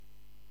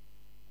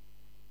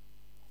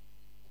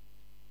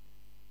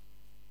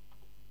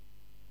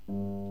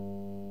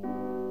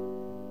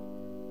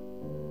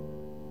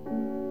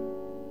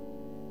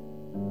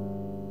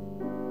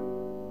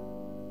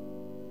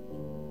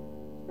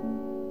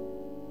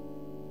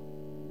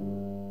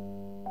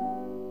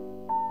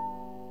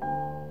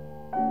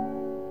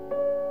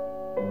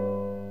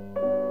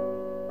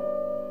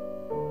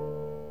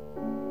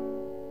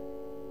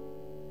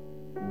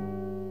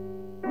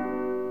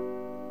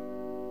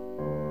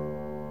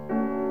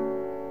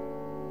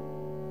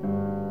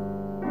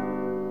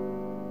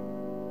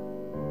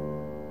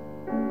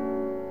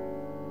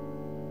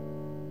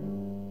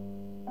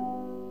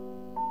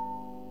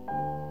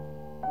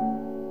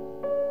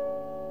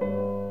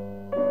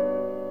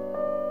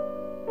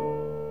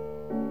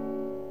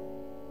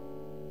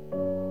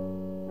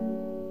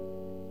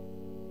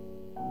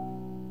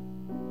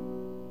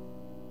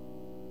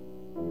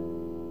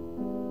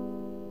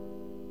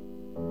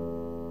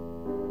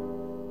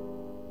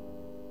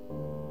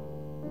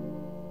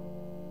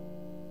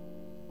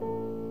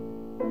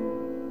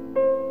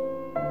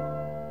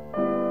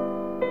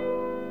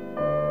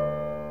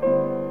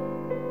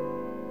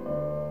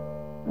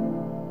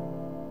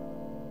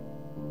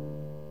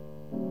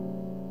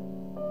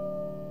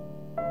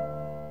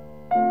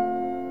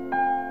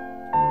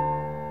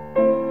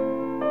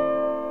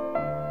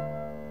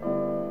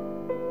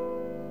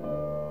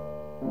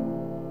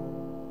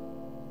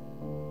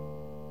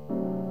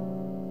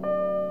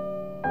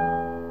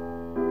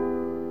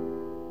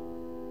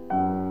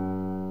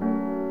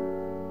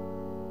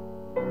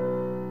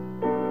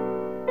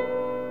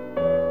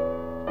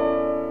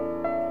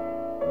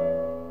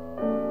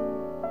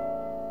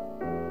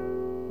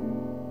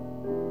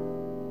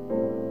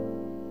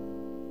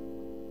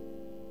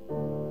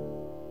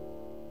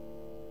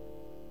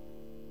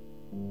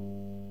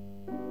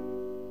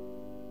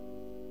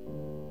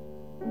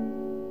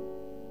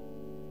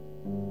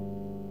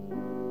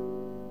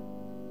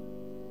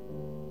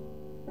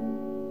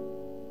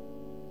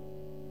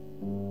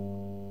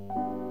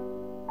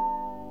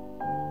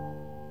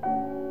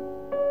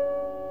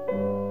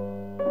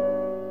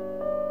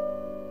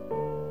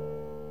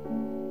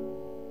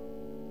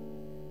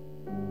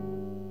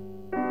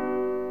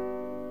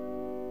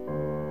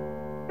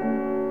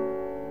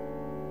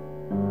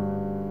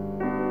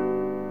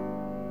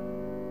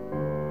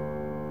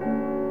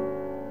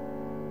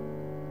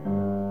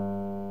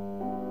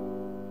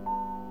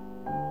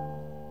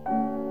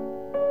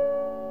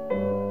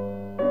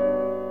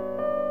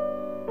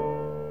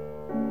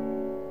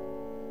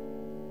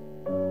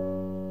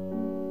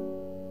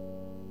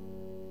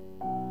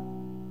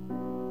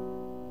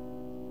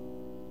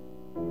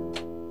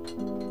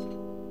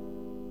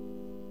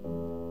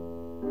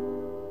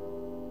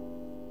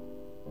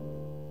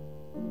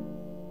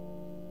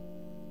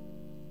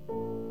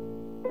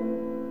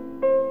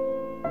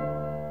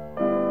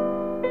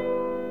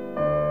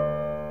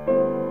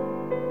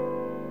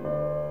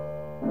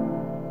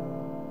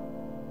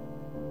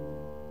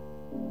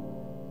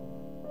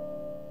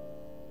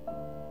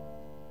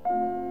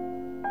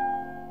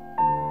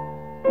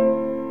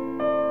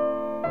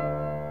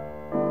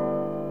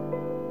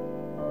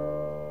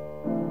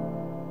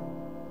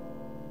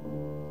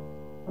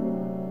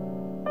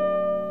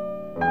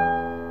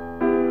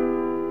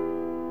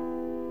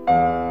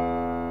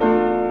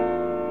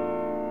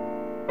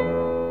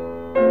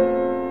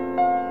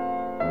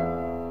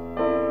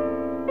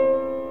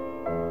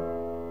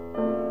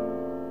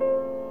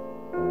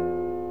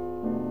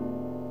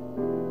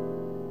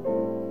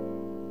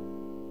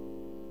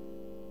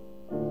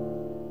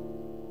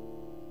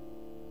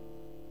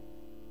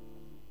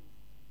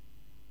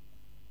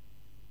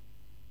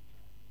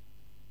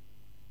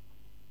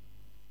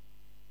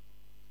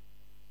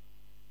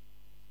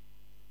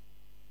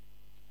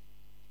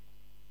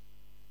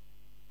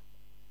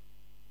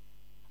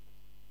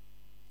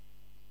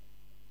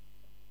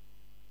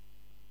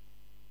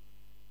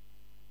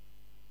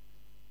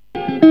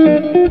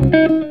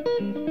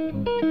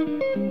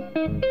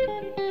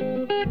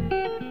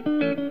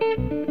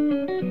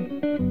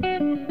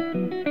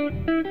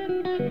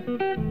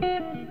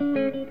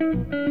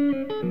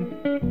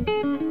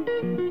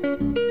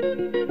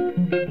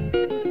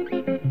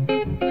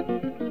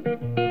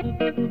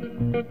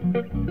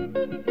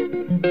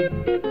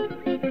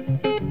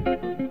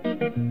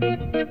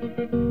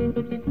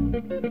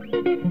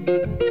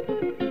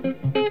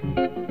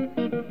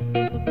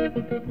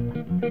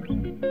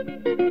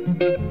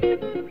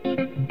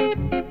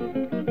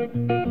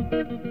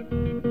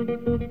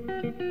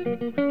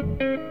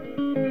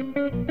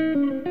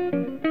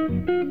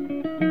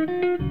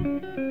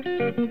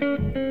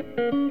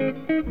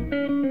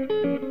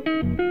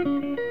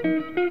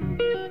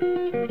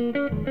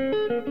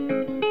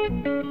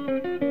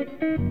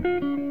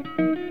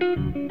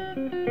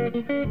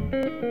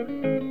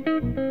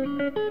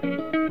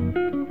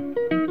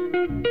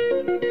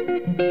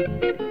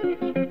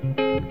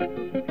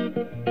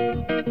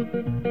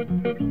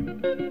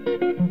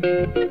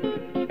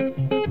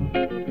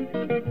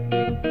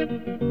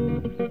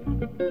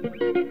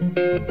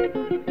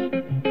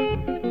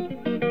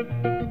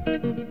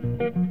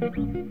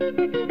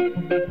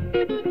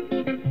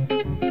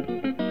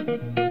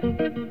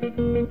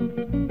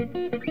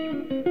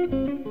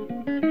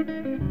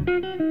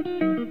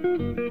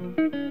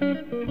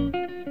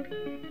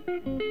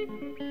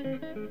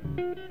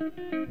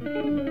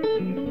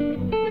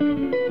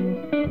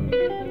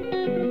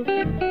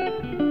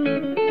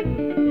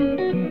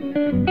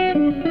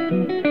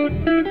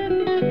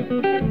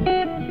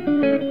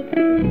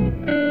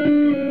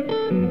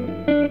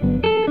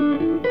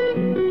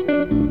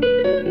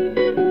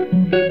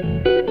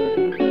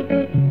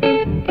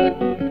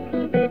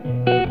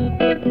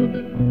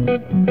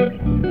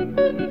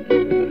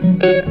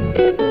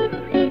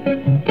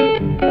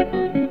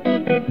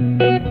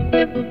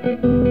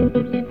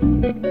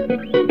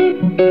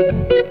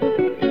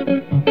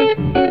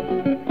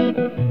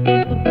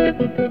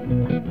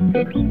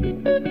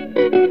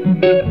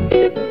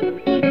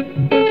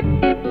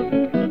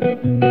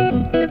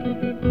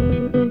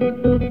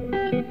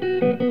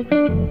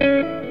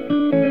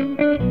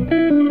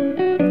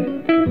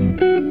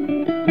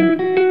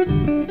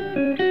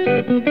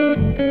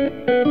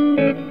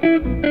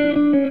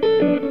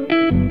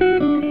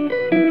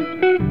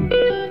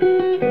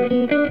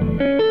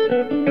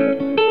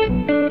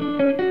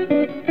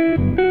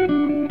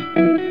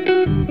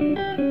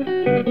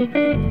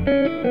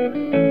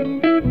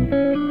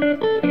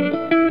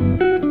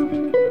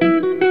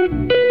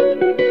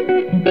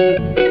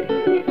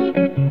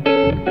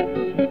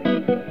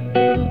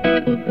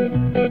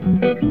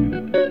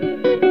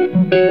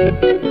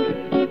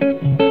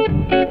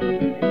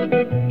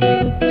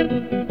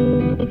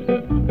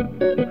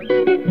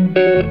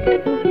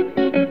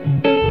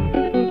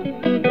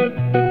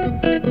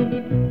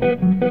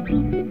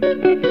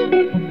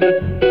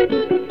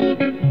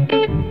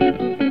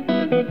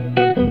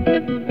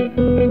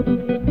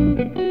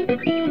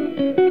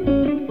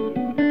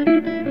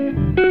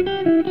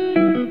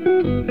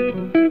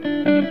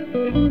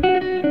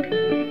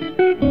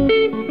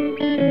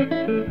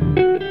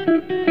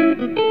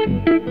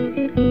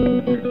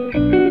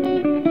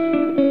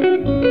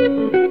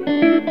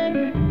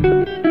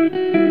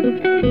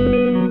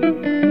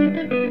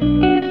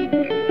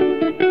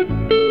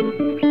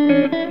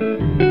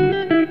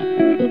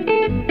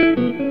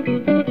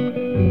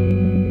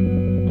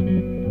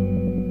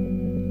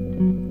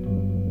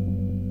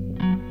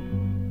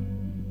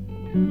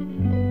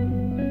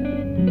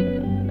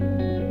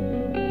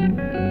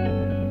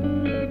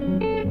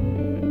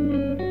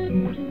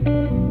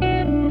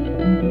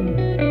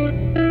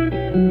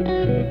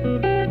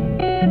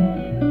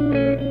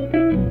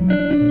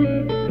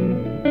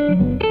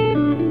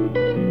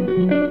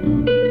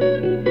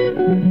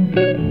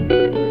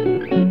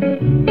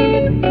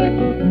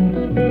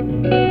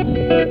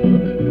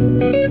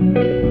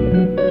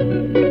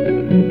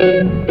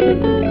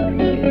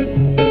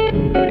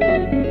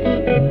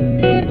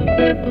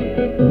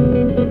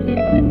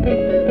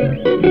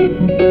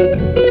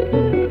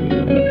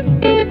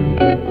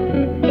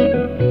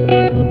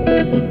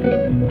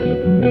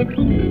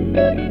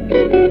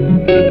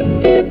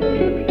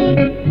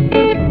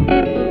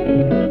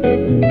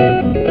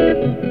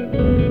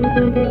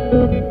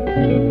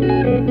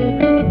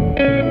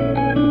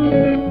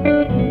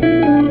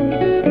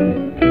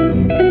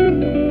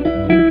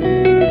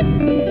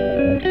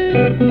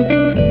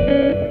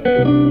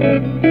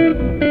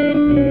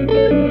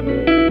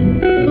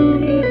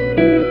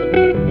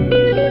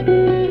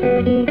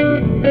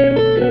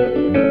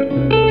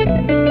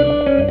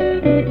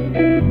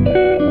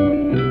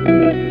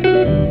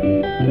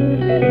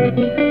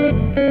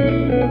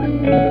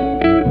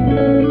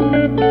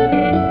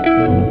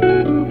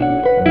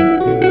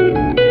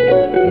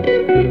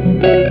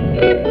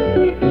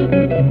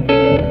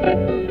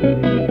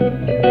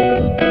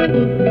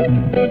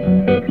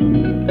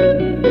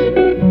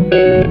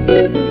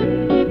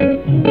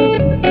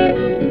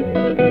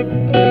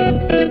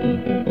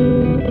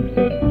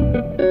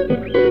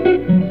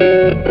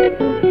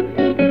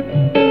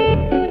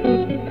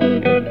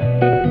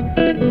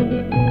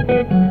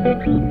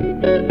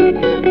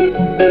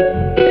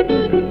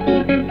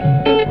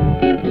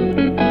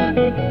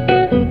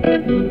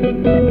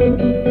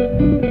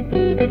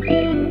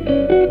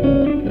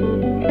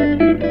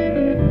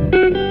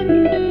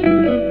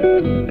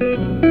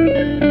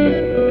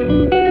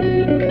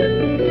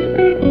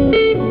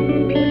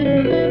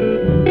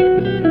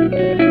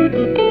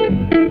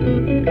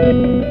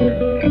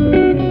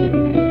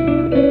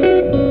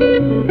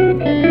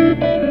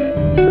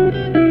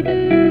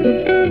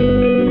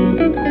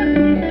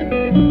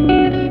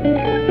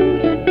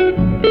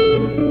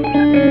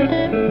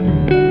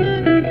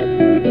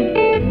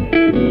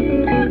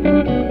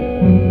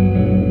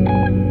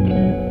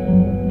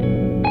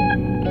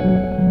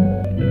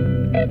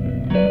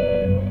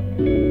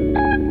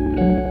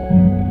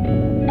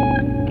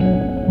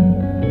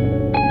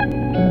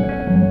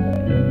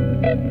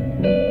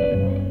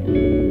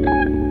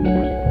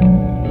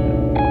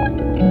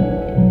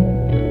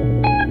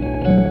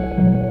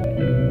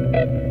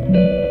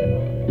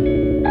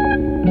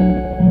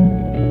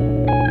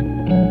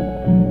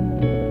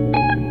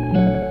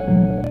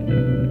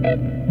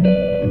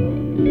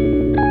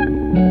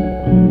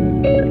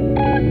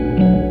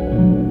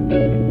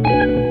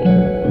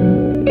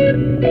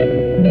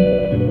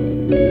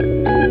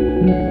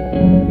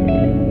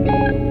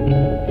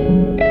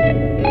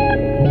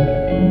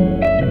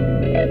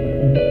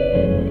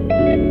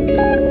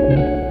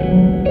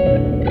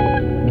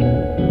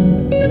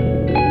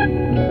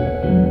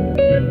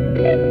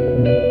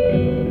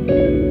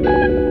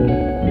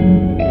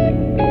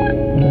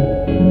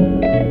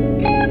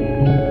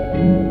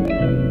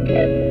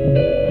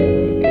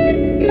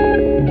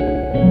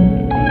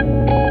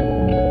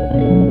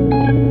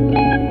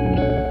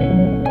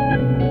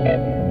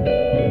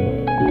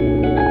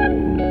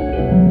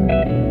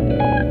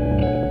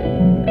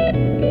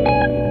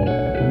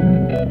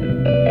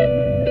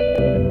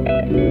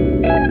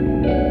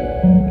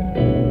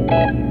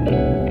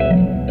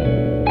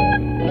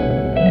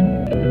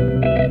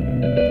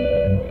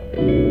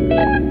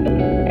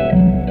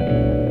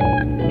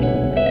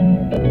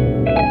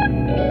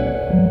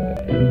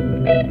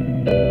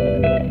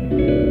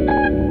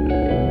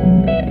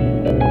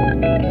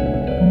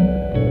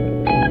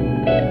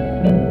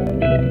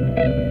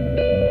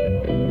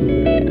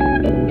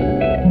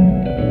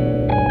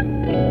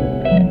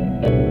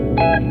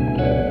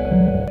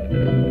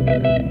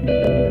Hello,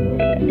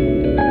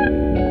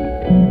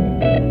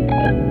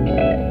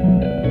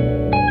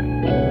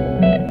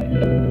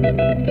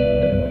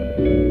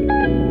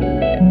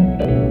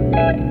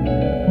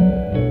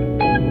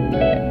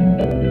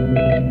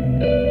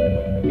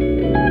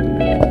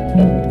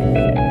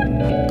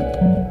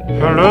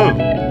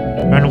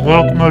 and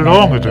welcome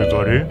along,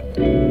 everybody.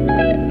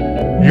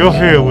 You're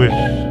here with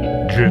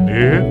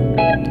Jimmy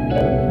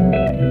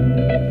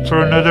for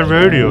another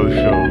radio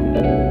show.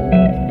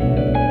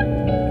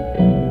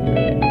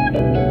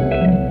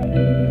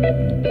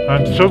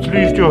 I'm so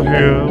pleased you're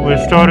here.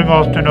 We're starting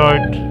off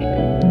tonight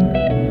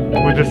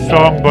with a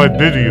song by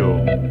Bivio.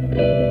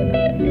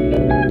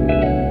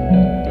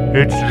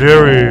 It's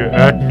very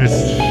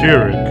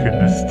atmospheric in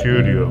the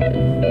studio.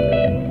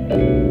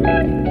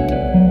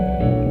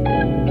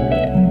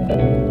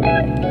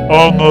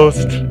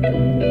 Almost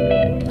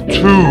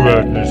too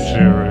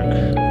atmospheric.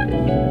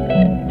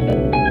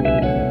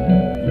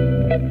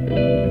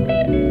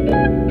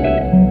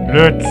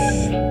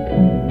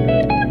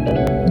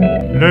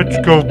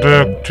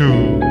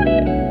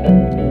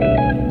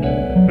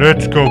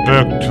 Let's go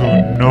back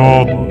to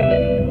normal.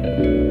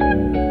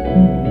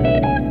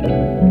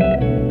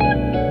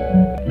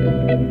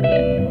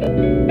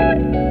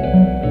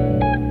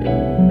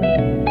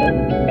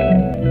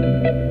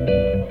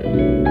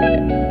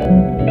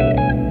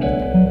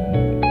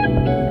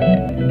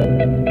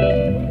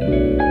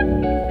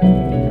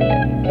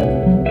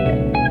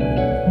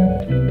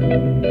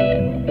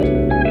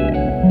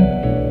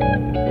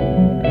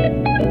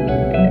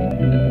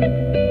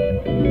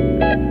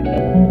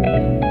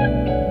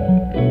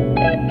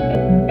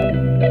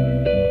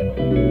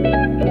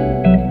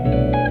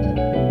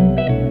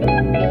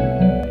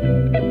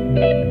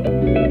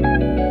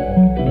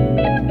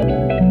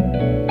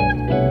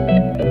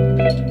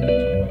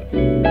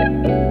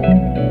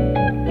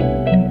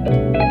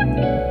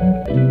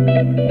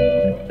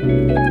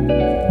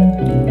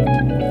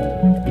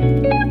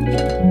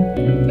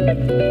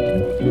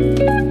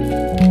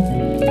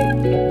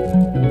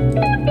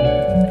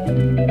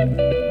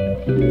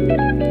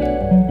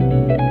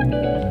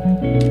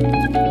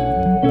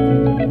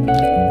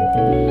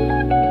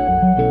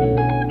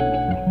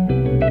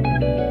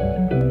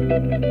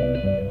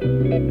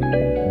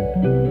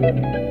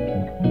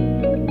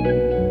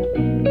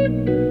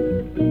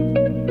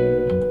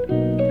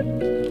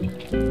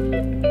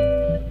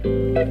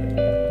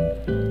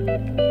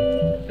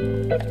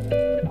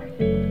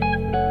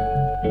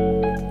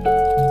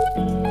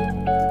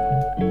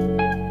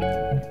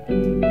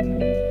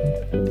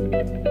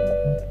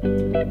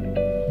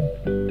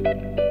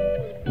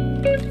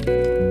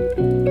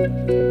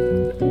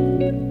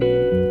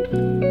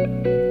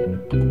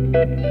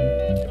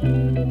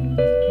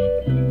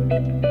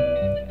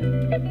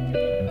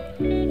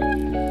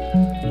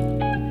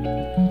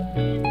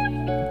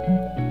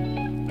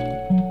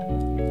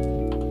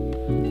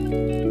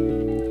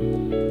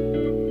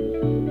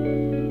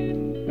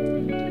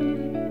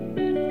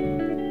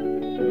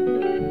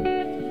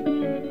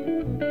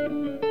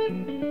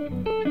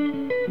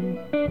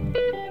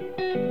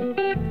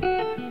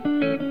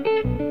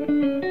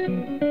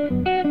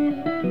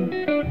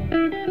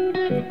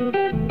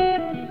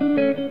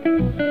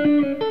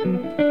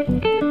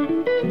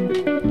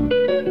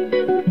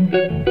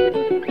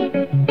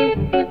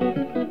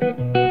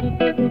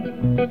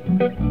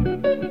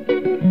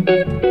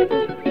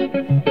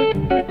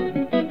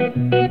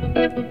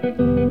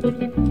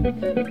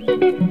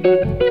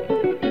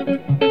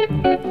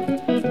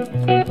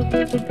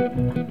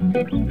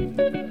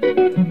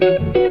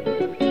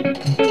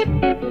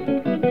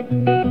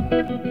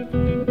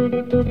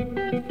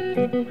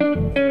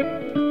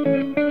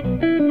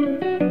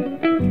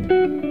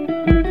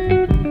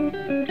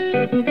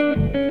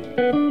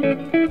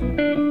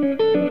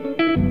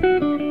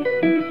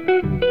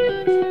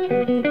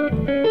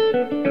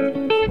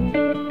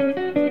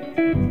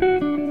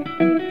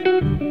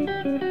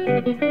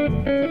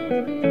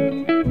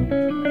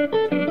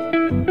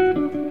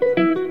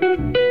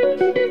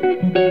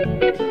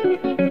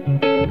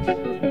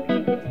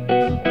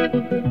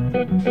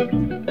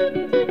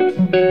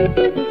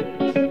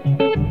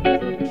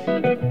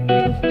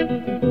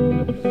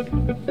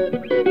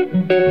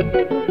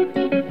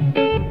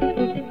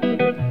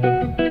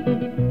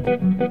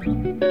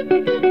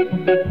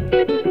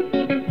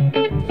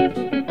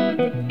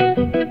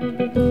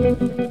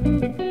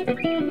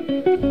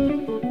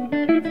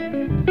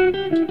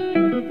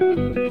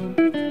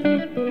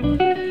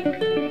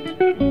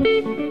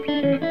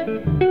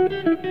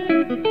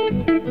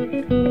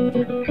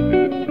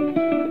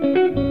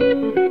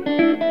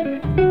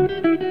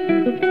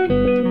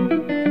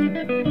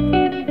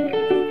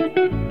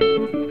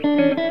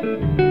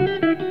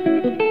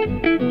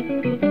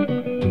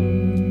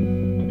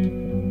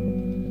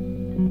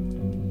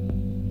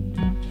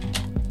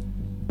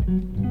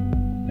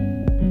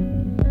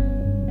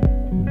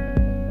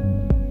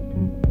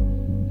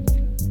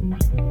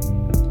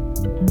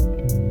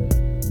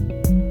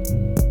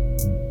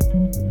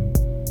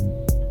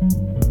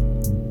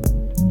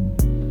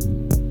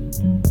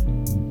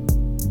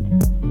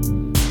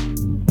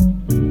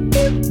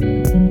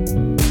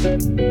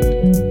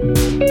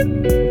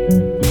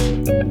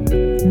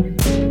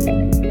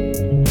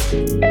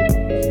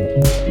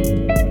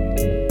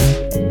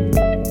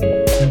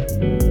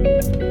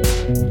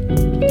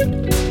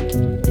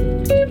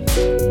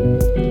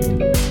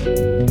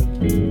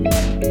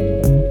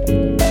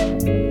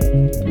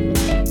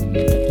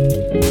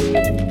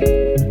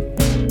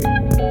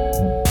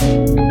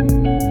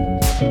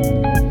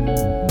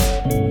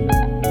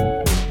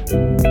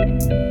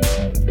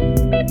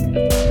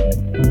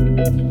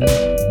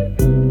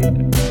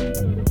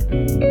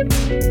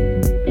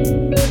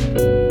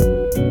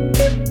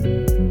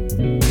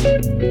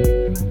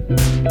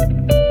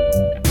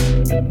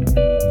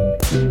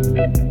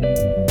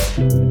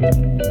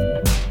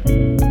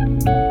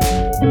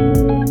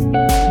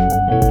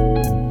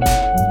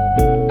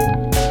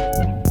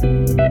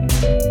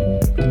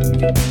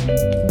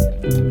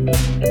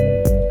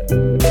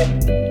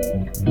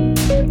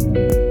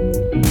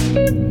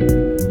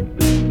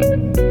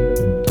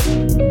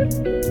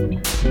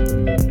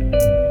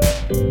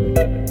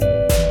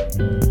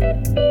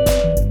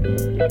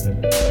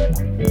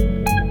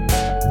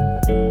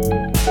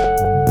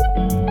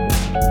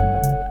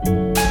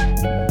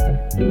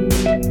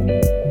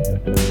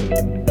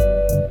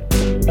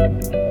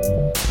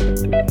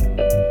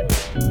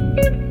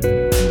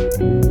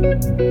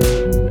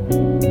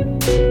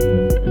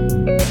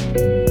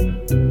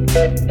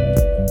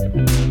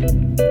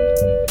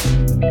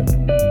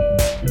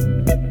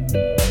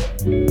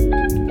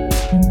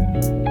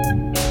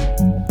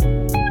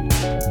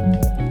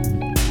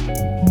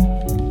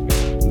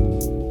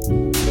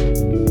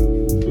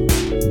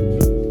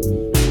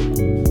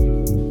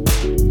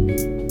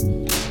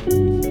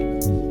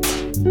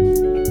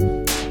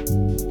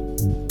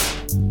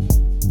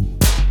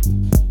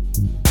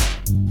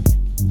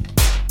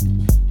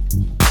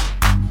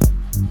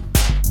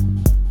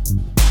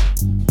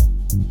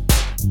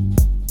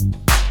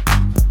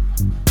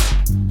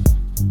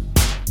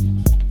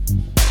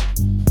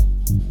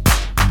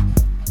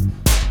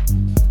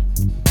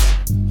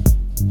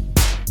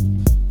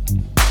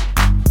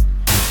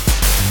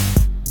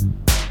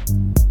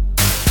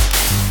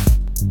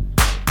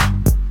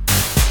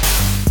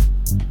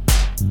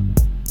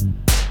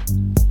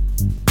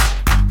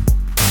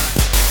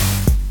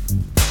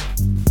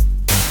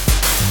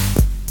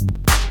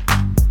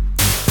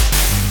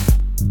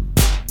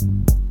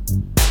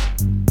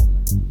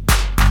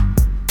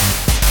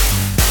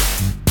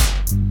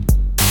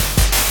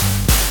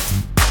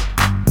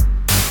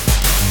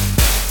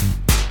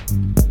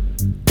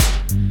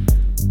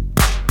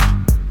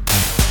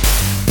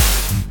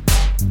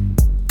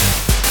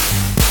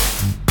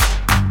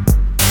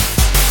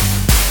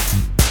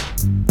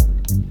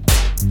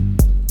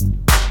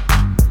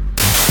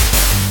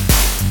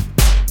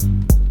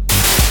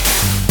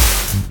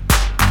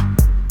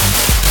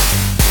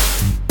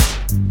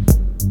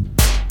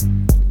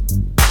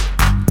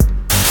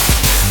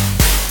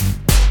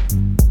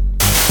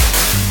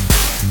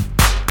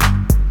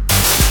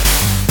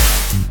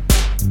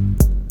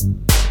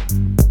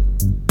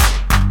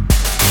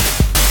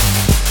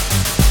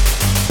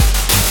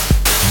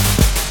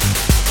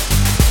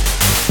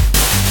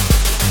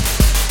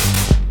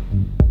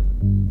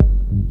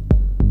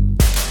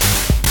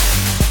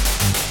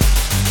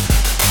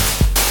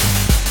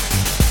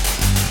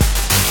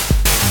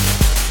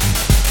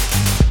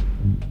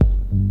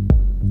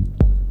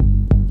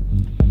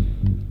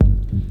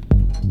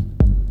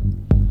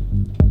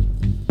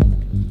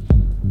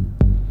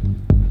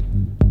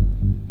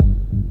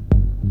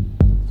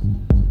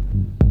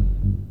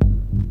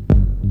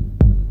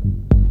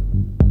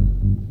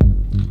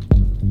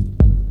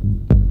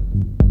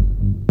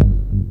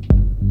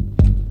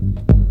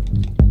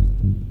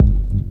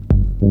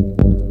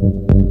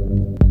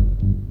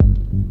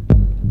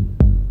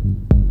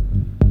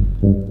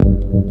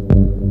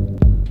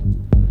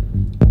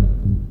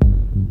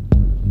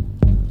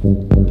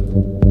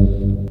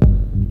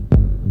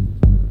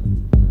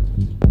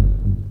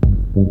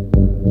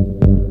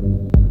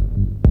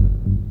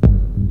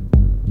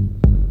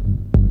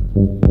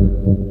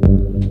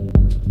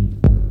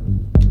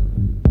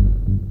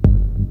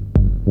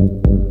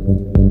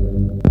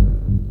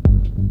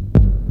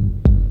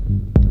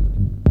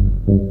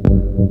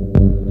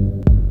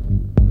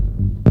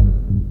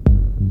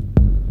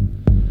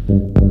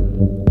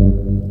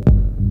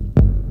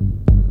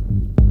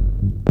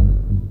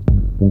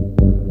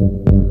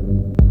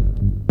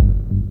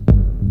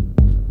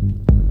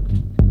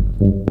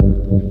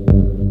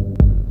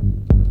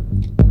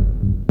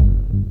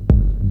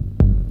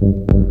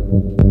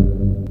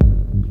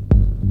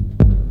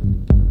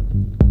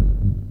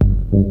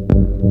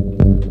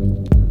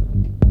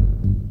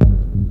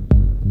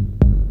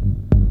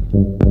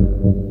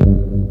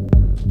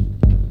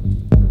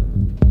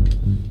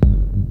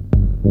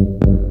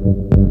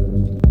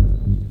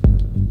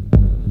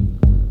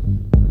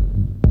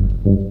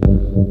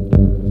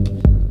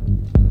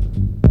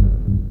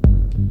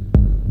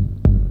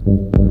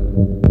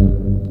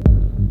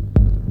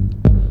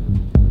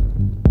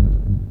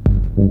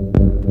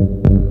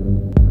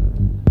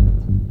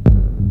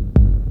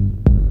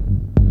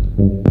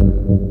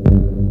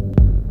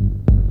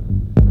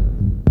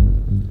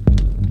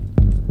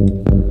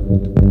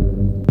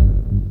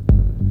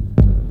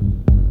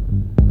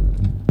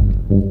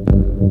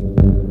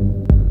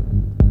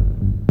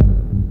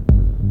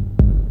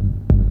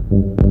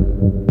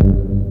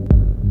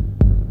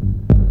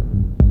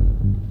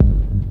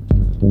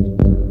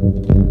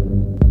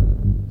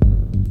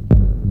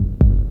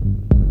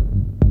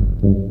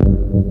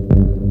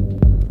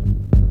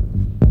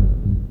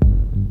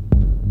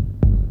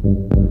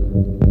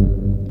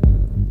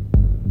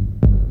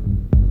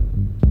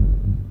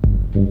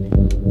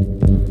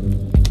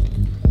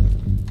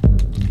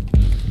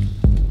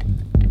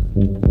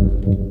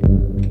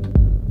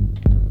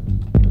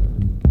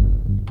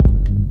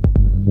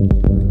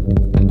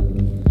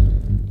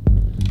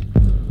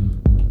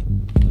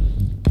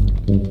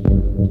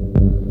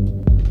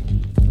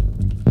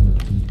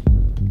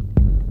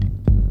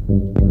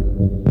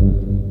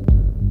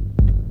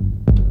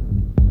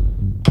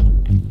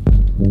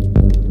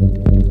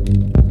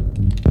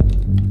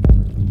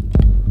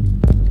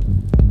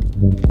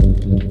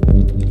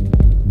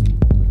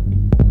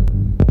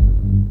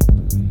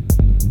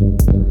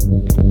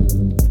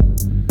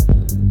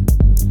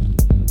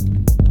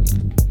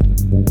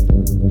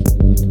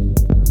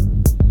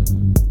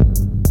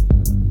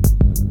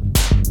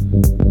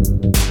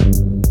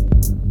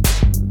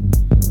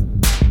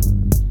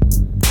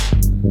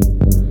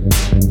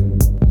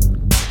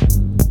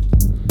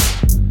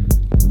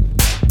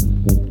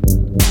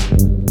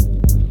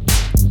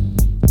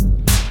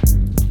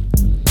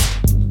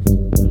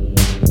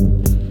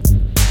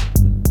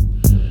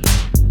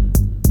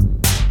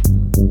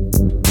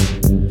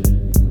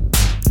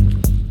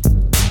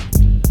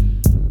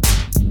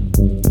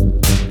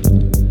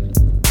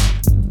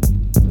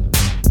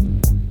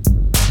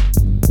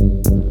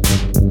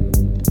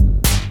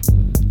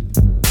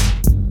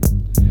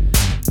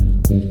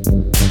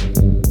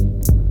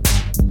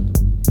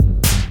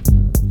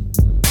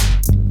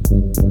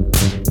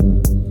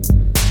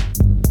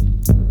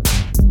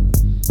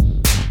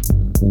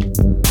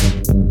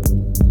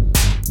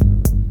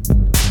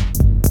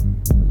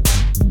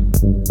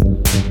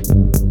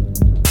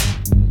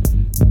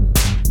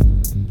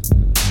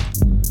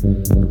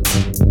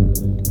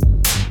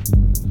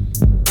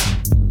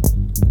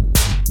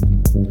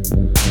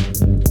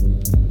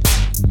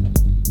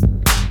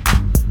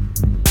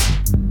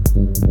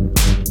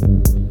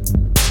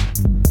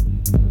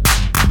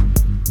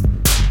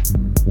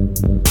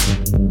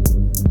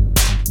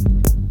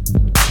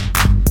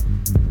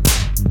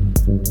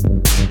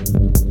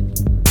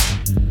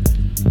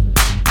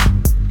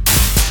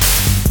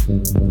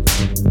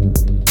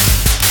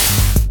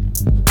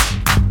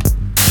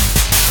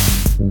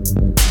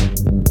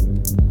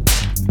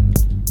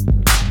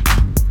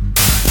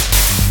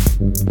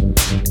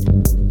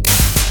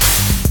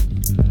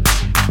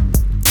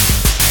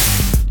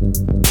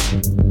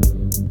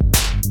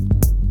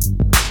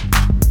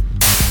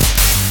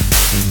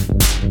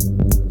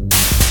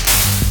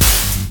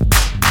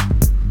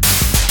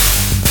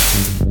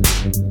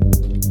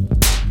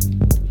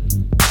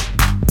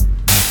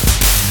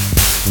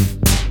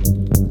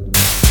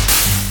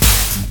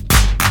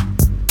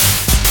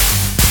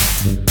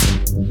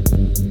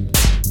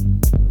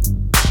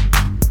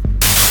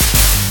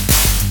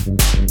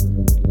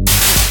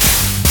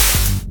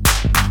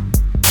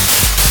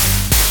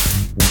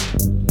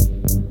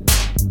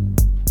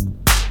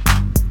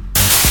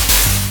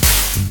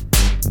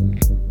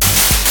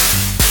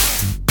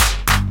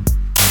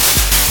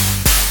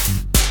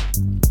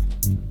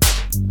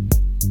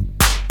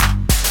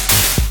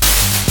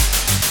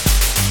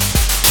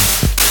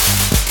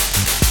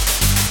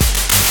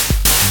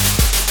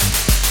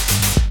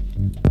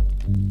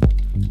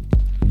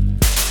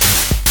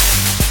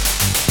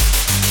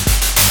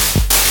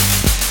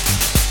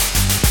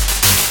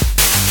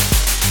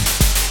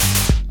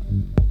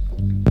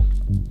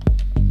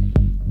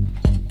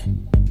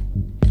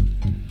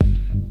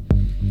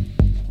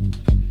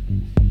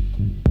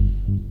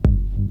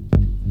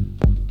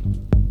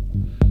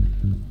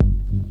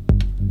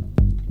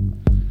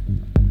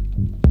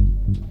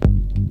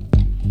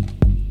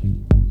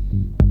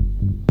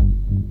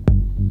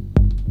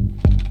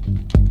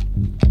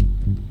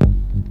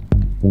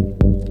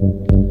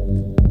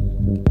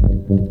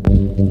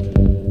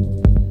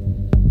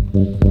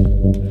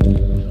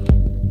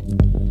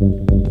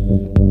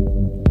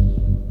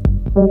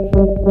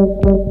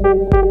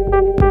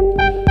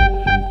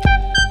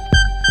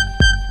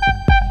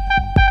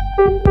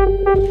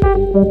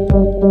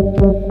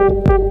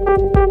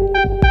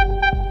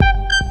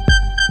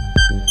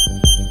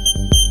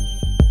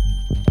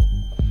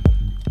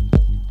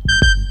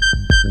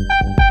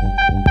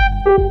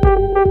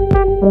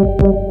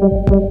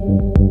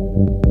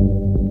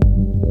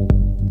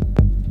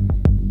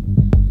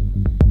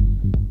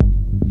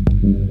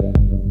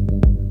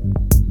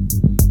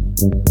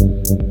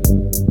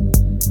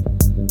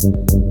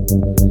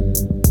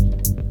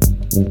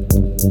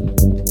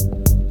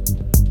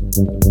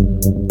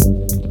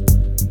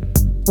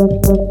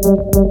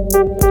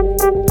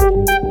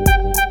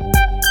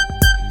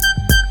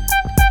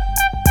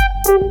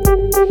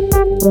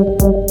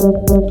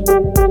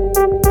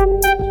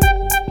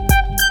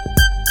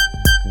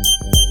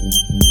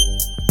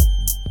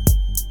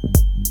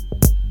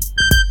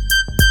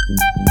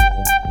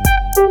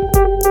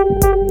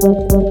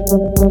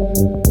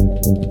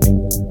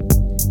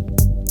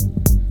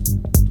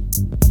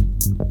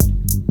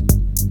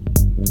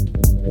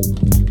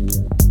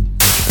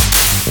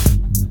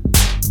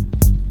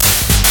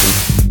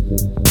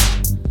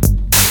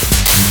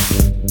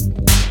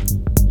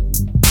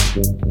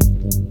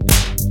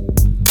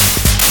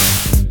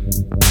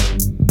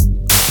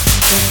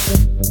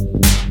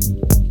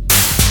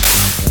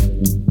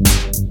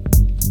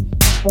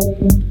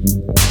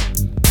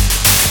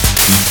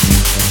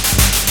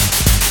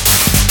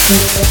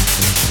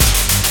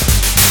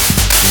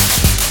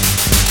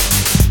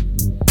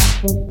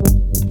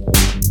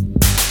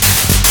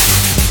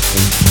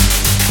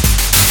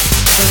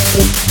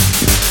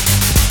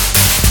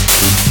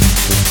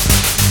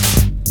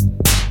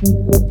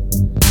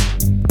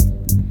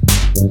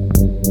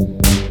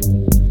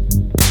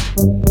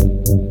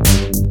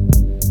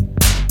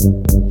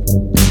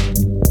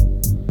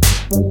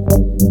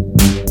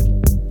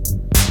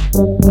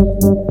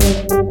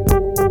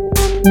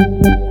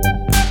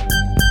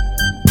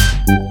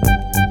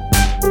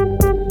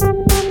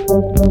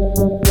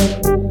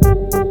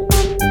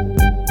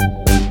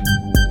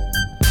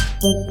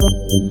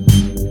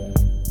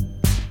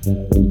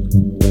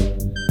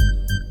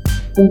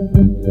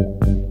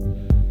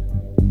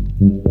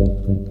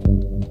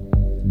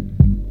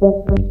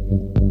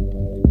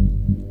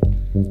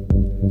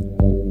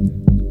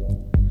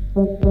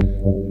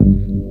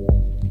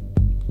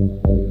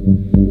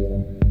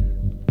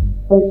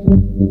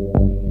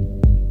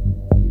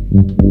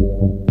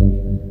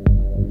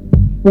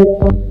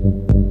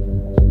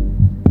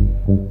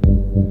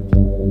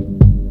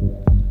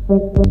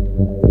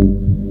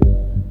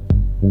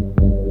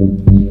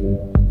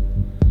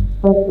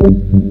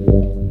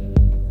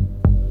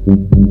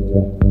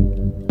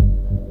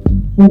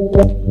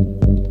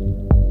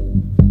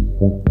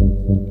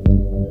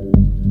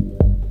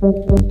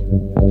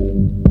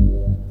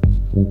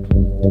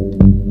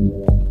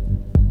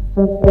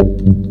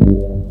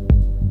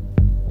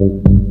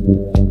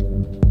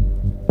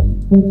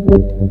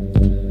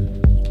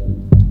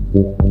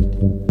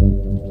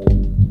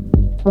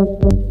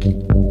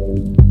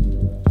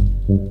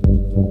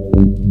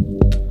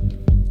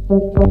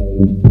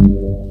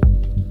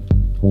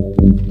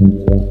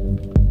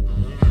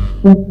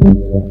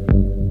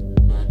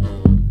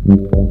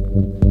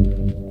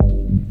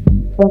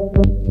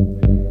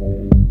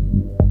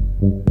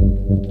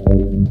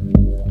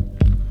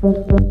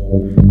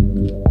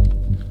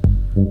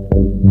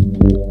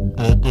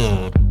 Oh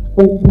God.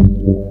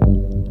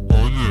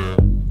 Oh yeah.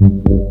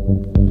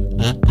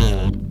 Oh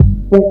God.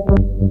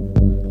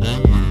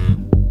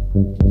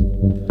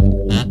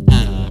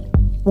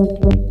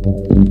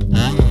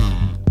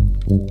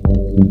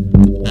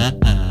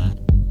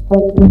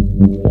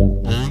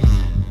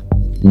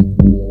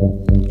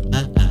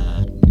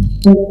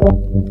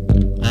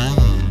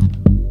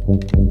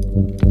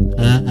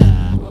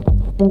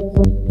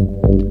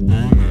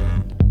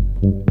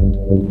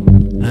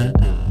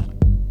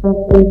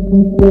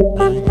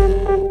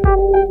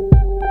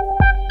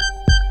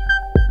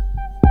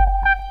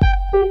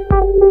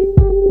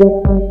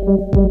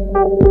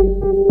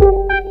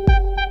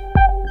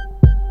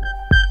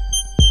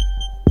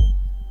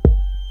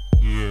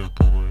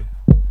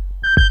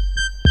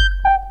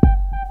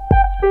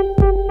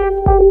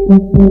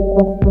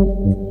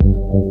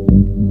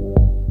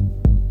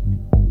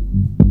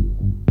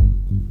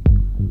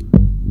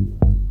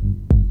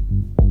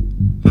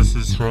 This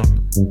is from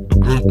a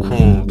group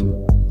called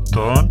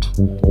Dawned.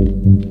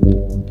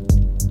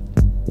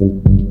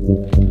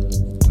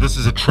 This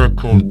is a track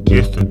called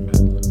Geffen.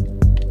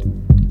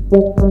 It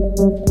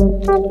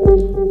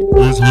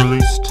was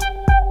released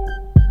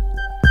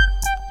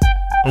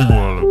a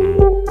while ago.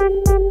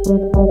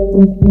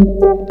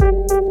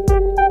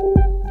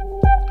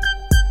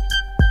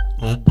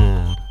 Oh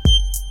God.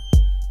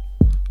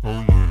 Oh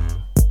yeah.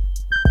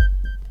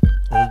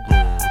 Oh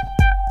God.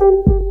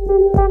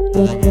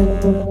 Oh yeah.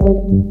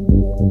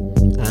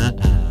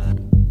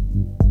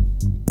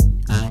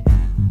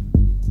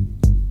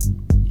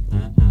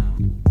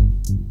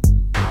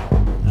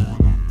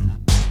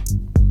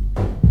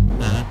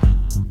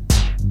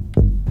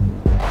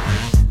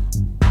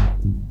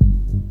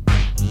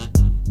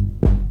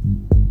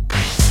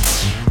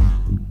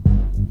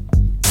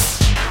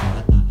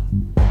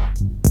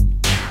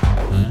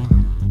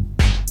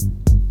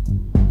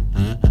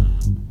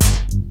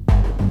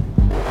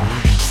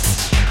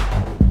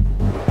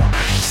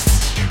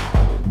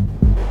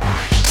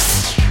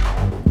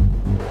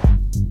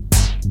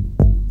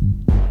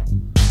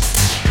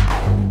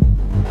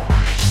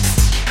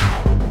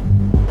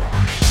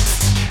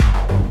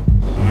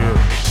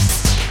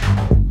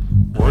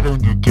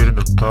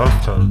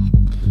 Bathtub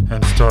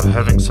and start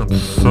having some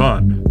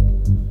fun.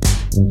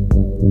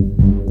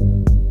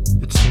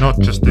 It's not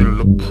just they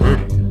look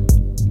pretty.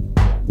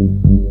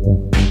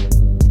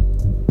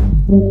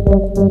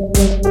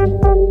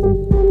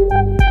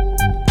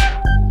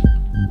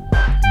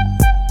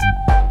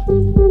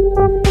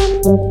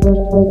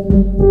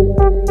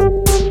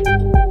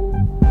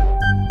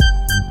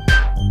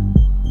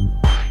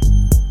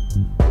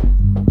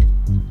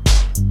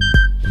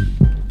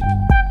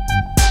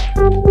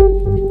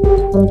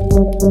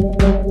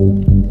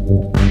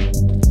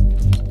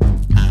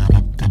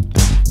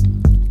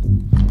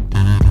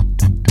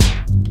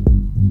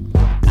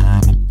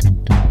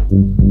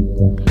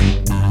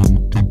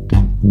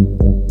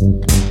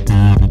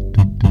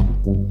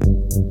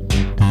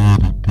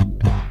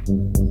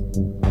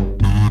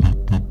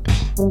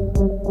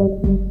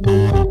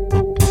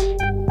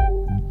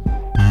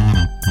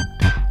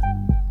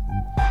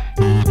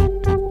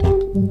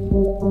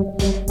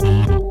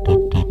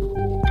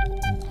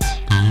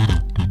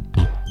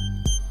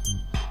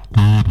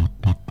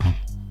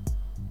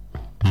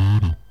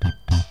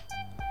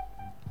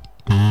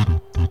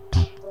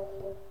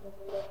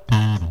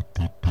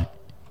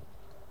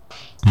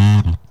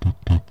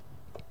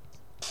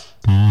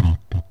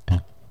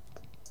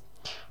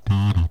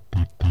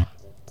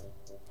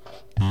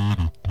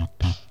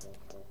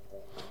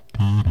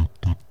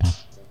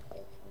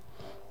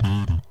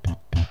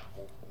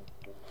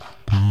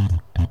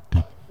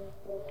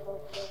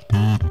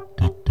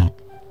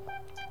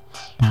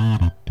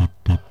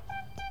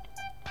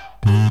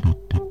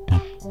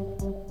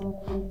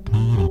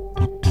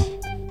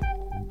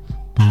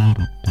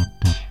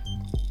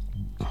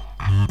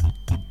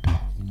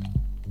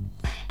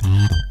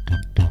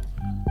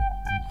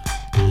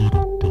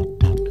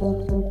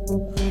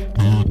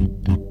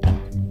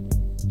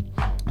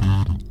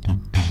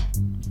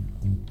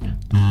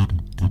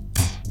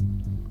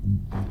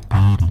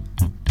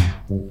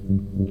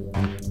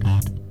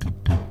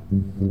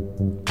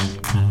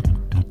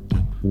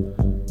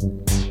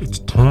 It's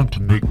time to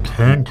make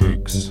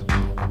pancakes.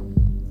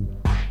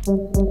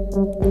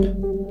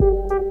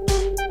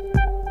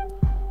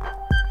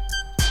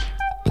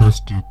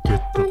 First you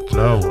get the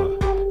flour,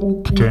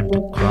 pretend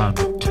to climb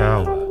the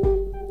tower.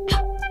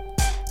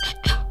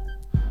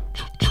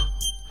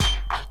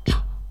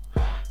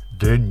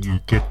 Then you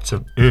get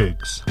some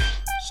eggs,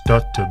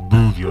 start to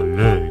move your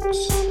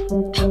legs.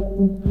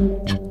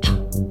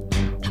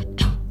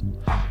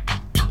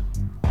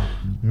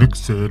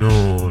 Mix it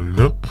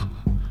all up,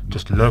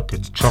 just like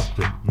it's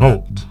chocolate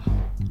malt.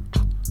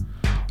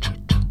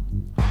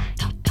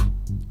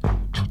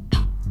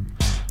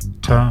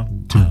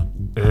 Time to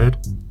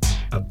add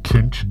a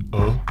pinch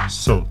of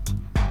salt.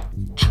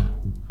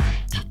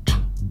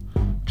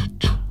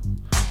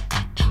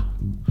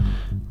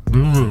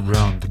 Move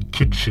around the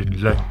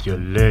kitchen like your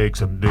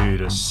legs are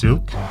made of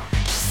silk.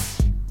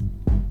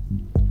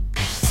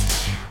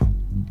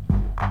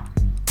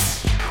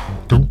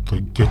 Don't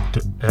forget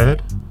to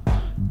add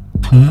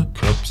 2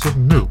 cups of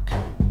milk.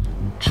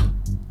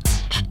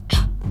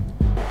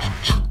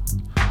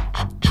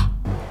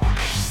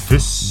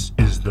 This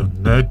is the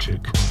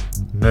magic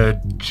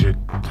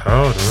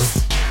powder.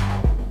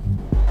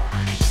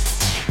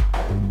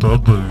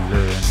 Bubble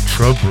and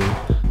trouble,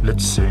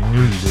 let's sing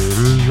a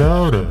little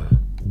louder.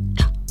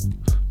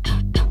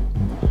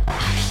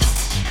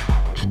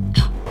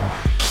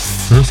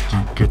 First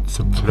you get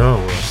some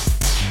flour,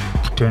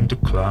 pretend to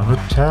climb a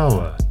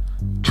tower.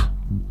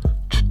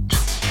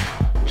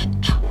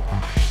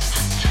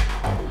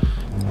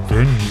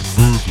 Then you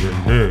move your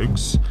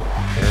legs,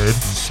 add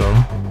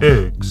some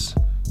eggs.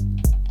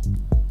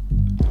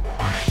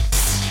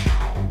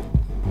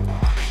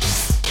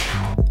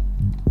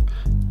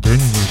 Then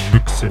you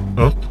mix it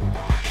up,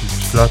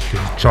 it's like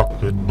a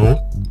chocolate malt.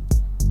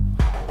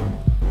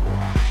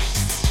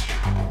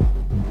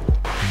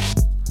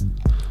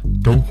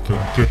 Don't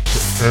forget to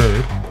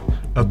add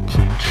a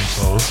pinch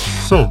of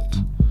salt.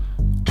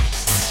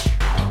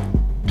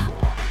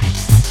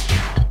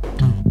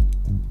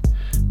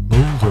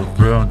 Move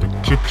around the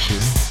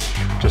kitchen,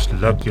 just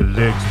like your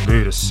legs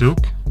made of silk.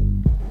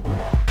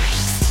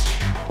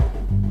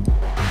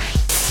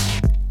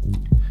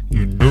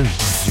 You know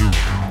you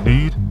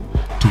need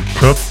 2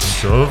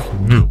 cups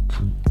of milk.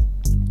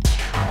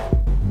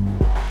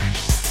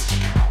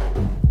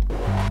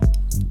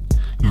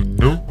 You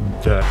know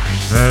that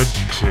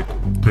magic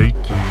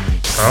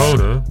baking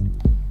powder.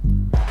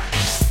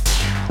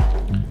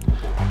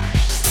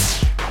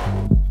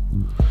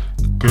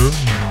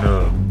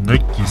 Gonna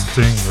make you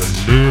sing a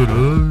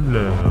little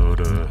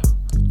louder.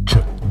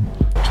 Cha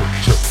cha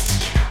cha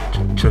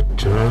cha cha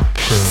cha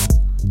cha.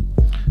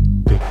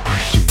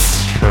 Baking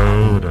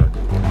powder,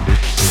 a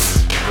little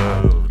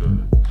louder.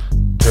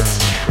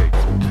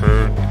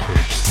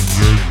 Pancakes,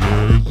 yeah,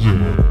 yeah,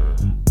 yeah.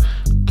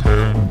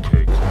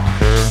 Pancakes,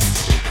 yeah,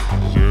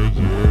 yeah,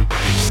 yeah.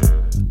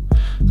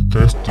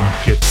 First you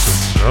get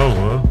some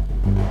flour.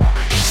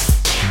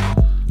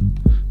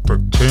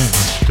 Pretend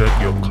that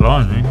you're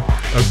climbing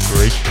a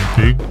great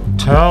big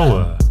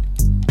tower.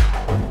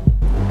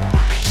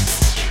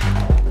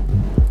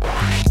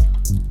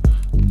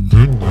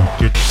 Then you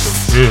get some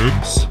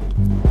eggs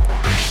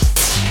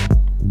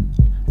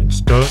and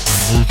start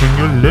moving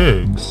your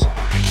legs.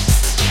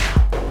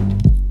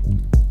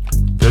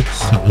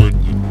 That's when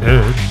you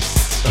add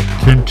a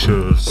pinch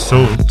of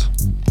salt.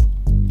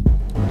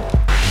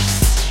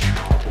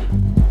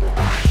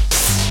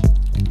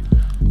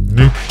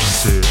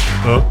 Mix it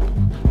up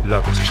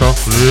like it's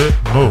chocolate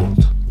malt.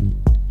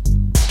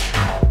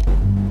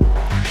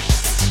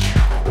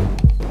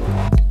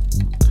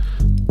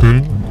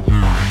 Then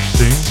you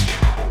sing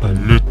a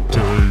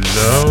little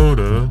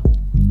louder.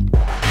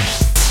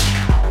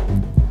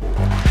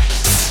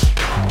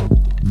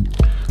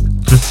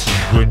 This is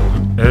when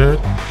you add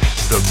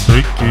the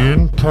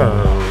baking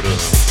powder.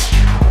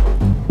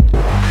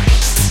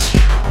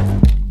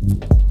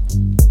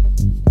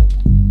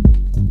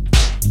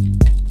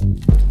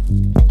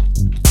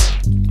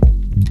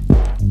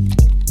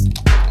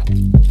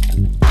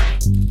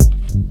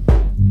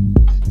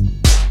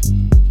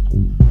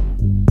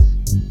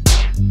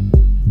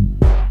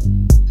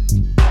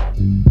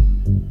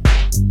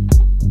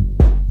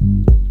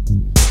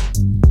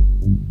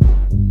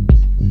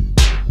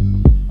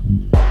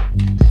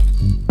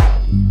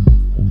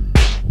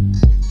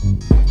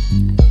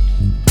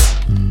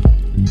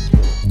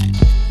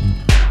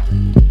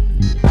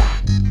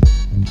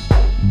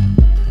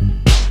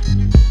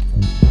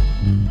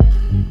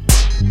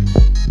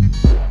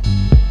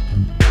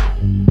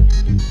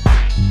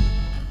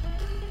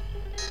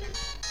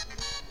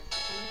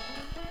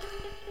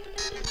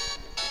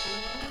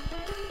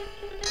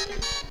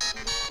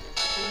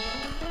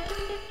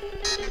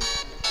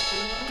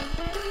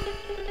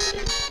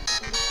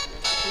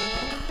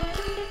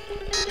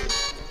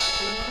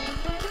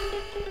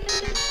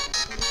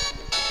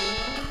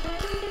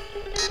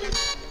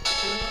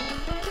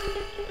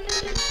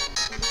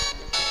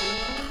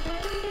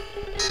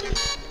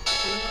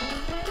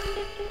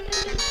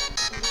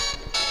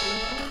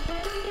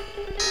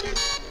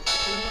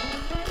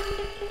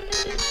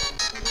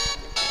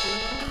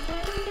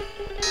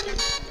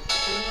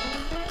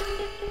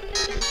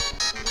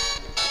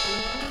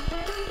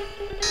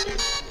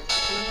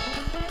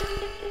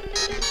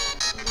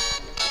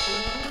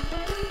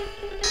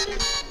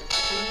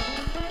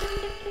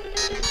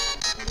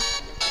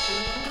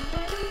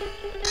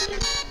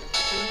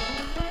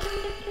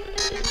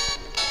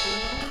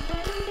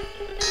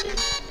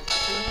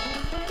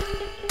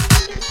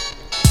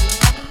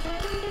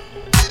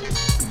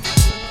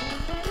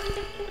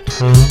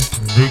 Time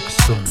to make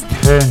some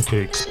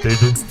pancakes,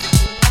 baby.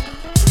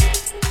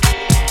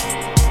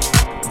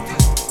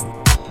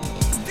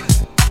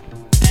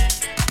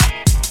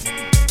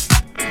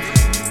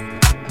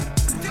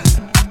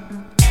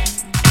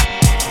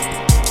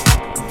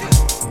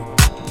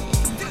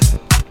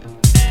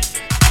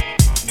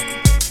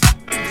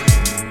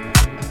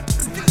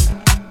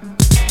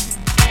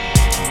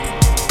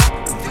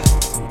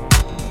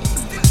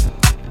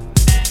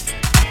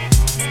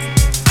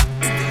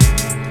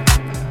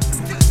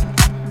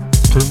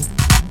 Back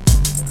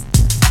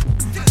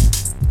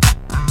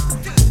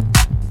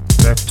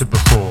to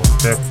before,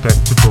 back to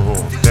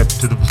before, back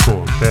to the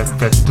before,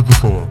 back to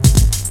before.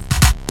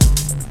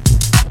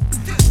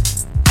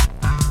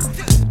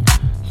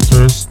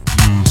 First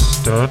you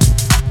start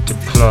to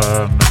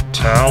climb a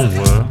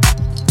tower.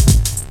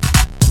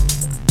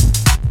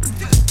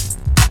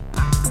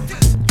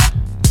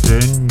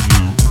 Then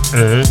you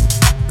add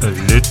a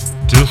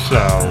little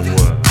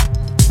flour.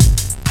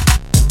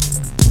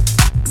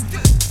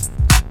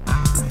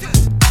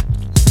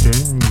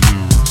 Then you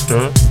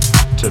start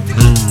to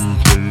move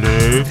your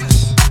legs.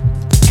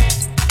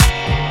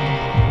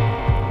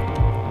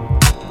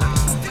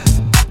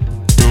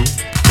 Don't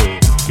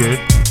forget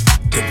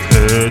to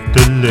add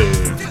the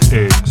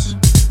eggs.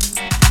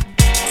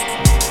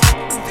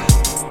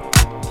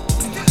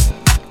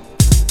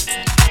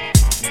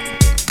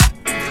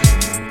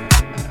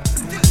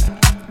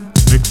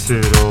 Mix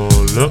it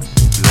all up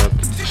like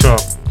it's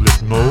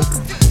chocolate mold.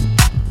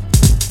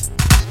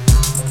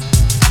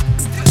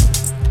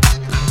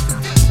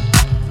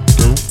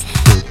 Don't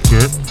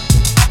forget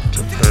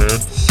to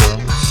add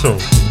some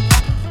salt.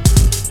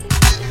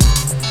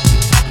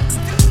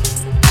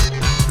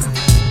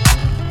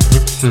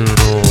 Mix it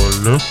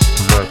all up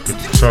like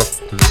it's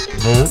chocolate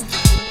mold.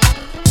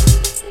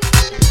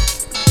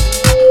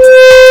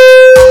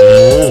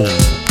 Oh,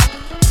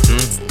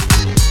 then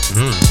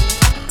you add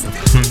a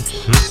pinch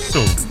of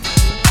salt.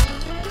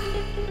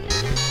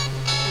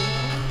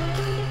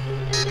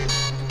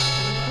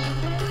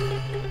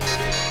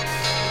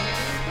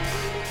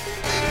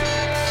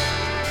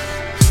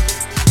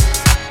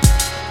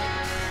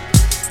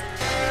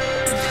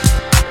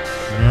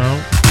 Now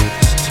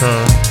it's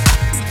time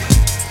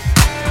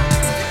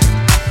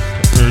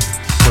to add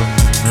some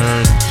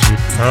magic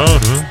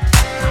powder.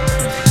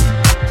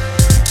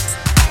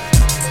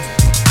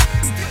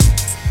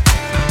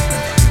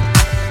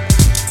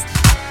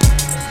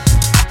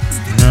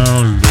 Now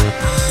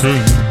let's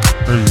sing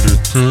a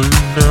little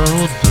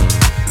louder.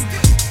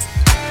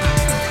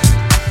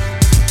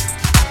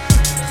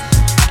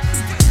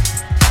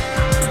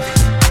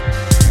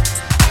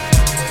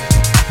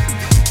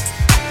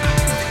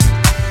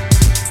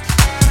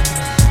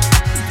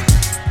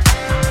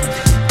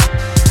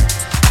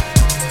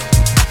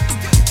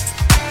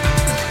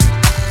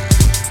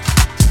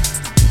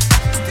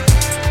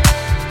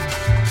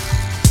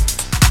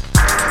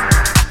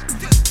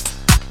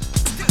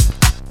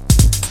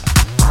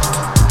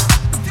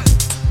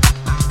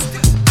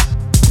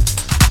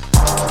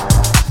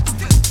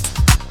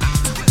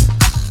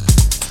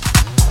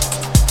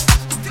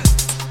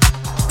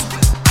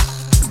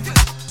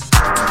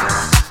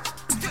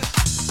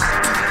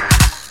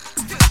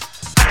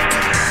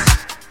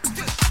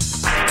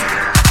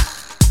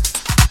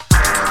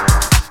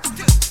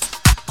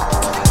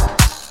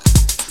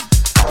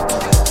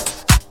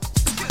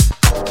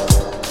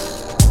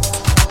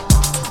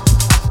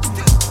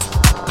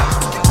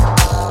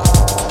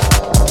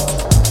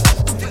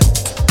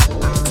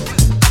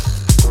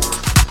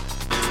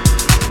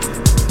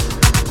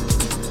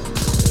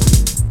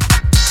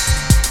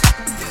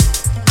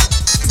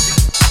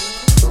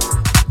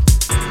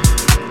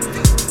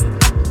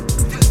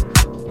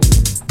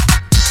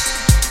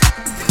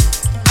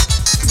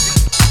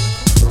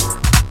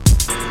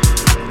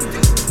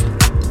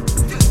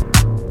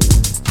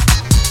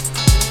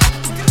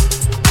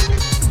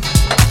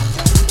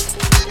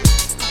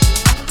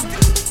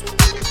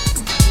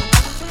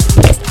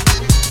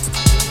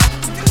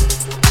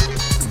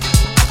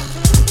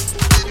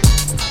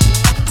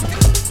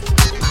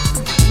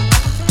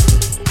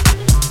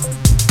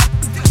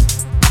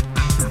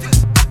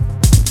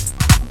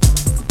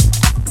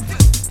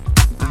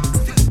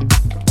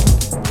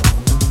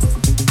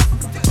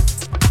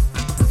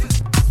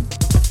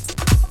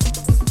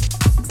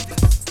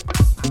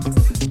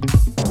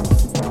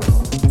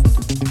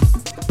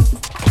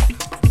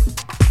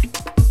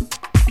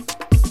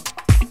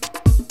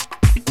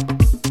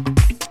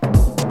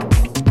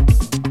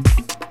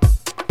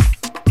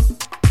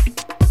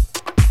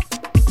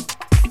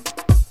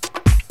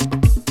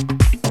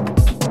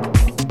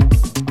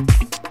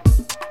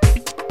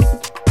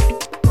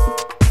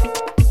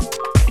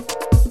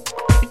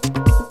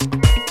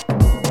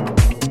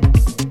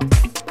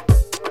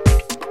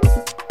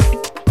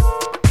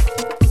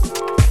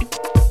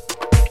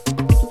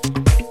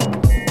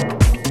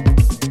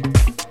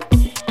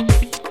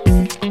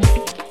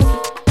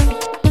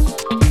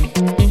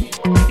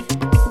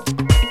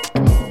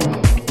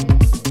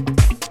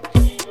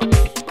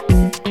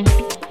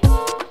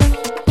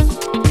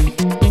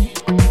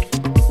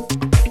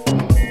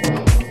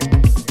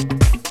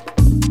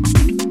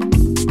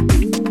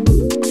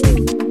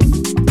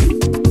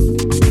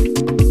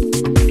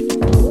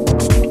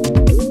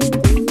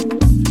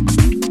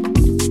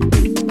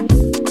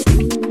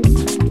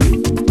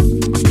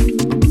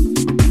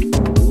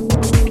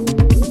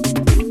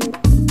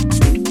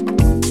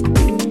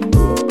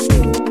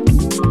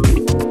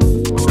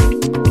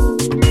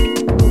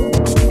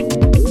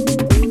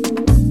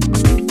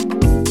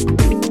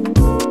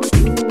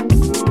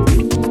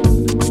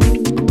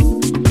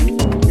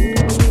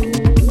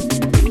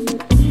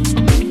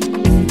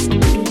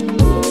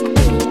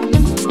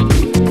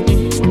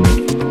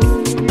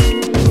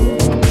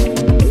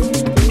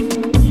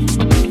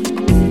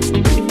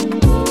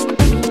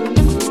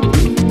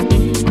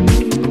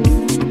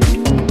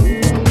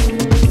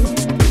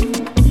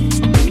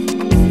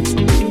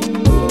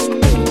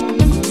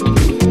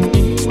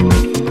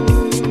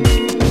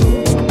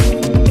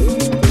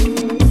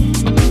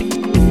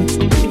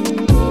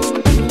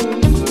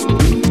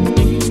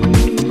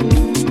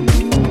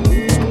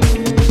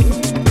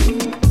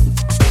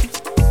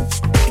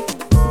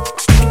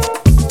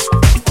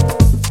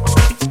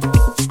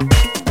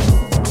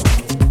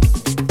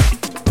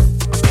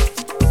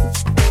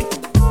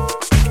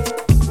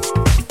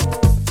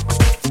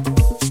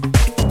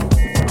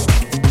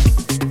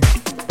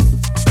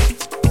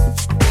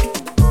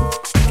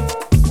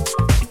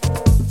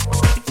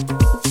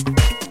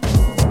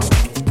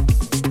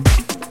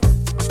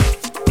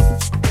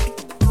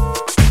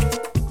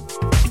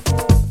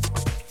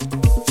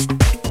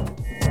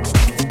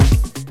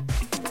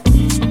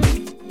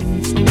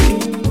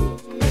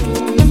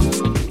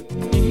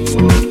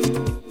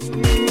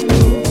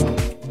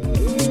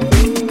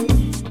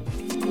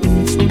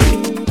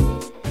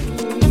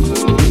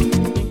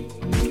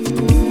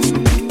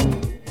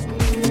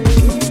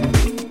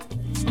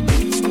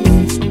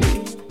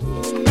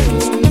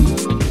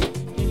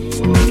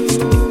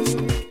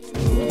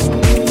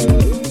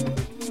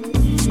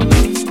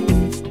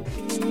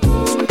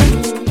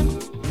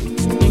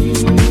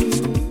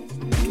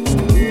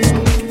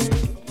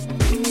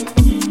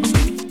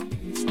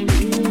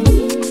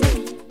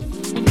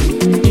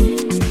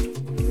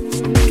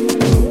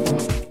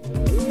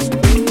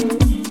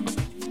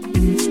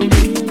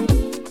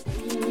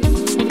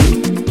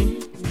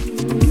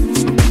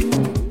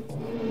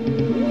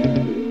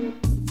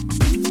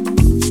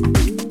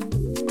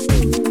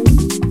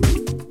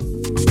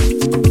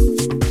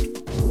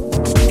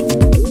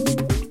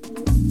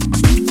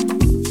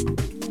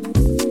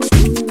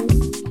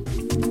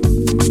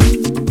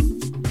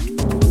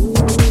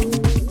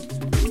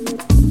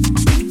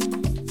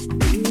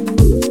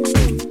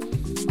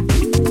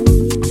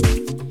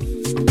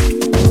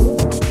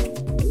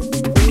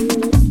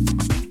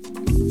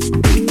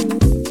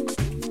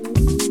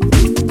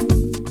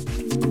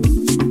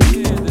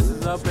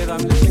 up with? I'm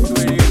listening to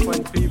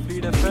 88.3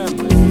 Fleet FM.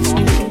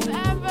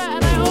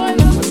 And I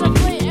always listen to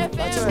Fleet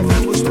FM.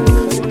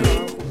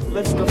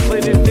 Listen to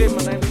Fleet FM,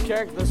 my name's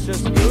Kerk, that's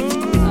just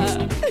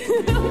good.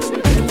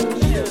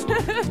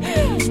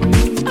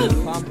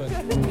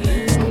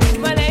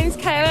 My name's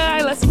Kayla,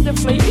 I listen to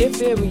Fleet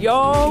FM,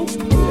 yo!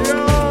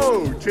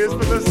 Yo! Cheers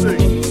for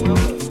listening.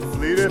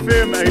 Fleet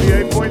FM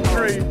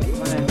 88.3.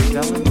 My name is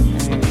Dylan,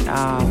 and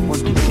I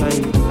want to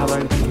say hello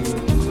to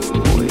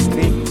Boy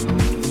Fed.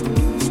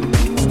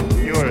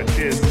 You're a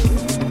cheers.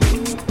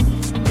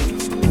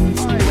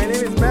 Hi, my name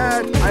is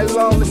Matt. I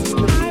love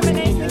listening to Hi, my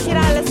name's Nikita.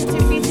 I listen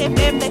to Fleet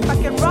FM. They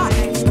fucking rock. My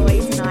name's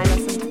Louise, and I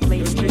listen to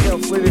Fleet. Check out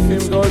Fleet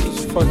FM, guys,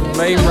 it's a fucking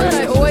main I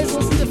radio. always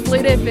listen to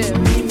Fleet FM.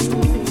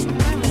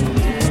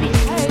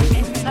 Hey,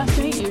 nice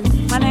to meet you.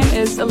 My name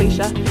is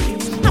Alicia. Hey,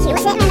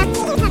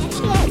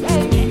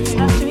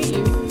 nice to meet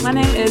you. My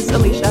name is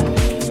Alicia. Meet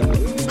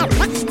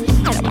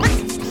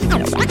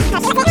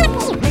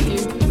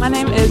you. My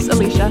name is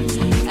Alicia,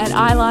 and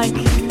I like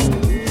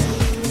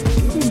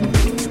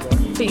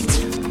feet.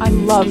 I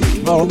love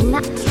feet.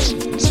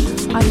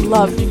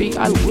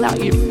 I love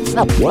you.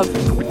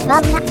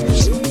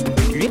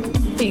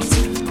 Feet.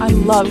 I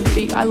love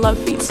feet. I love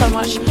feet so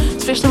much,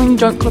 especially when you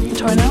don't clip the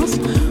toenails.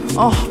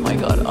 Oh my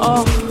god.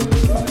 Oh.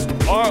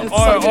 It's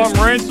so good. I'm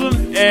Ransom,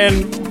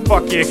 and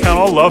fuck yeah, cunt, I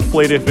love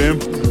Fleet FM.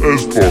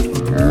 As fuck.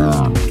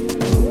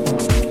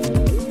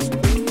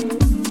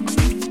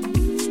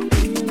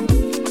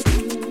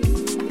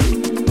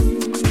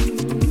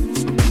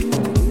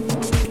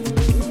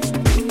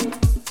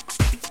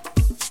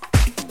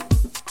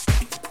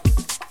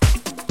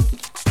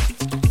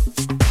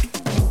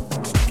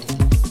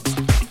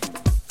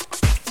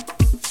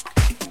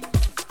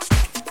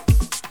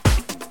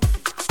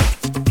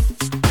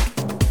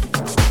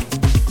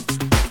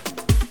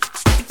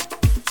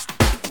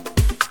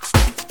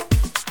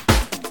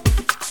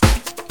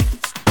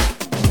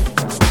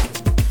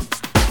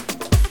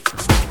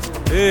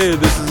 Hey,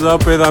 this is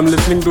up with, I'm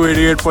listening to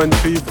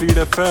 88.3 Fleet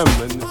FM,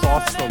 and it's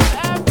awesome.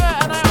 Amber,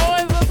 and I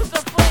always listen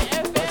to Fleet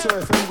FM.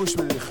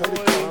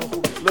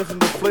 Listen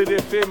to Fleet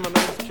FM, my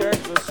name's Kerk,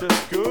 that's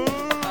just good.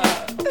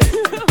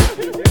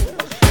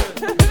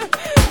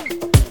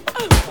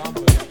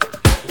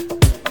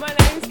 My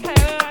name's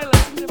Kayla, I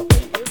listen to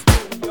Fleet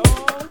FM, yo.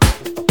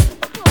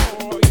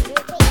 Oh,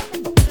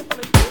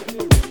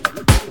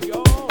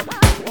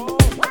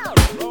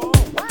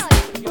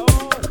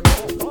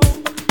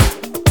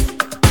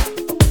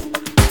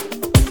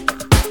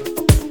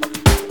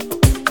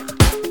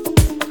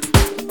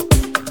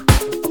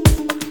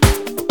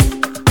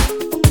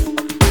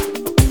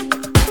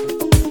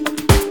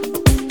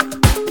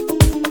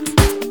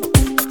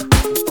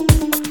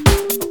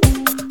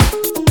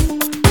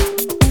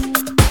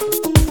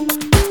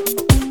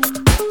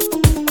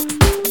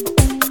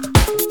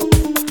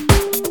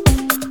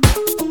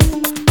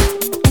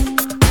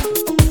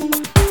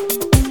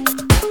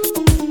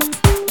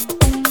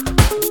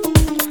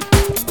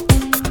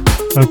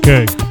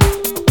 Okay.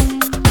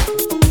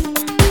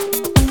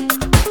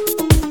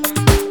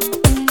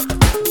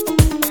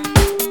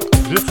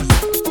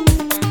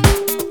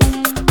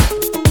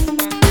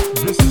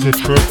 This is a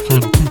track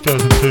from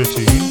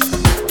 2013.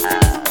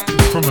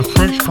 It's from a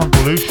French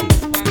compilation.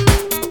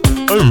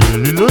 I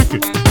really like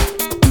it.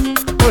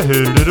 I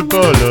had it at a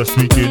bar last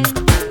weekend,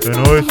 and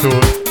I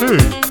thought, hey,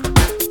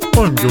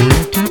 I'm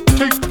going to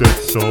take that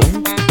song,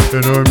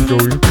 and I'm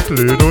going to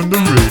play it on the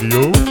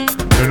radio,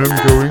 and I'm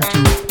going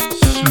to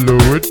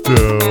slow it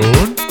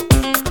down,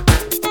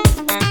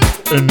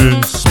 and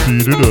then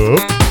speed it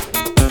up,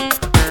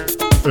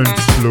 and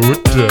slow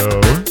it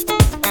down,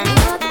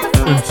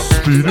 and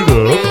speed it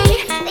up,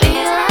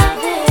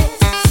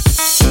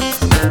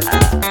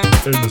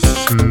 and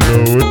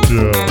slow it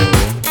down,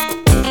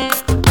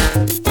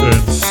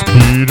 and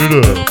speed it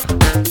up.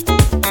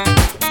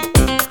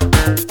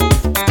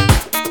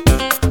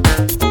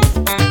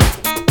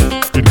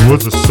 It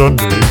was a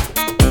Sunday.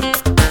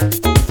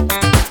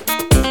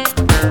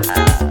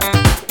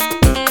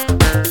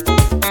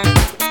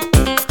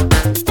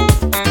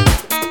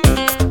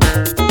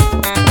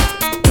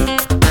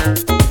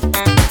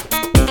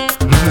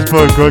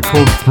 By a guy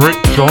called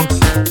Brett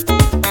Johnson.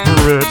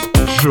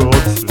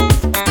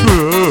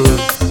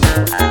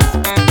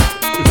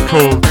 It's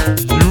called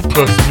You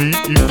plus me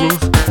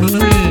equals we.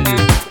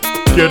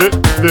 Get it?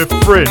 They're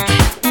French.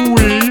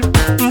 We.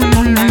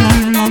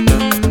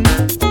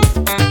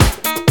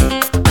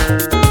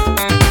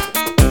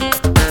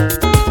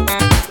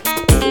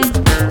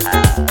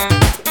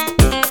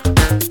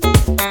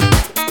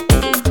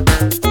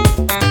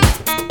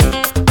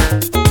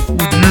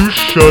 Would you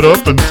shut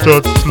up and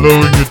start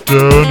slowing it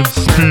down and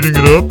speeding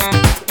it up?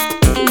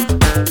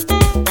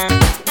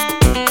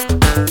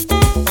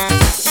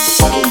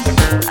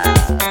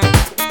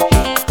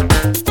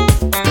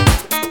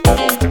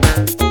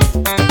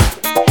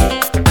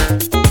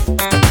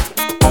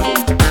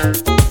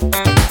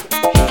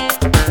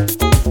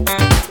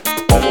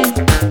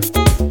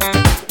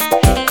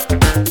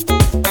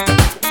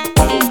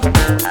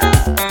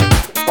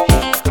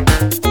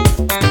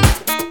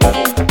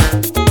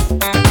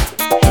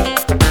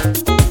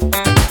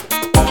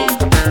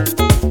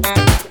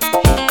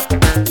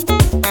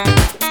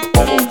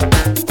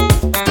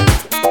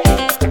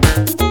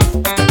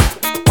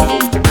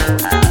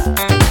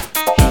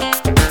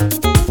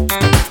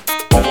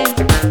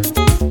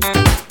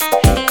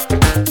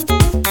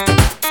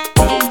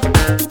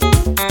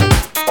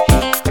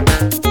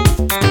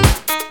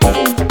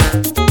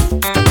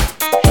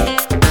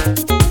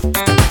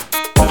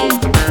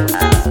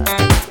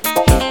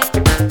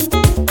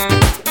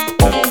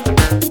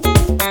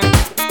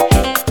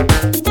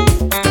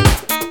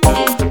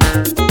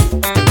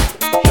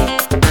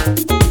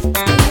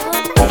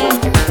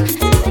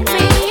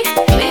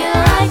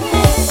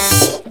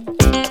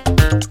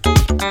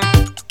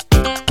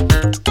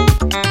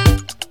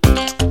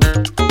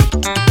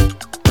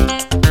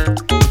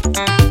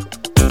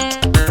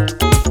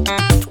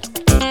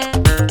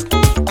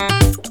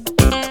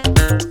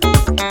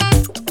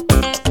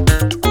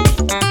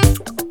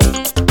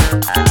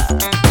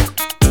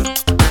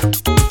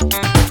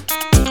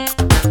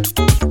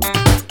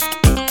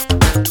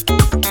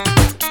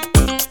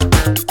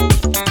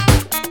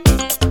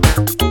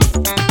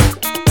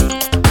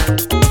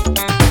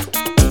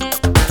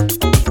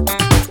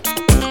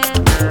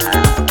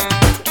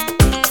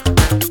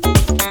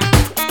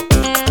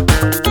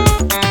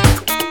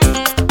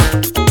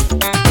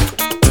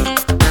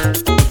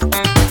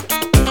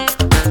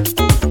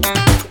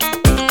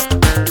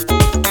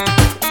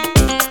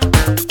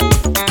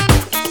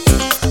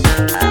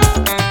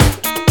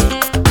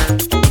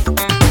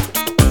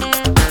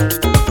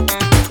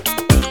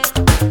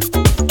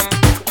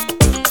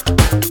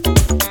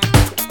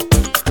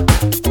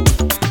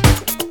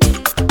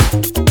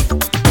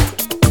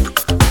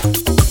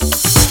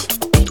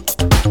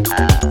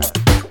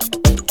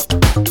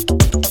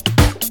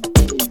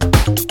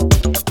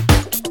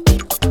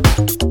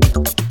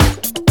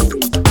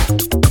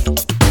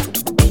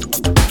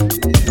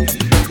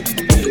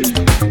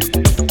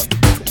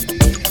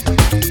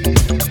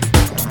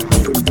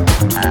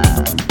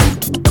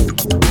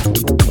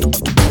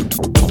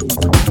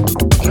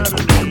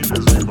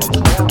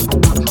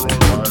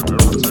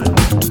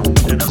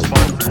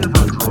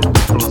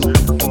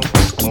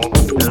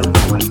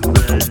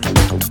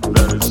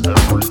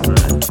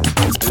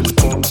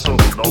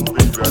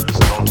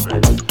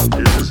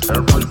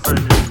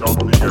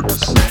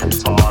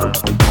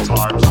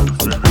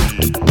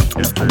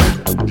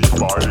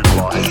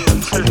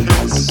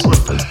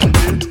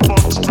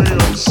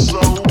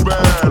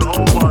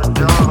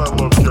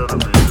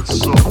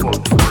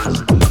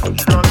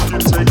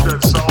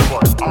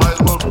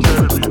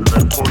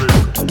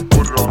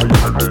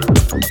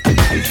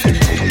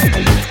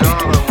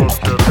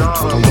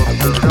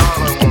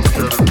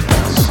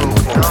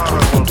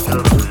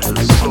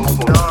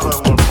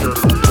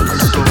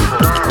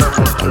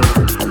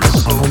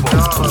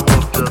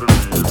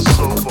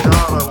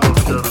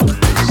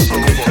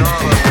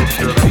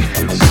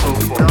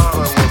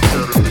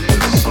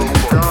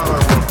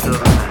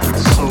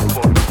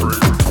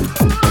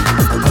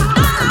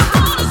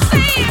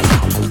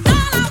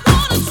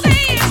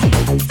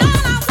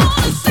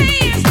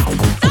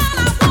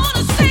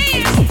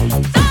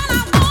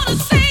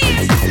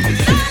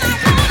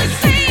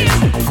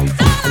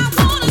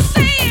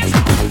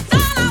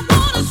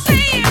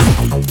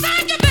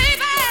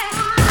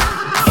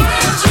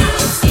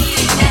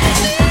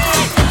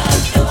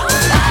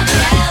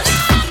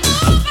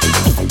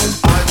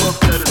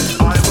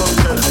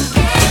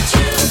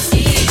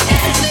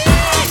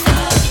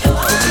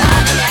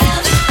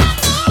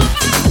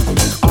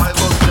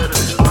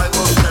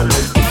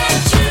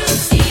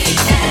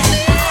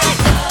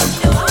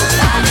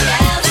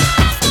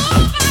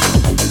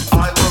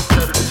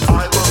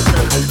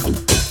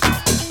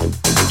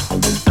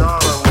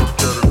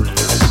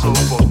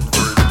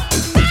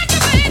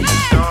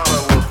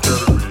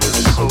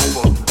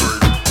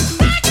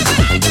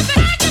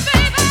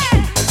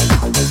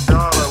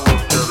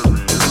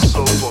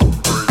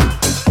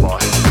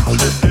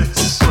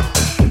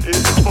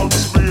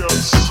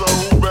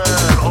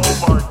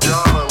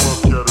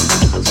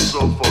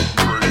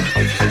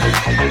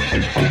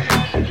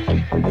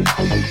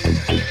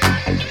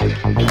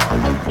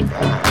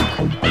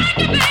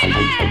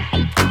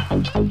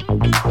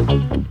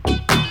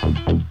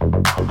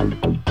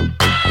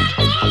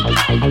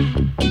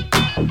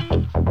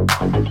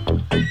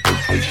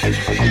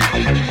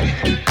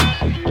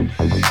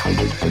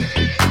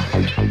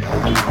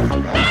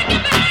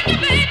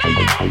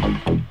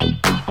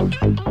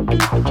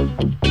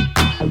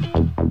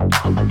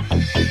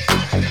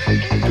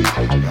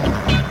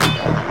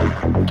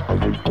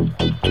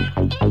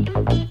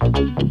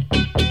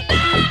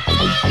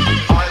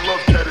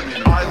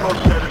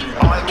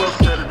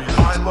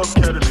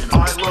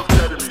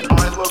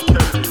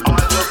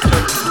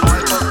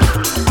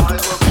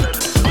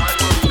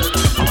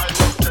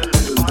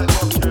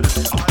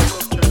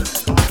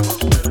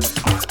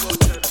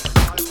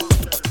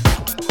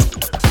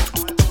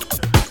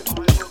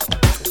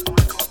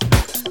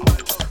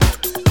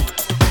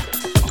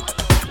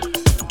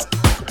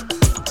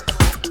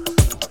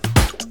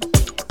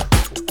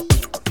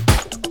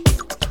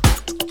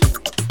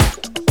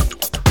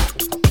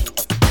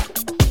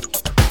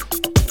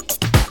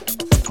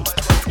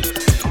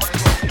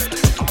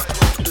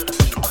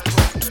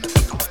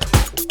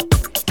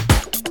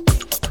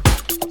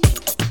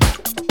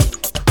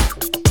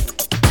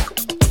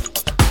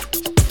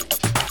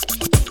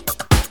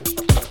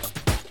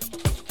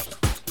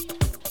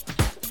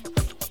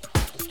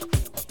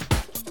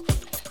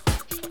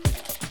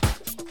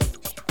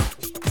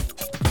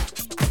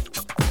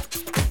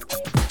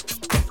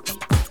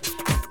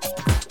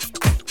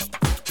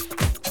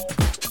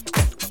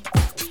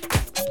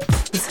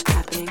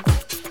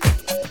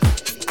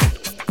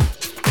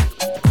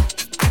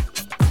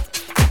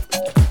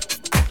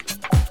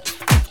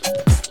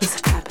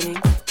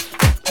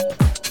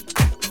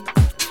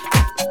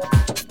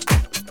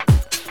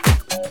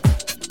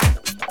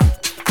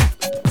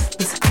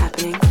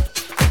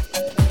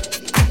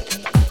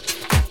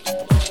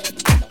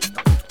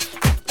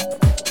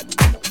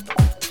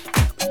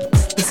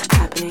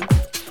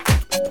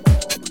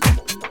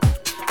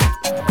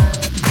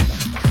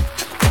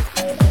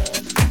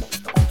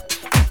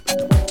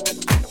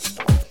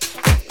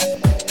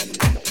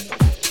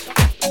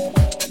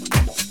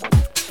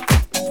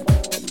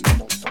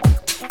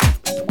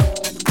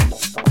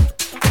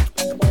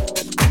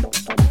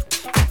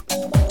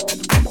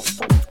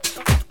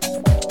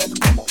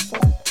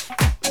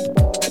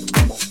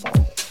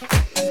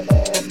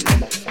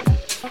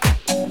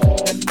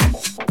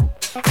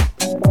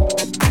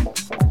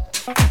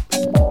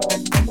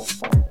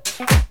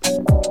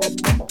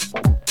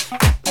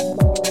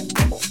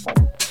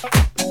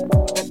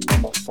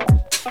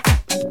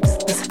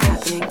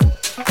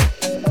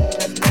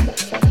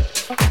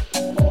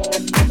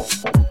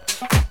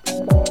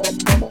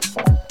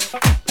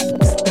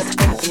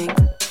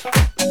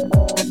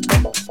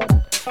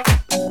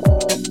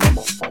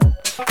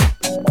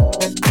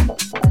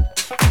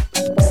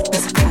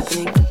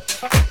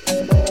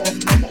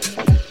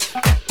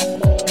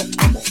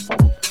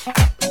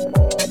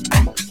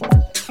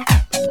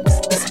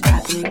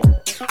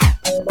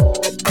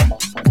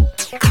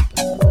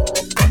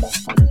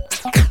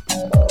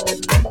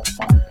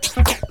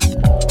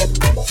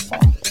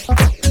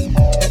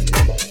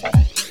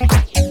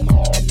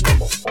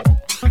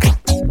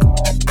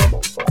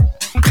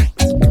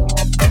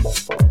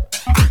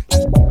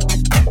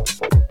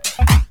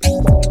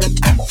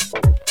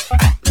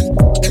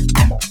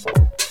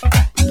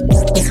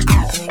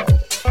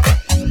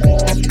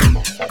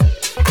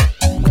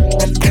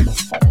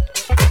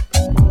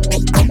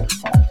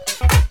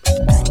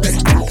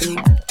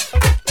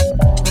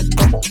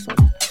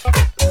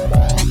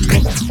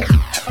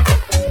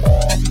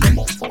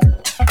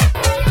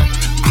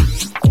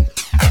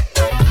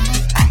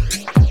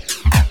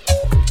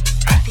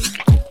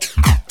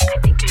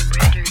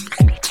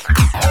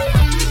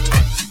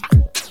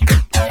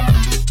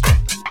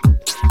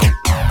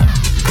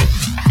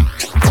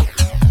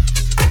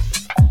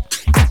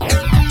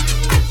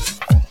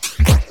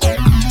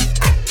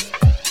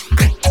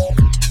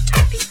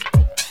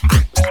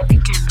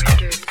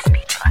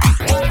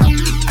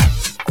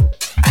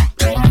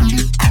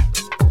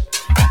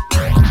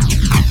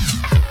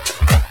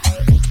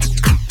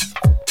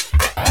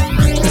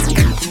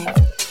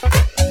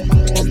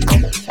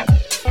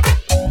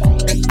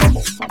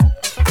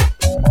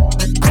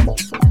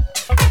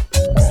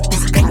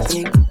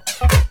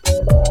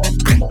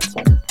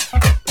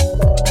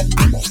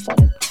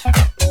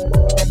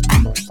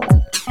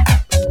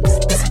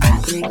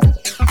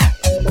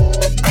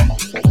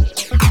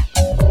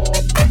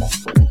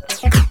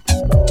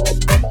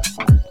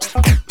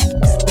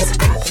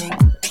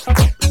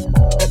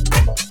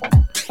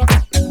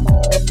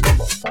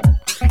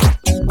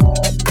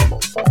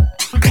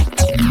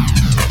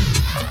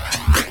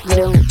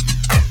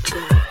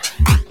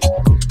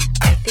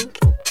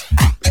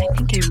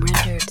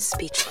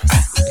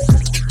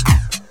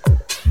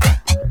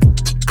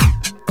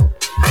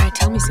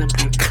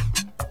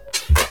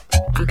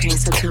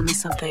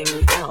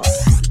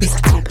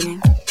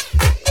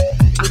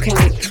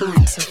 Okay,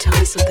 fine, so tell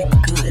me something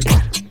good.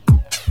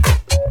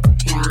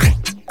 Yeah.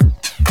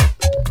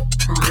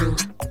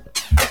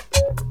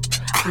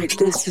 Alright,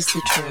 this is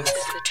the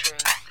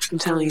truth. I'm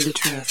telling you the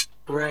truth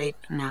right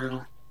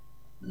now.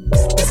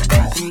 What's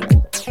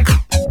happening?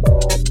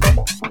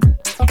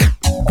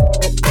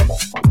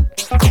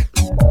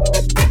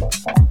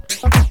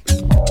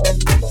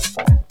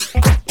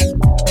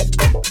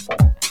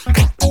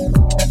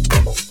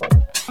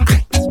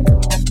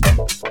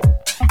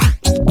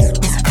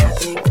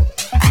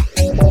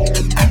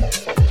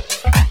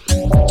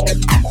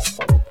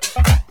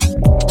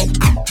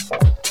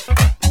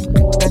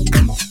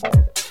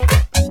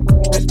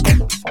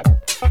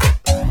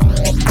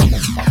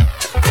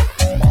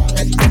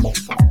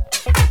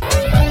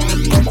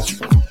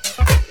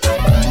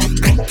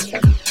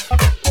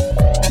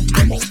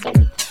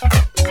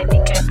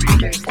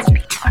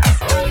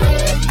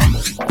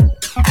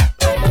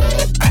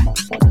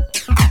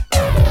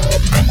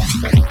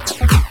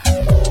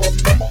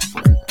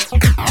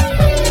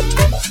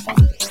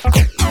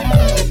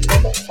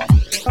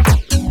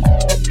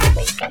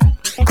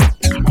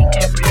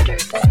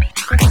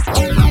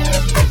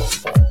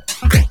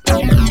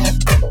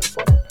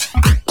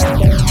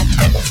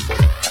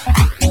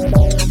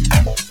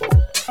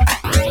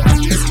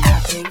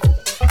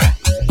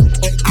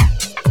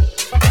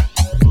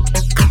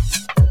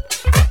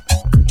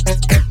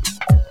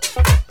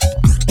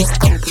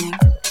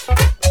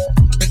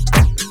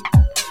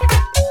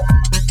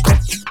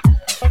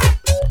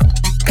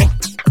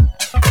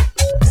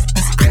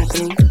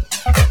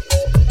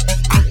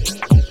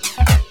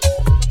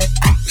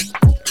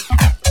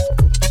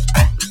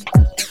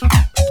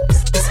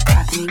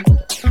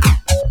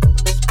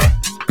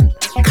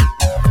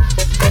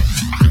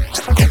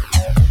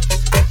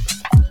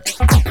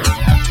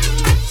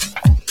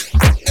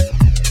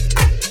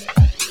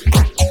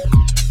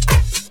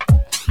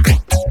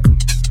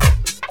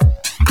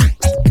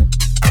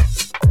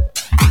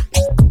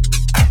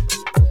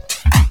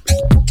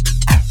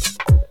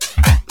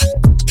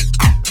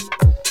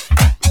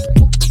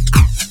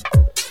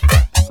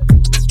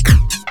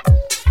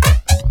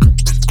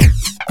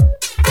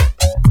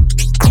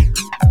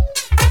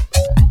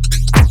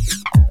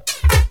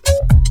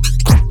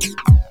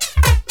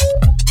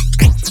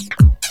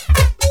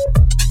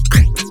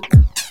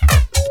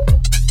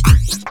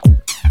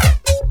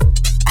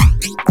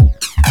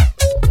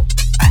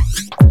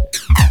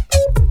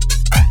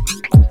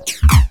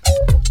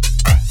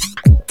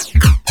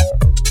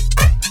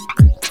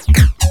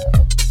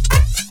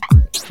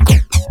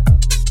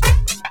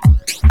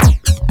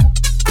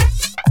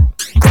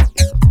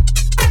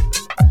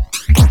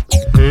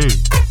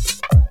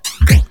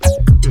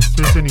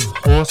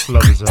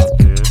 lovers out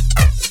there,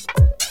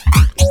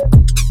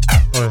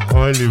 I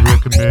highly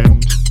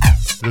recommend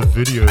the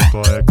video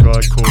by a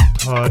guy called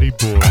Party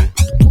Boy.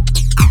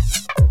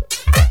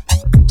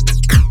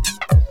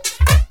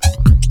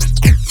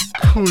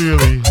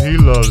 Clearly he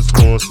loves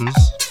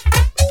horses.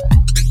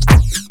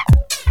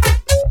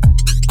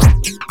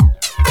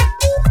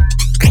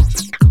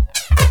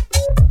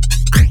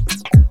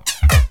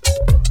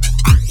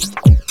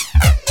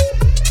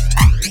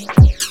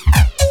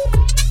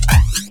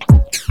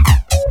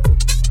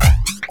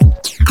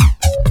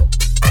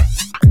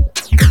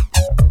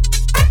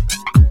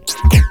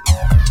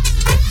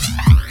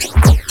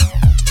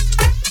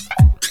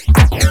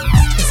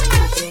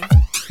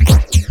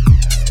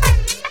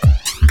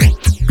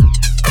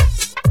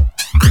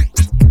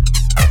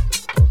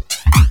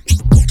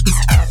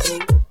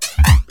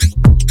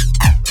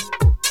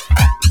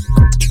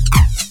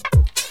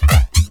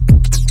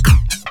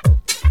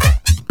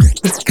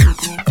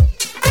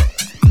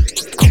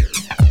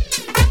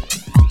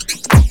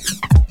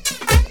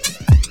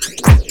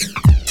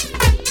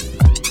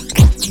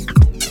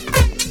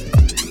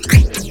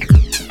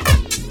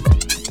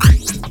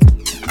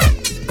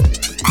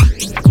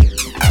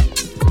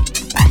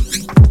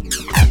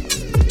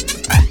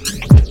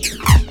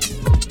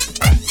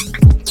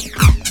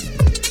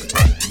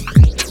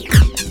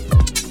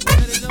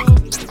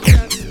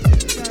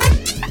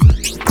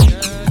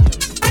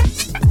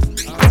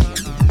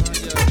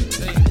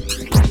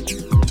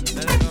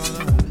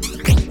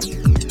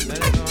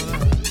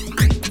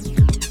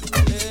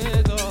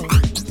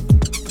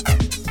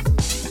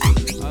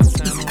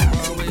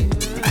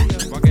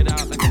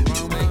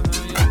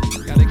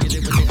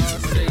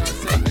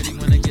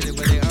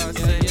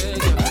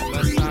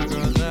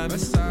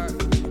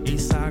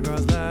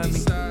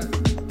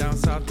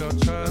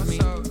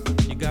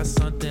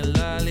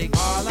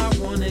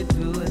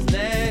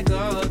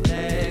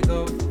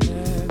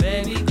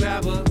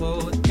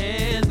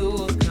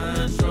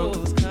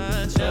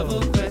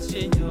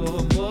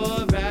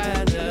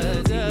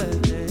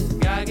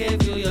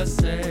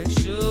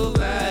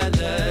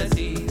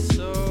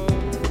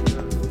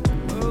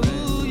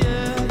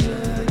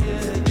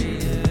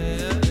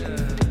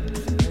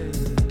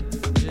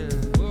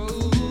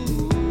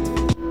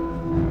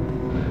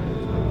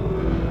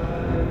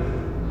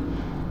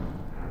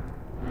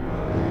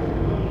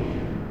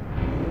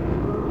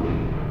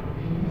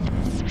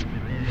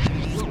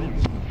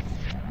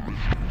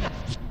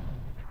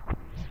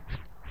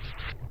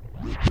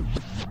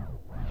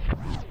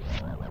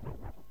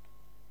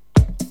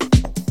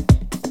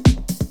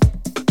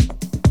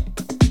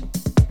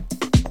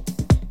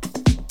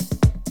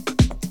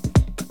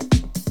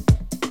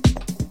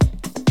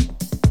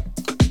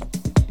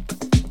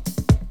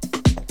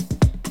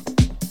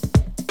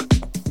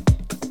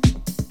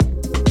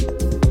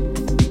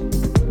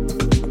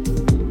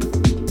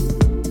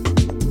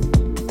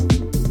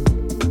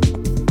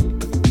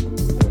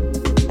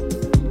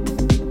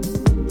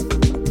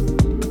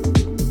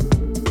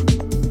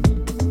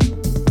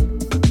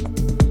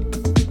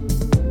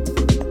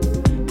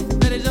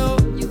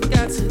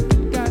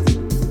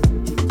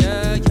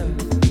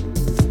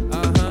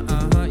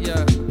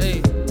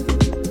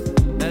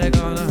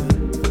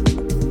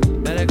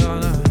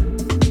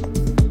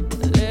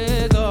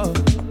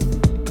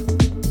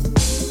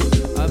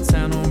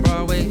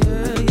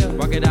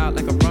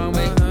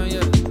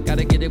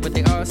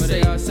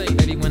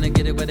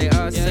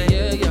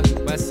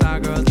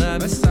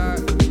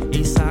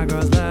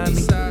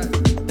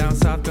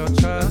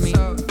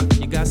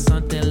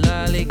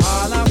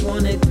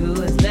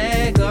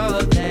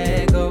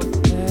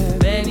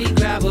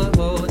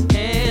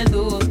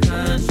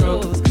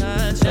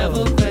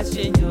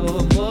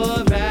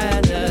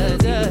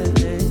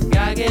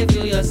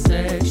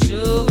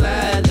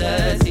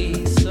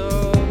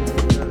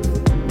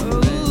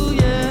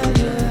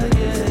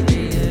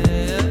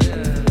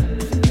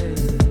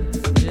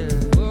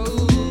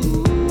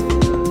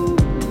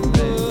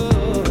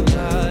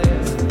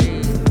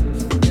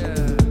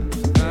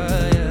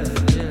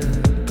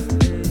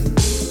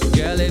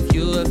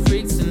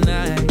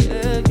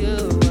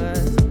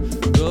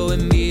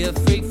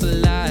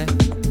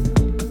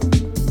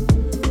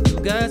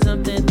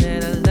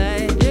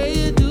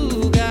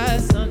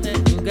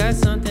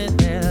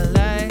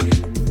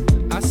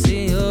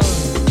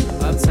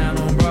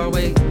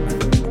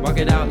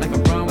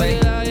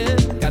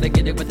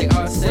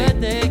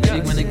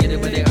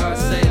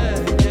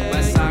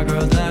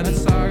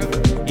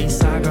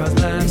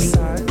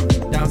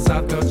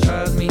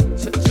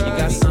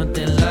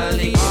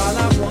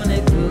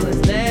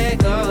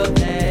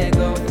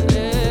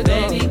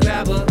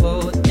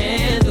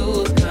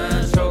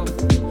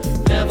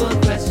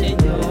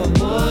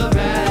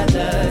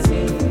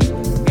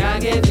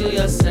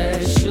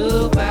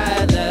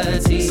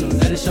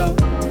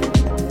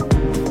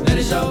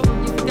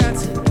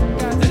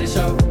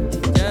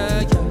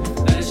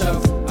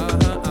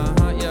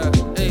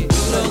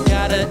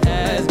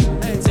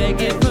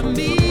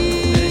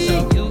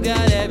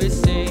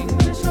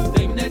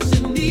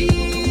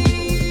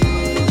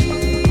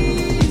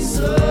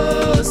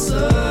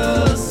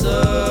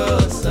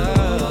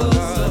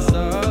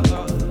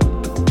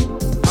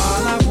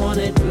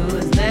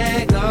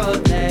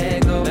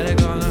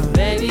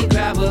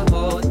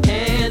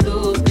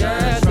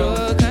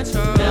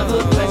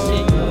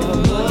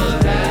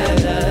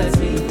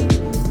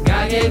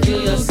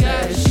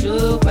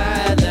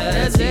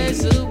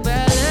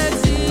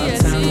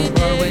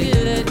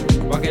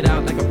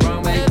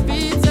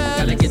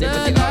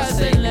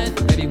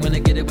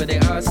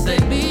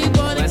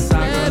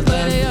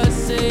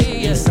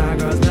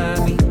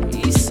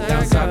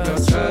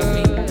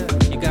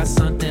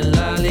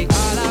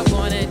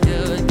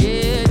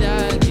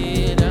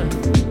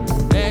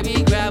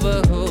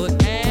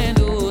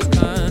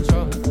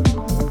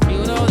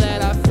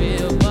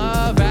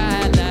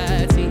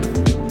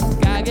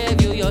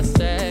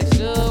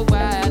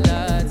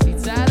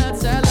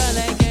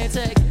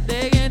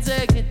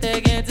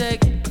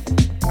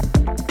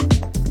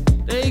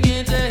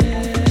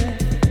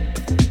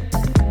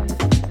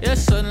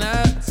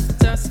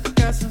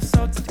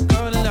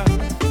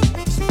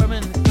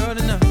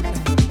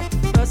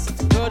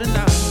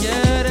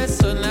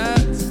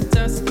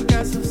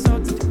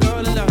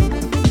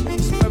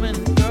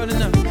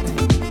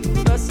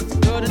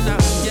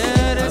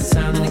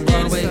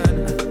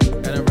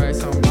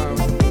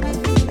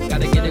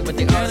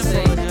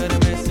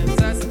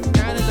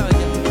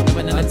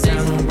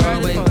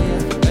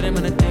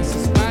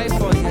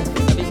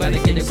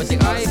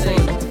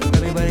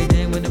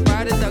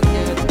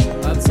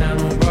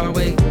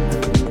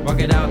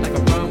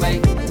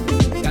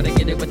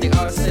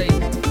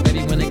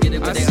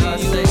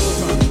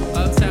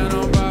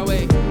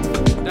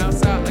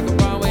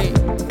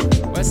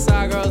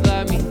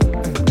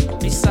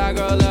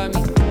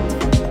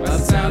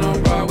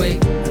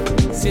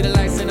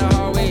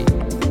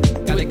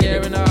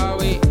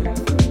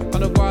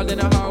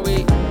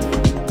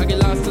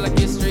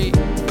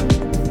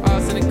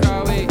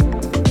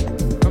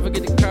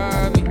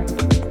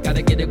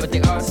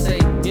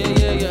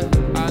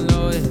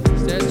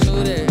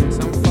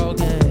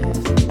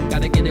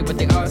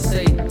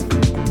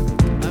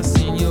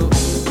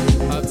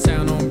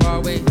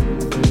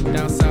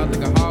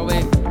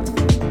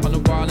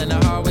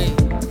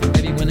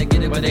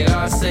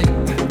 all say.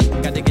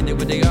 Got to get it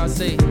what they all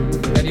say.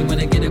 Ready when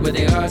they get it what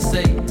they all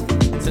say.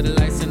 To the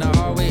lights in the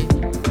hallway.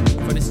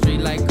 For the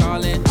street light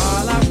calling.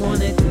 All I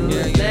wanna do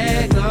is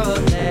let go,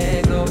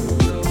 let go,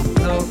 go,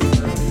 go,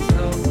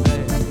 go.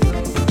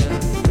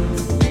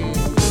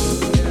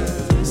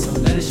 So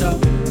let it show.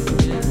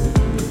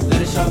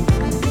 Let it show.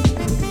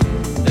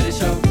 Let it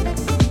show.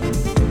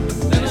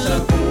 Let it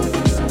show.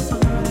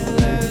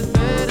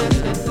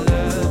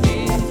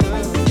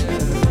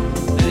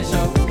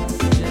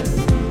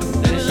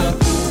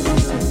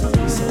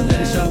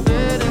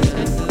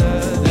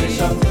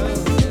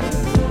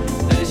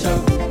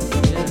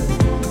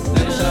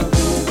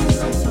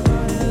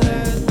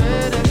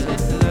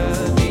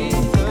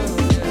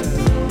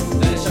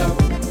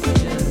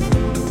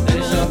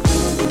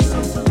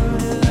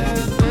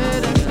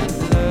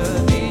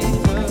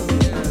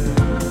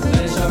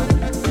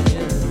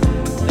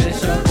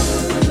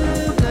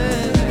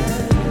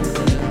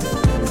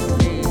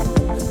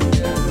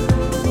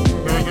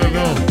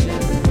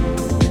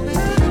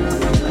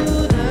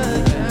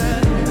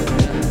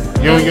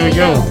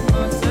 Yo,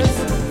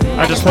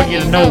 I just want you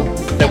to know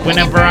that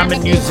whenever I'm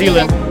in New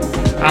Zealand,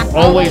 I'm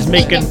always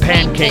making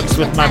pancakes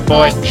with my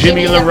boy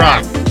Jimmy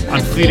LaRock on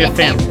Fleet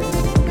FM.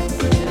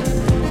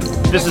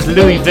 This is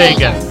Louis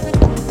Vega.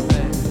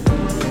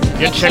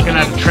 You're checking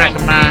out a track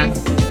of mine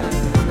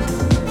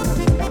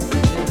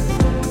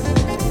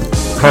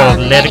called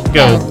Let It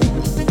Go.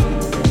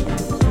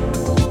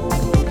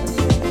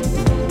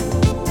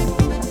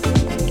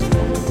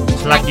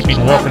 It's like you've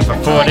been walking for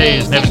 4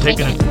 days, never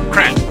taking a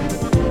crap.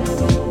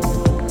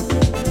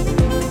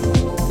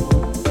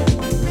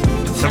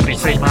 Somebody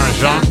say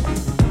Marjan.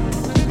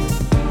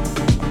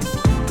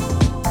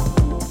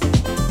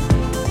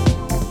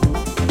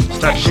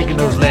 Start shaking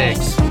those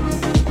legs.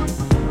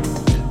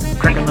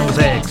 Cracking those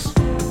eggs.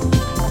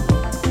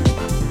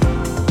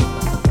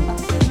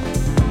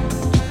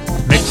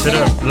 Mix it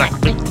up like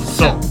liquid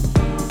salt.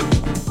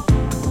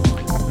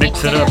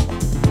 Mix it up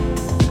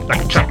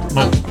like a chocolate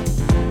mold.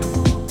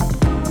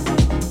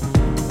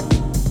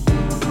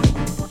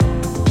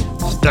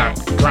 Start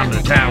climbing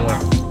the tower.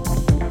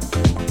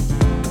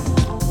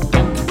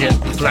 Get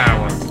the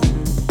flower.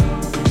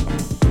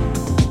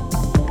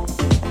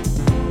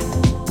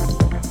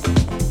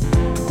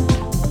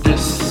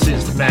 This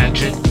is the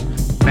magic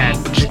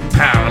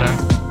powder.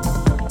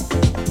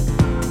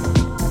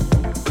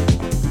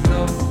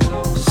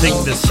 Sing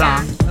the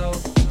song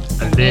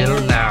a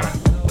little louder.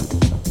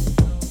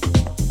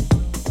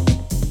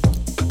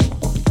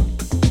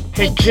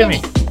 Hey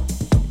Jimmy,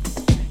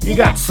 you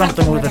got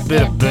something with a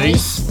bit of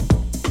bass?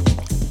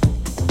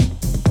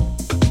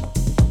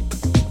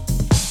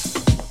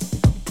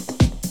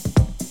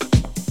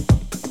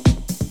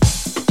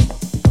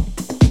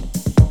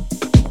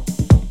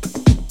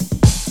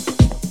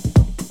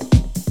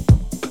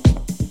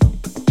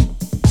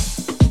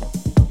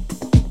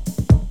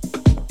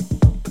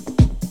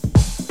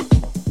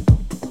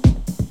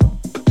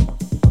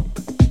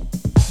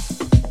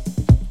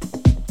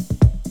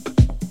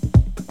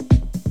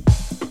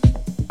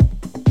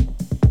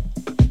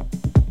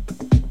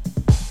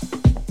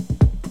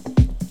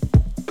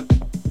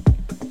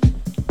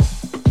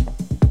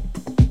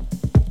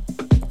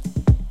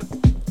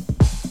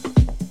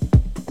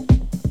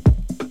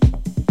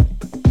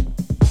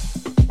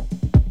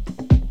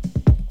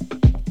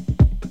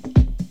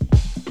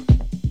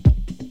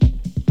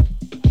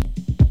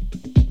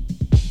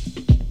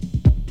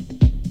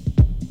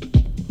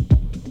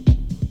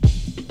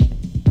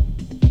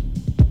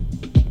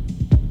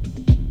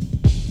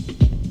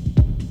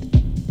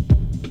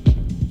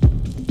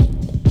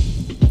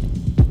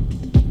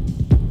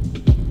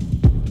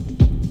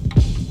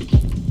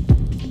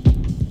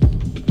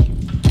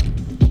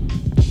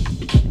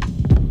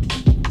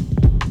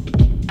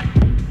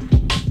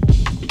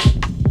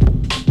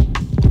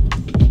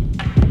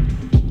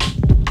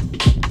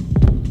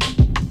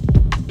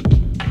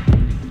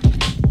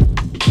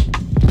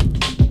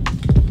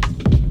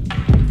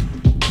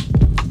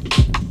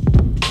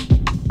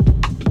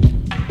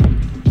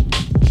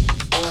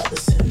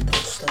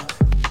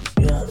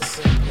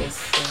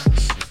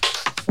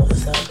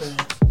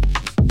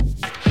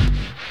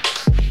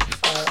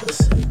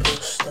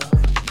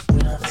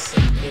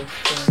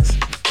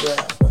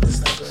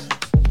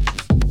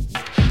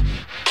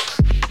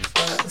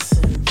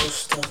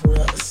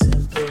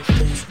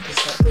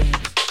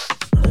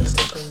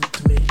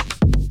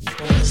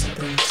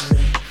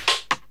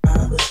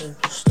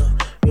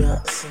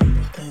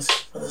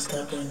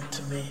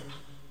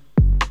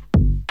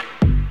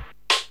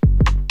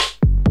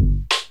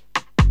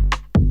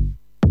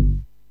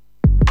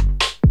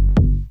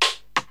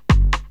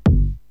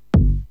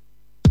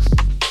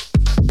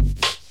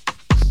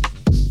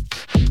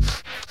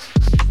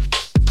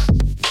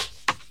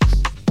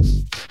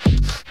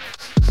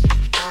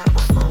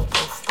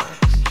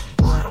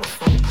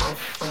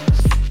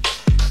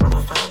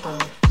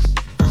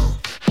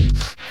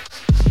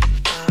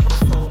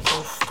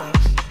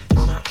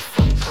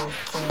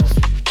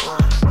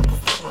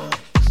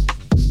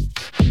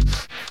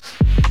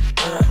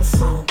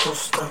 Simple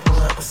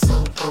stuff,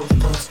 simple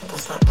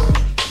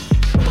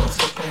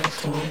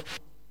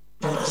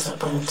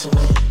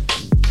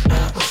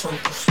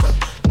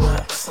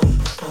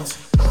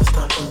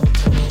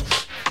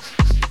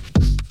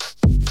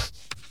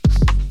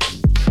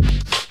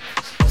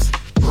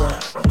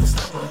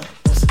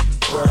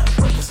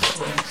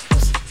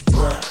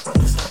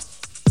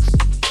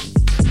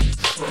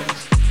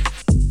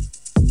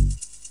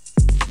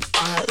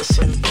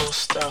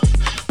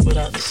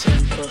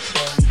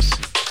things.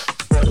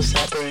 What does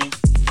that bring?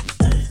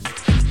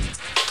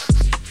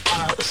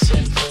 I like the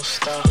simple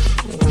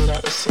stuff. We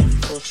like the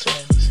simple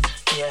things.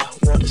 Yeah,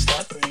 what does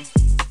that bring?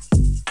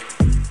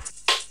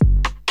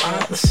 I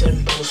like the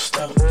simple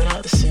stuff. We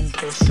like the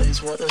simple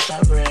things. What does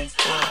that bring?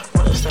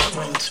 What does that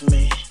bring to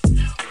me?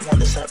 What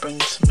does that bring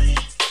to me?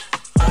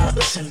 I like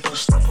the simple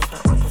stuff.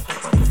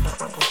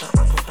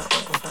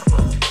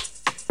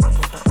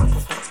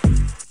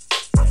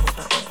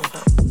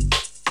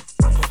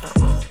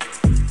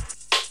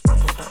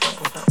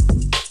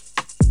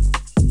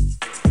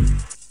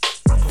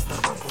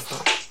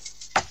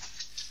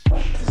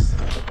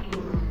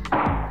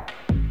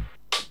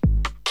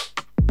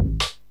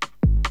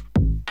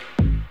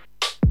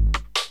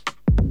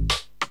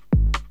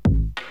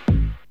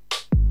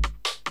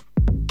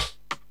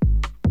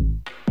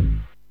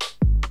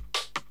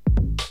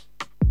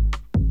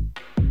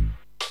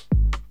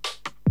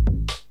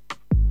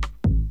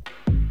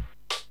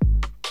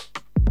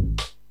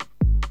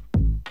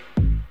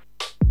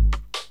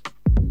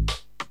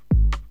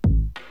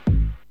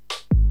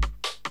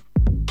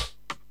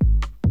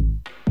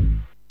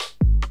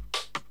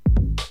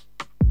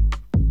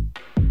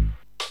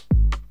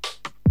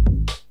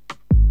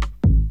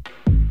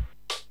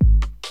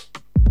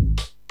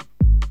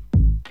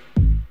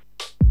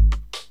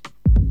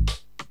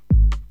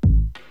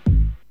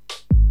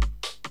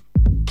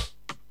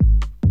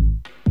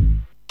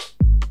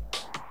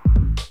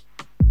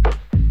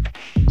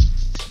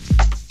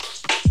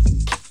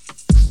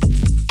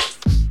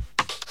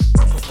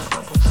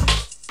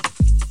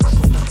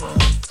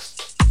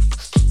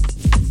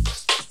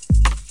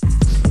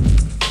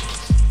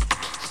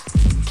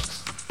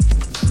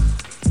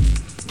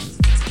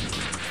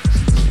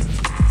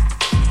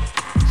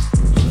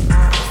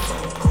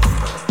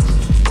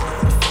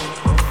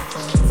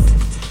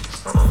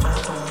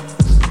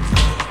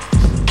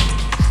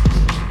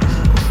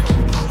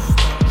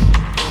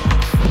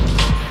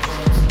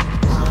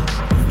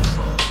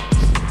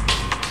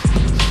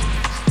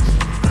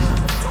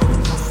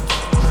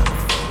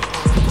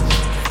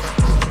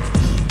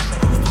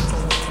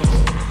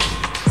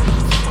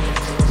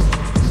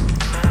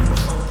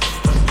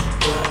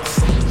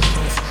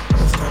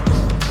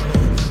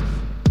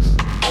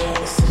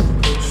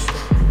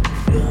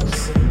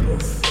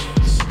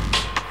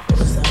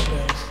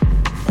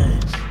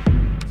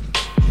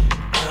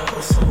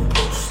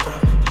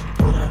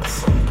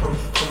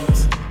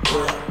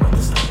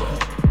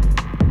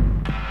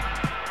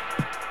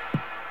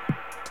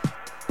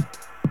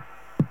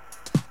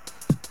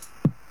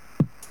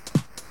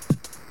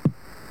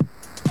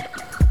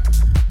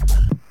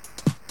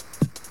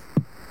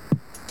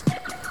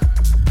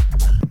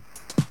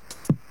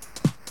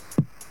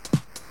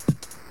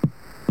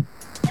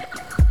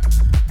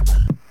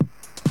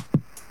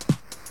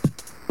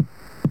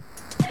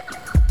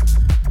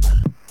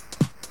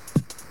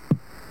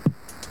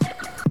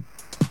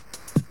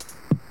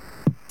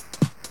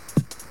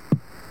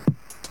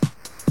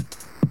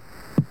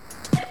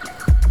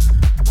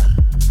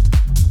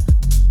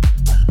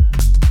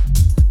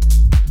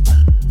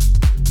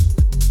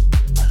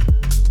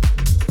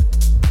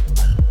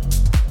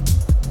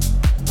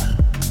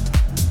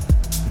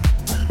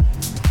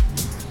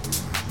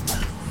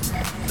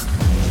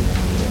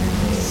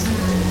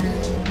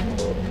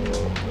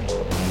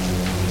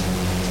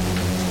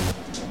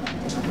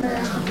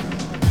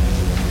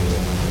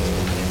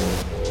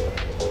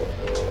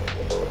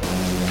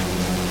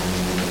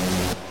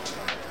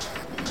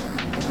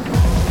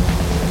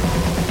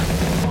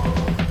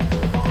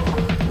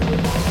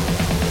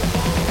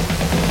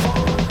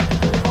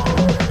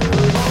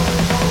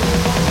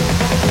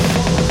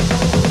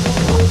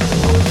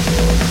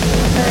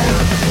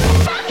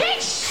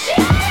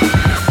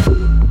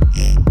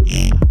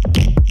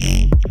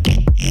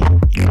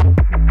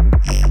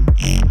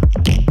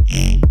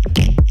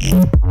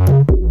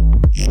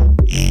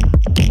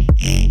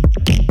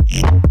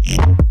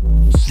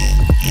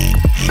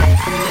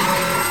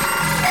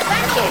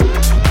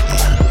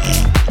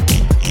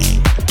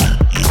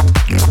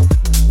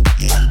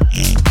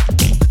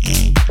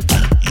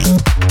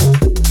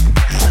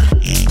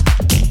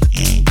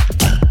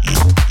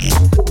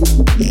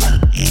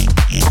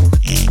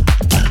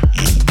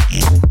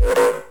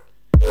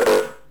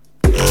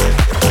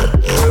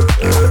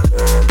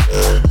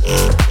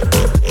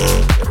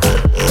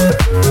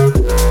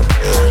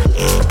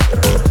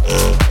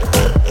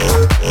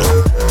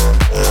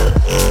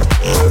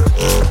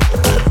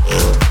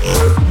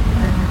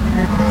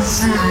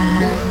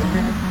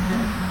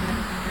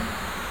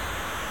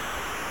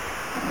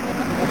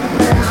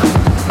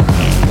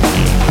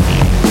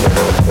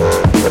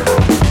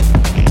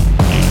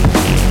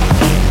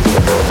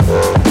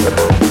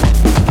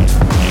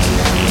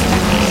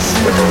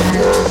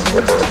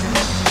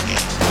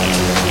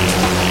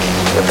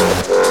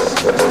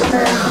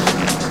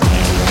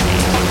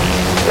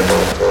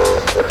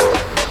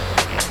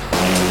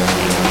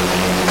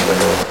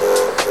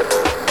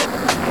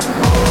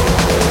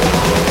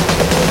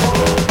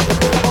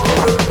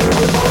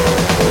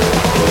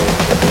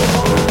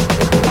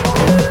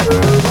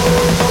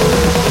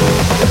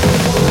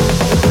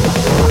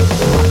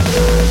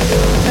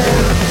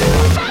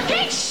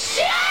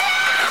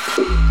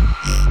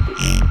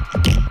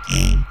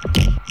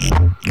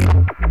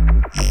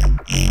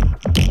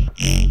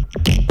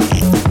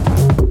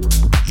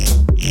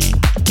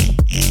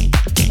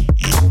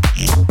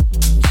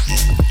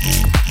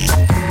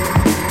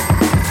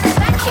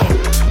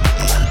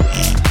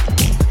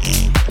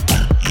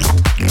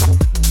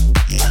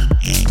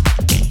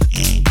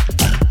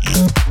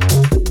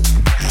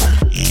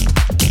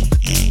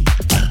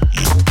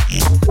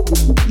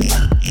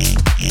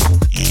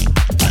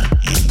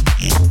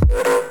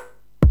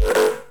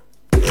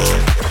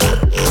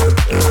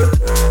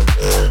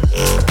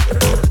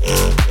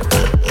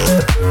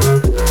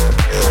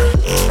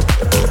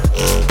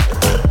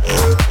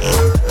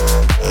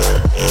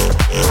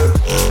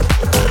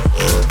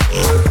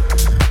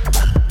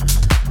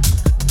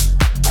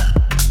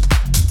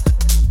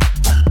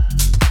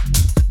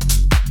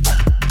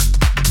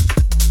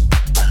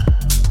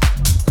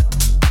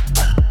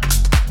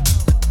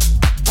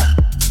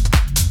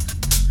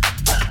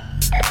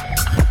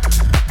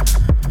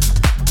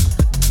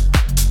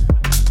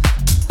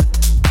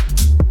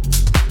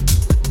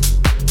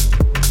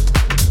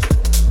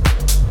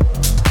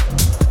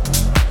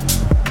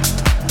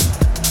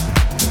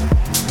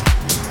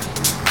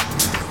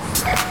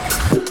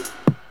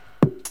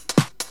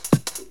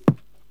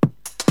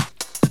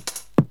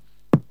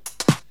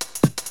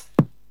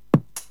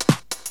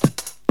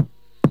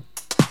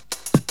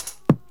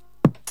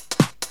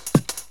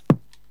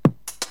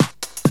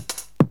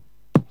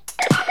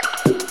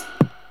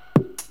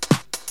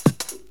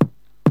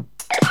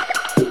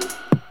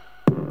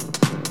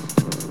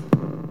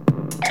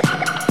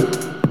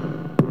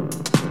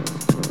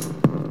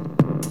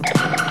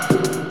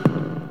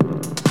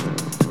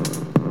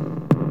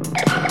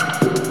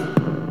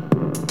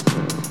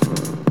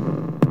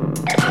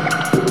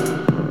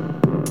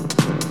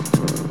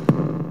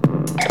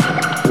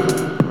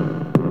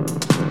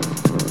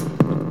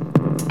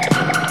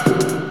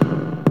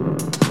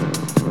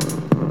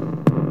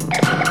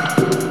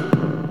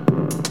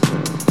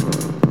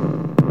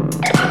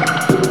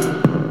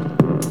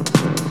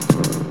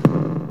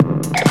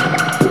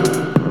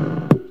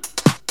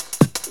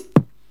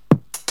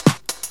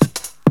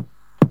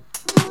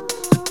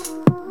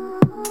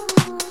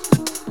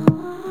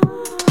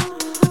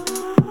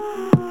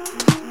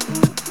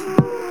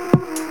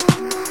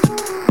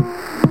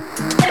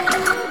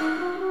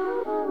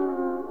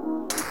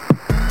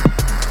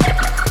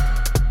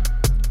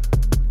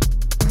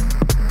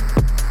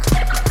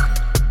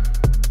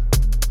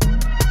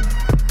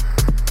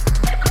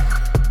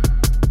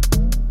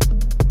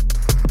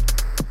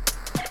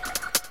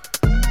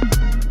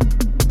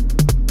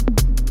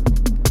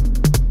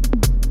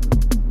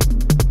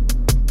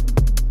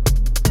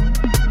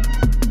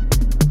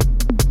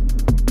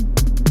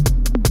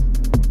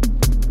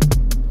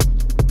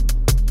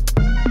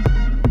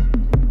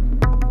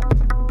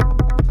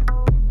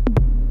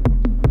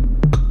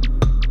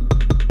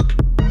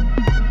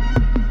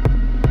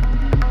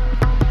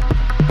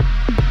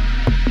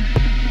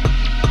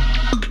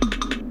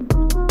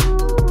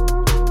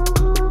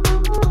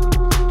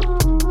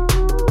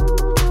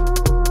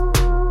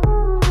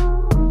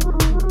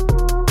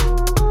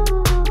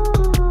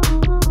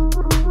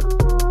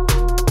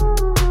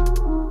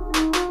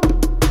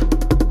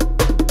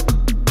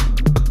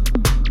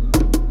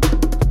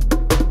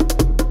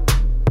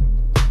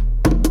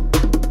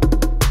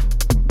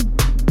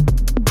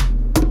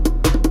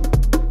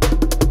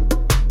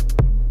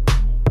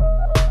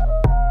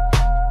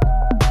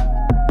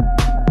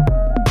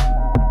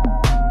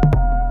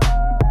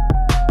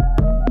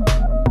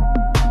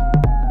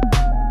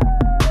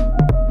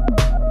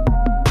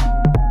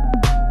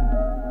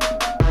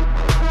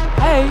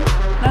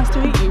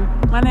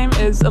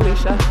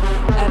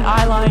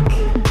 like.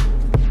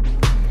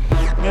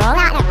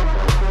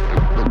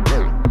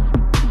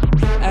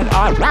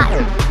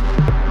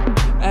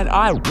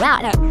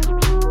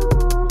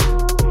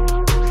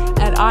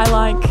 And I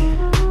like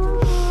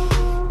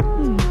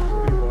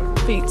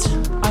feet.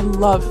 I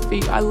love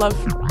feet. I love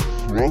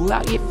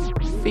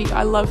feet.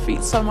 I love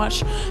feet so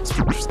much.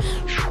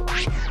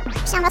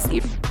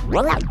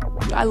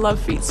 I love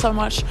feet so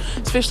much,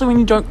 especially when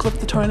you don't clip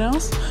the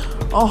toenails.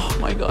 Oh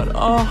my god.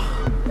 Oh,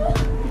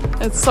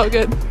 it's so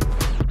good.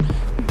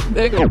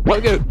 There you go.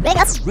 So good.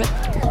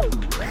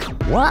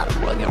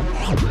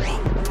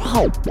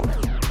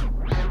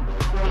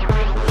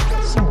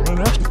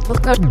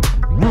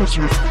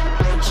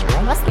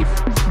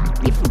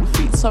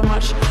 Feet so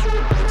much,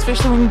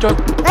 especially when you don't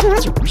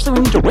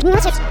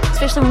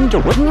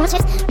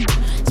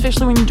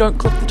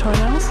clip the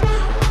toenails.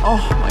 Oh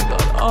my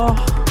god. Oh,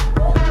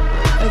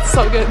 it's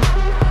so good.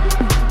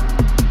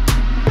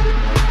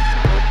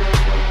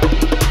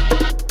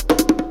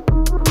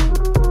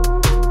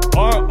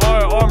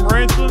 I'm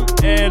Ransom,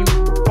 and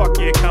fuck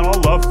yeah, cunt, I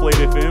love Fleet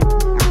FM.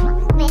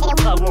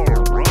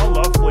 I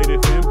love Fleet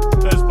FM.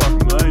 That's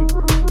fucking mean.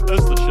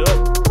 That's the shit.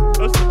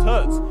 That's the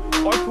tits. I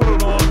put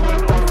it on when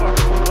I'm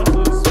fucking on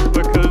misses,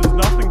 because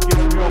nothing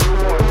gets me off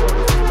quite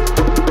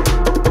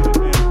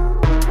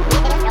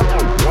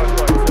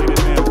like Fleet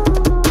FM.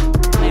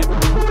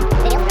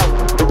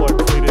 Like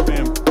Fleet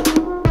FM.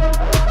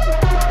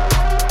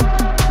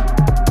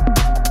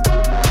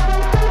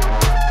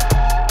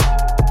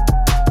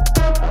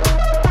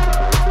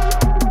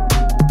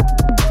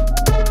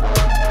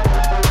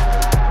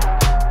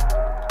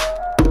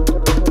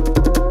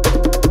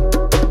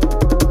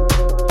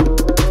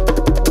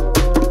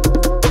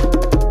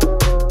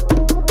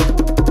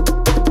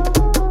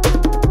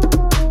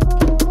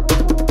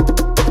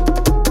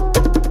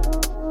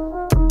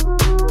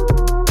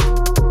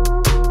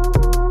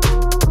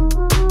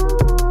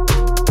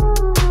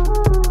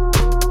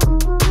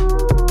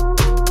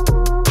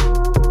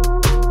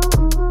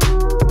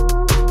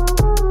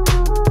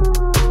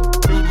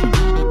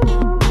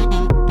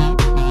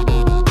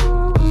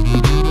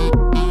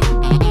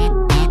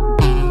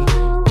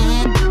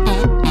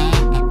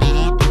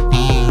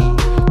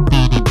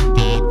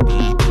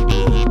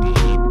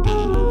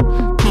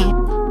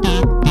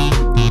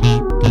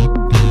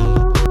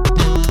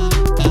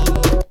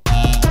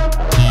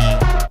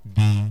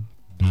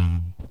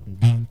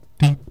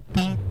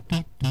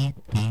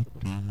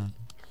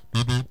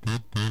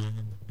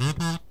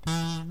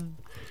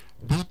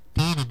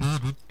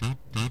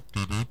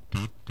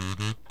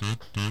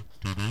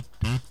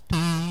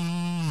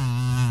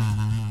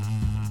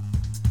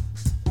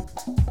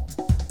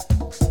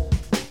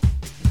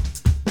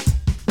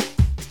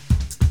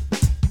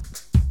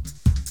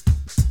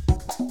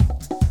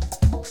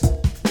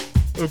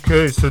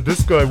 Okay, so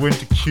this guy went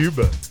to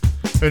Cuba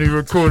and he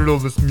recorded all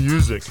this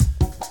music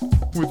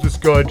with this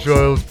guy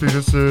Giles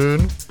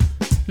Peterson.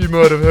 You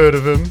might have heard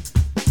of him.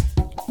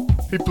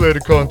 He played a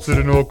concert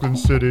in Auckland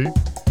City.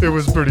 It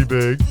was pretty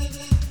big.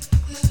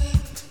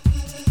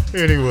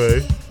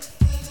 Anyway,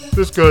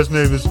 this guy's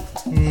name is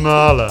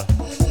Mala.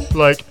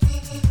 Like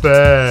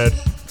bad.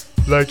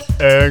 Like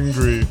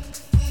angry.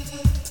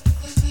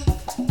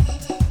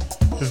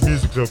 His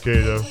music's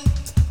okay though.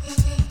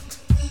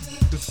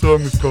 This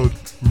song is called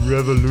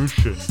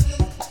Revolution.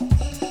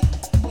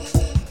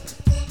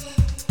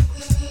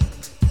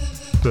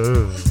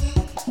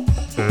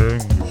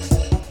 Angry.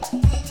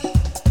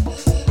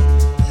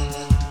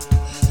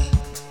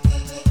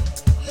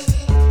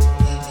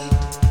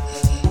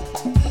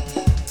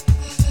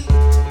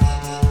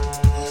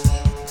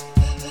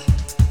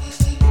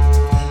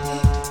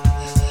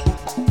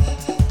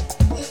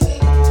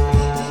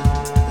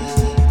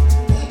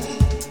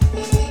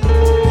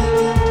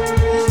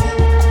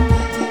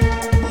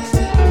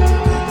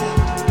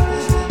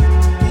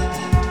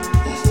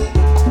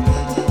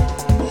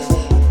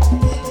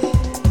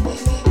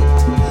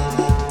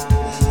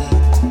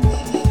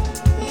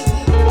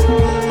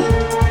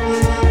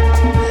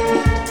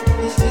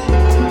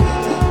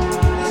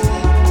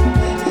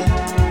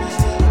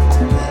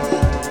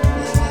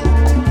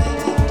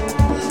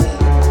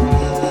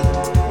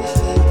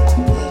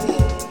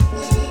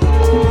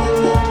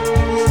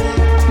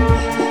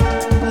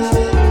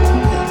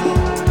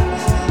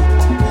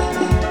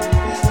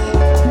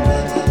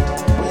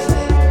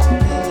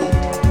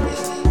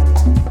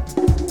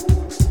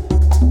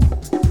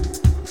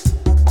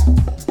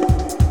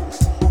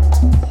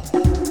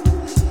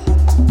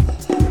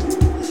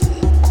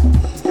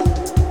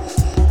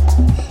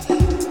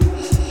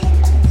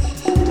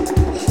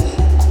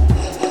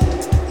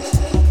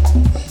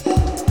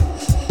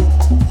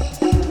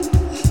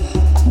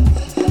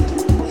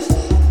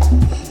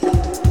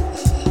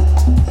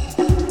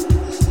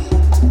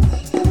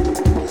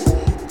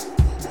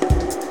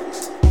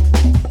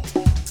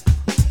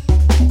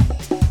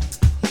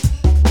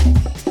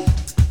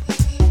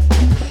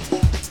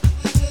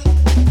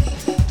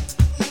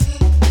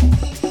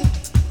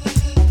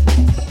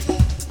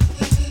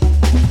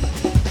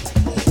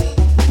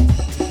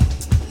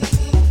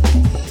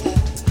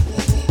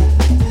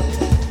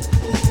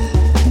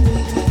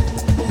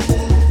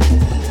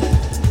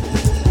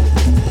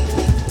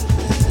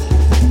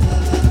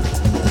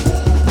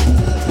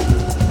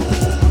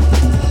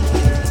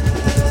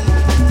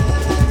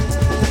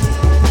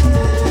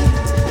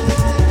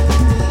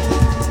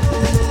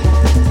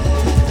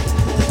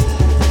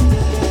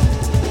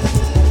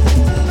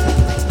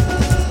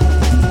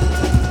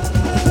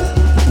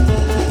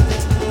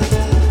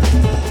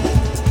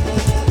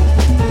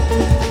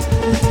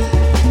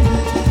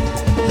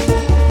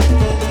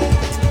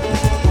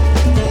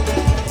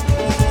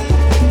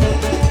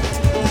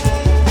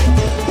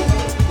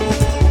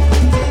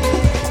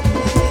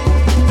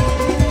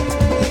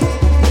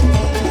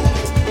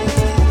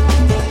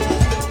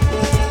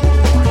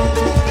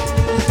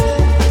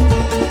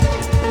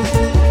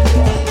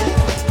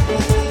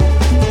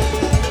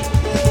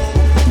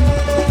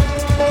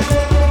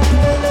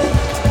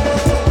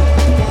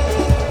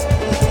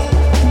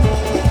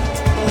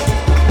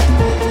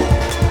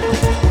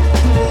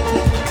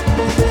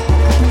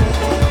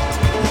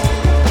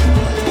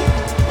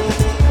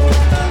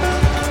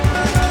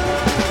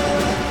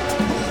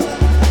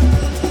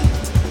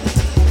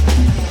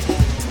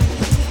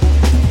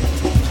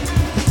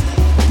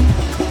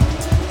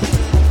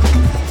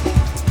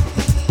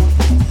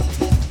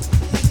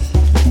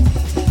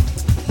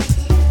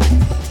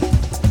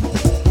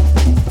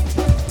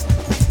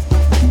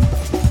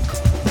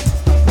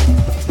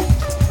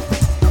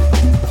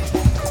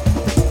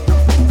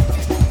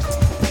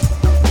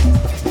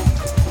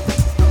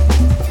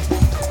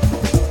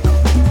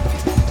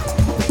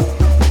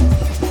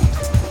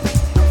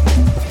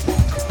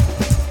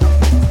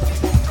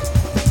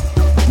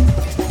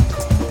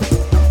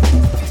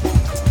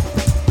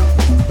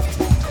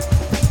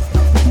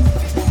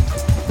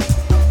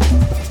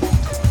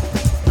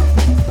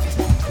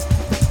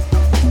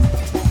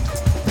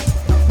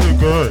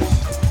 guys,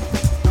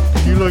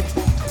 can you like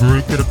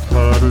break it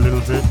apart a little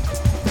bit?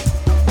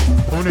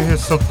 I want to hear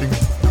something,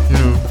 you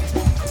know,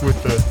 with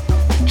the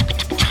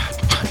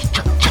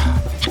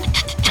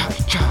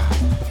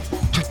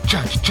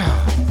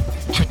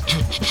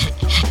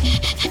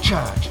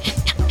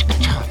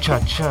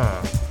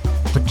cha-cha,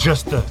 but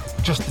just the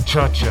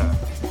cha-cha,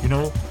 you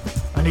know?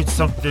 I need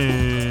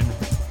something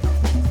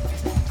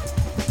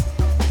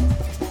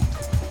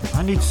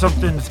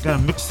that's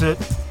gonna mix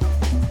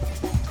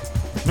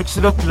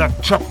it up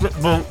like chocolate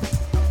malt.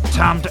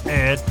 Time to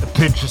add a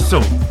pinch of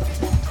salt.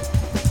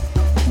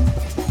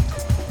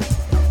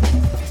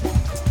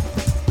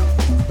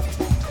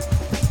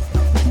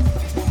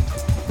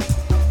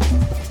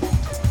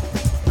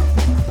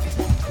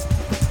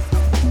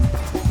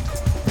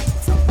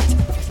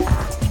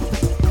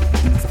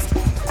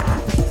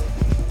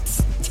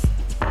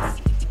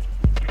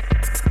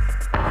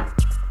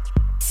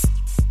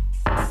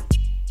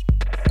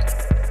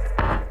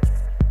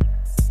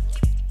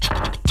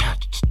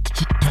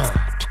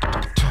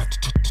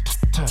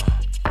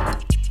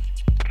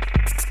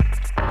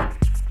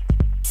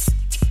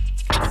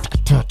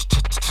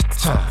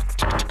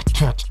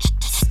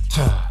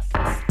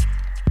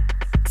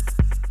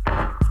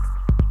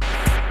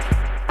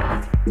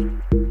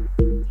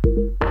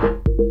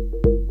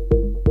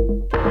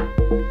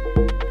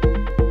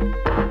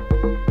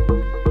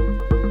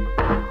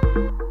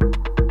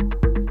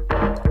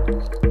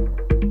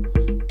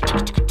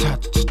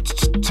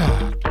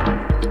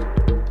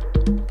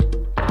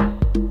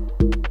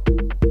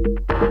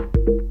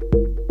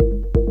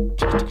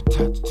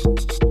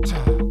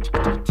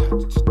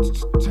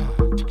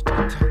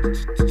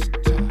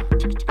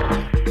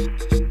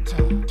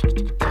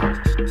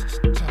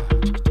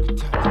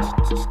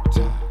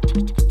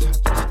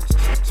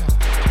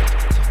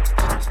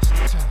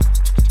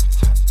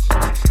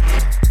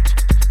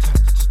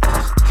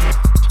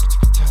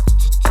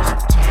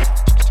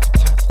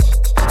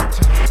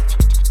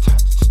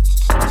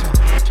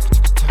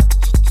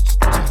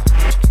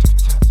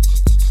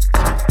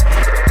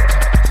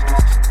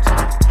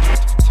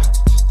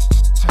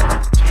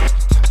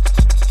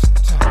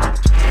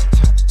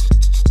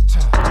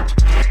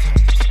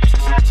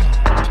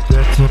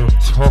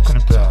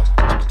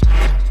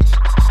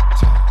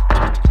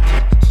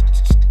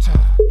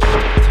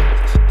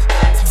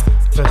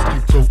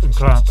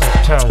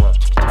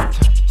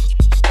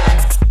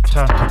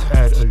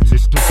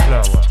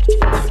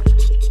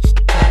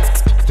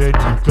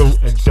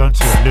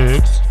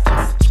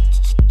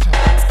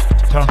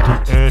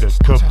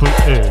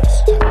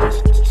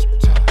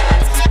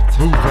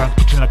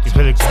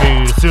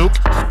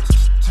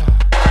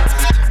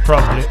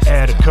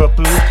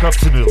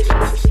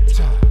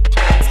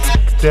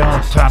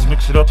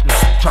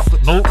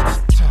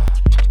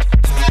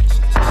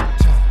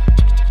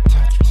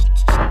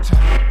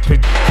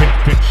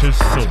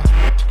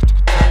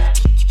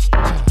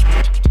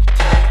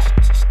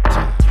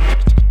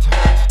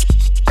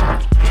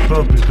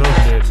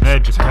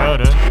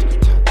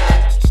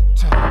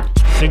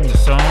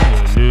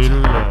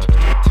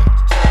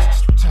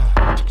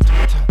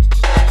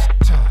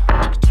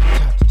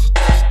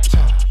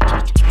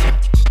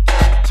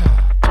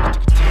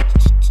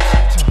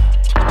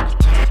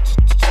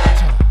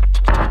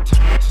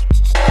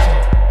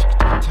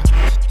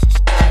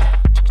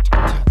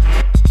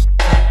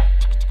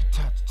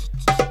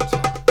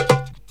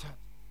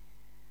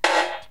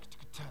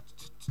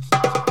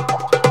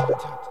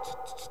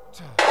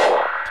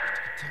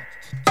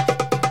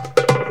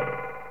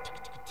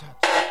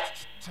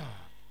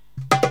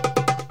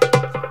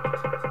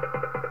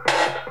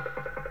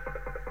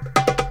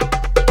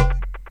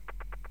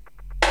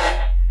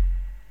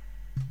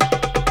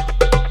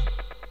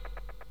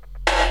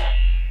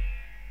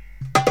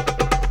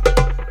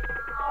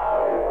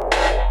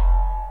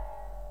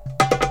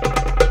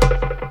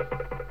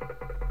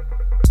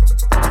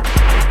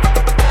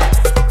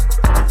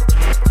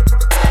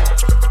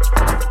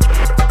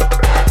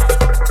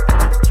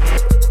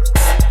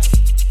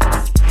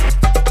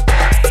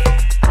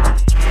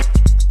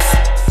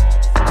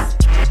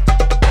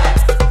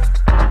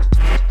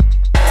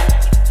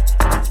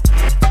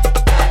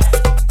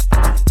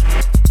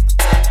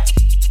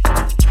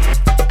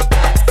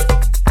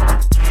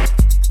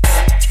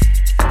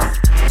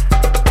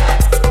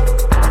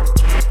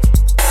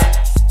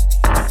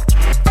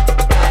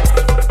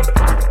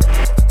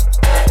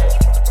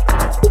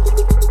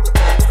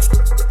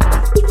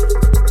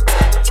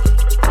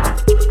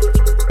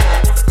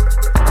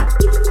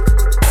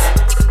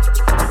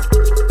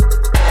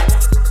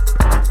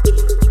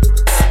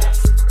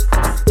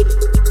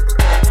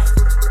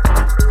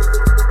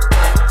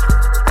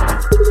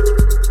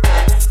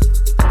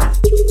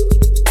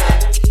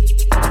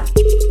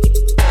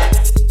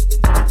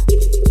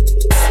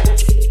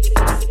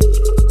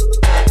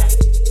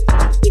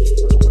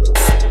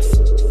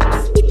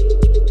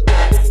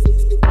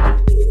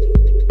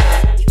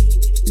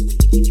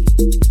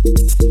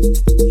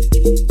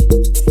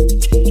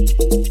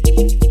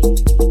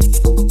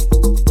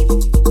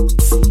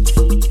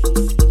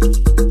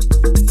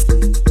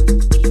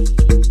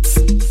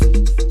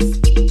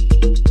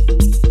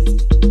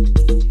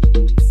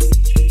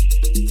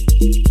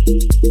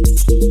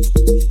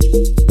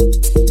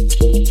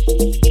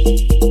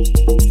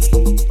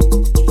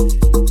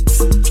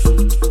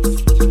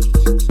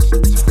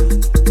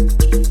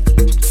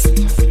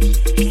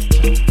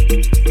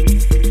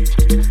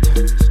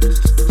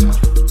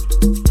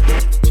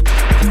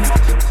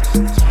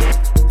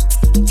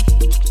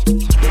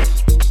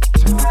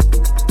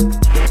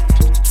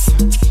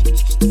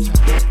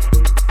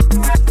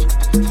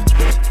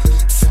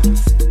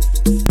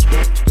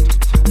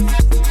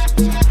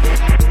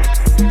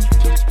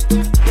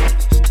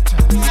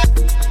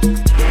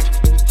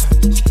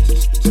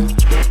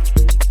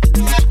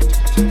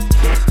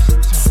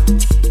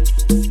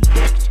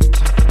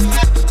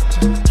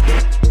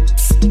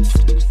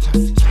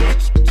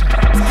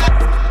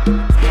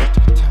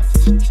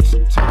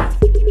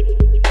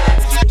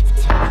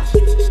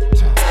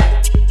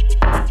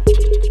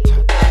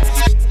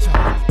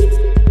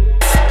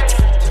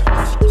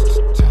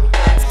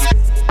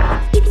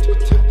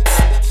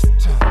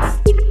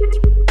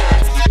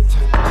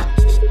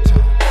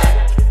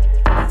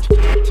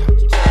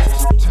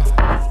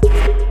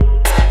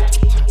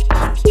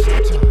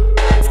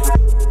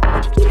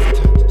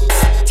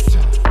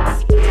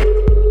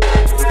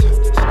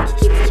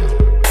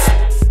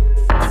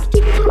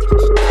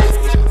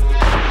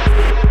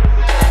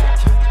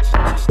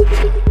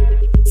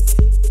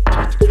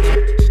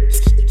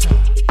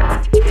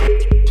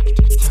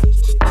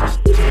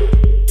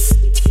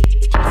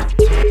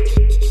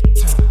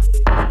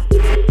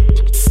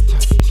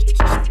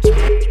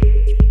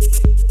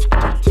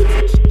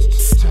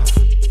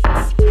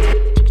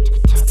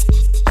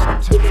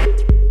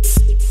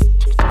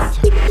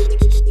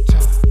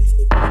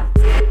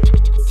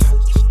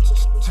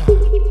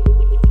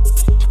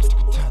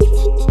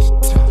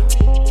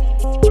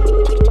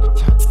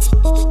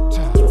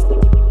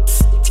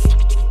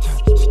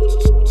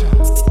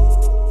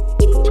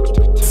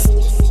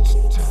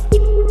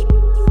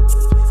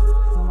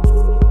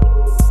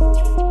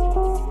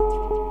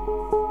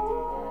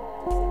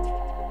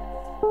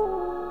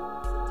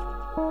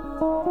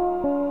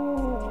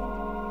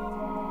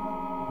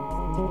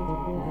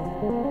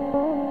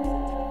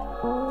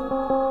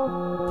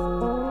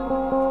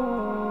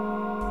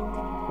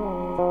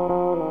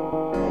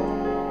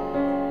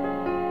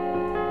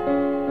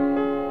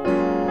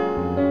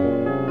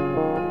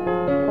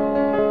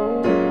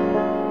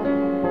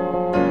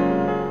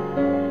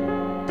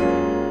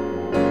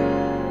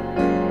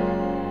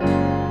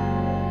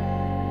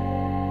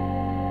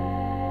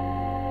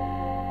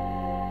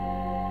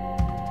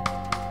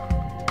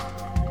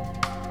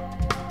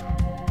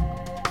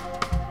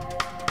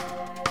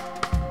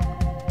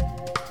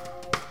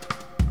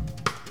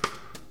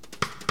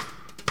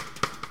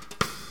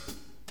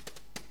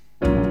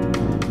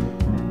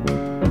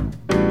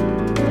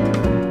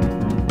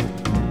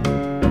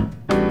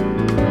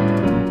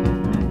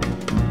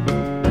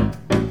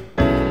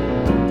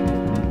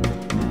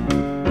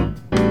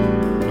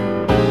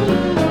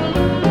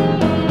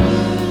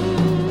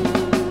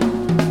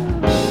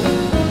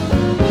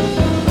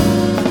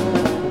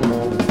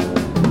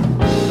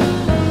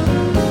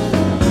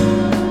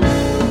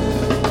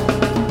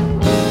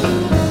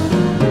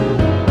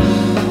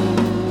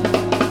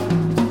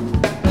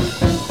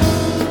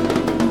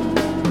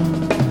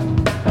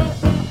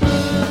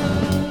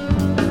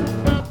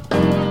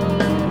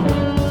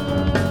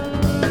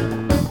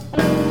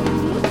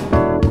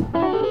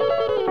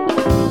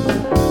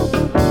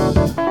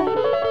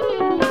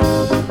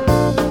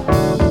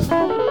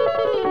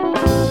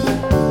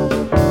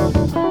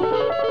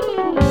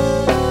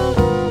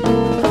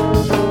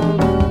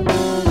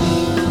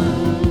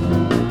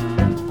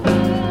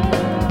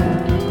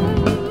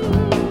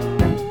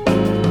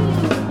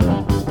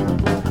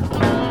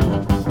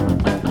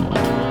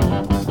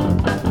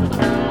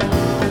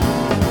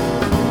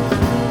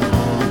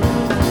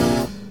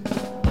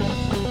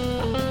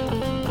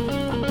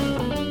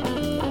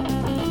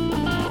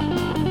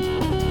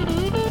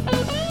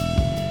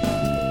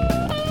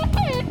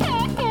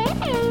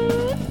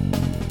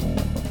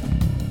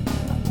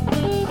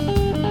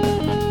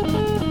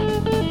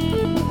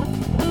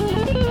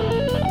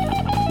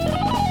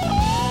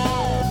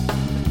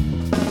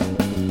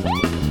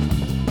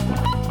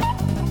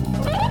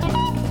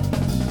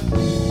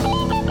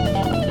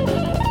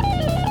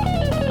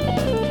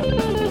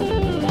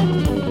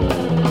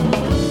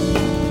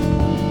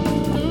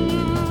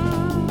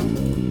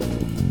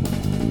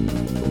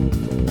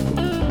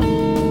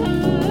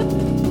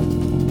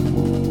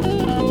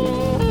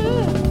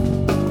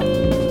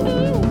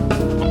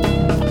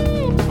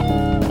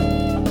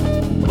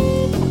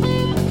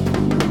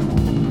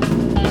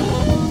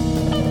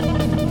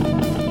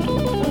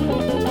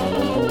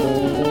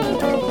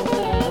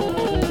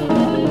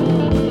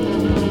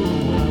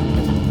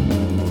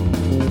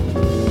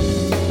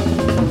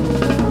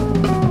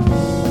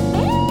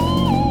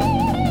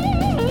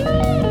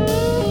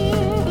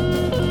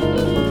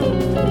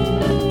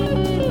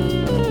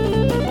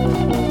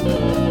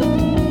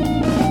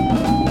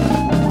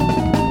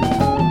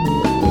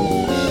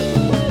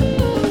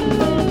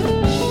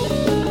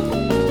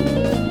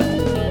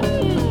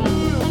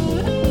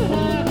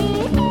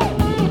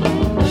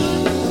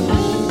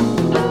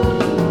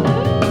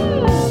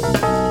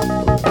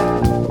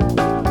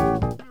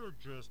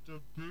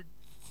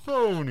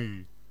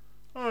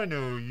 I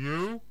know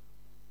you.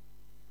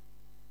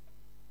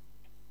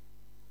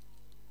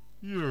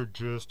 You're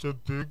just a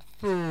big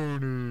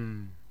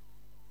phony.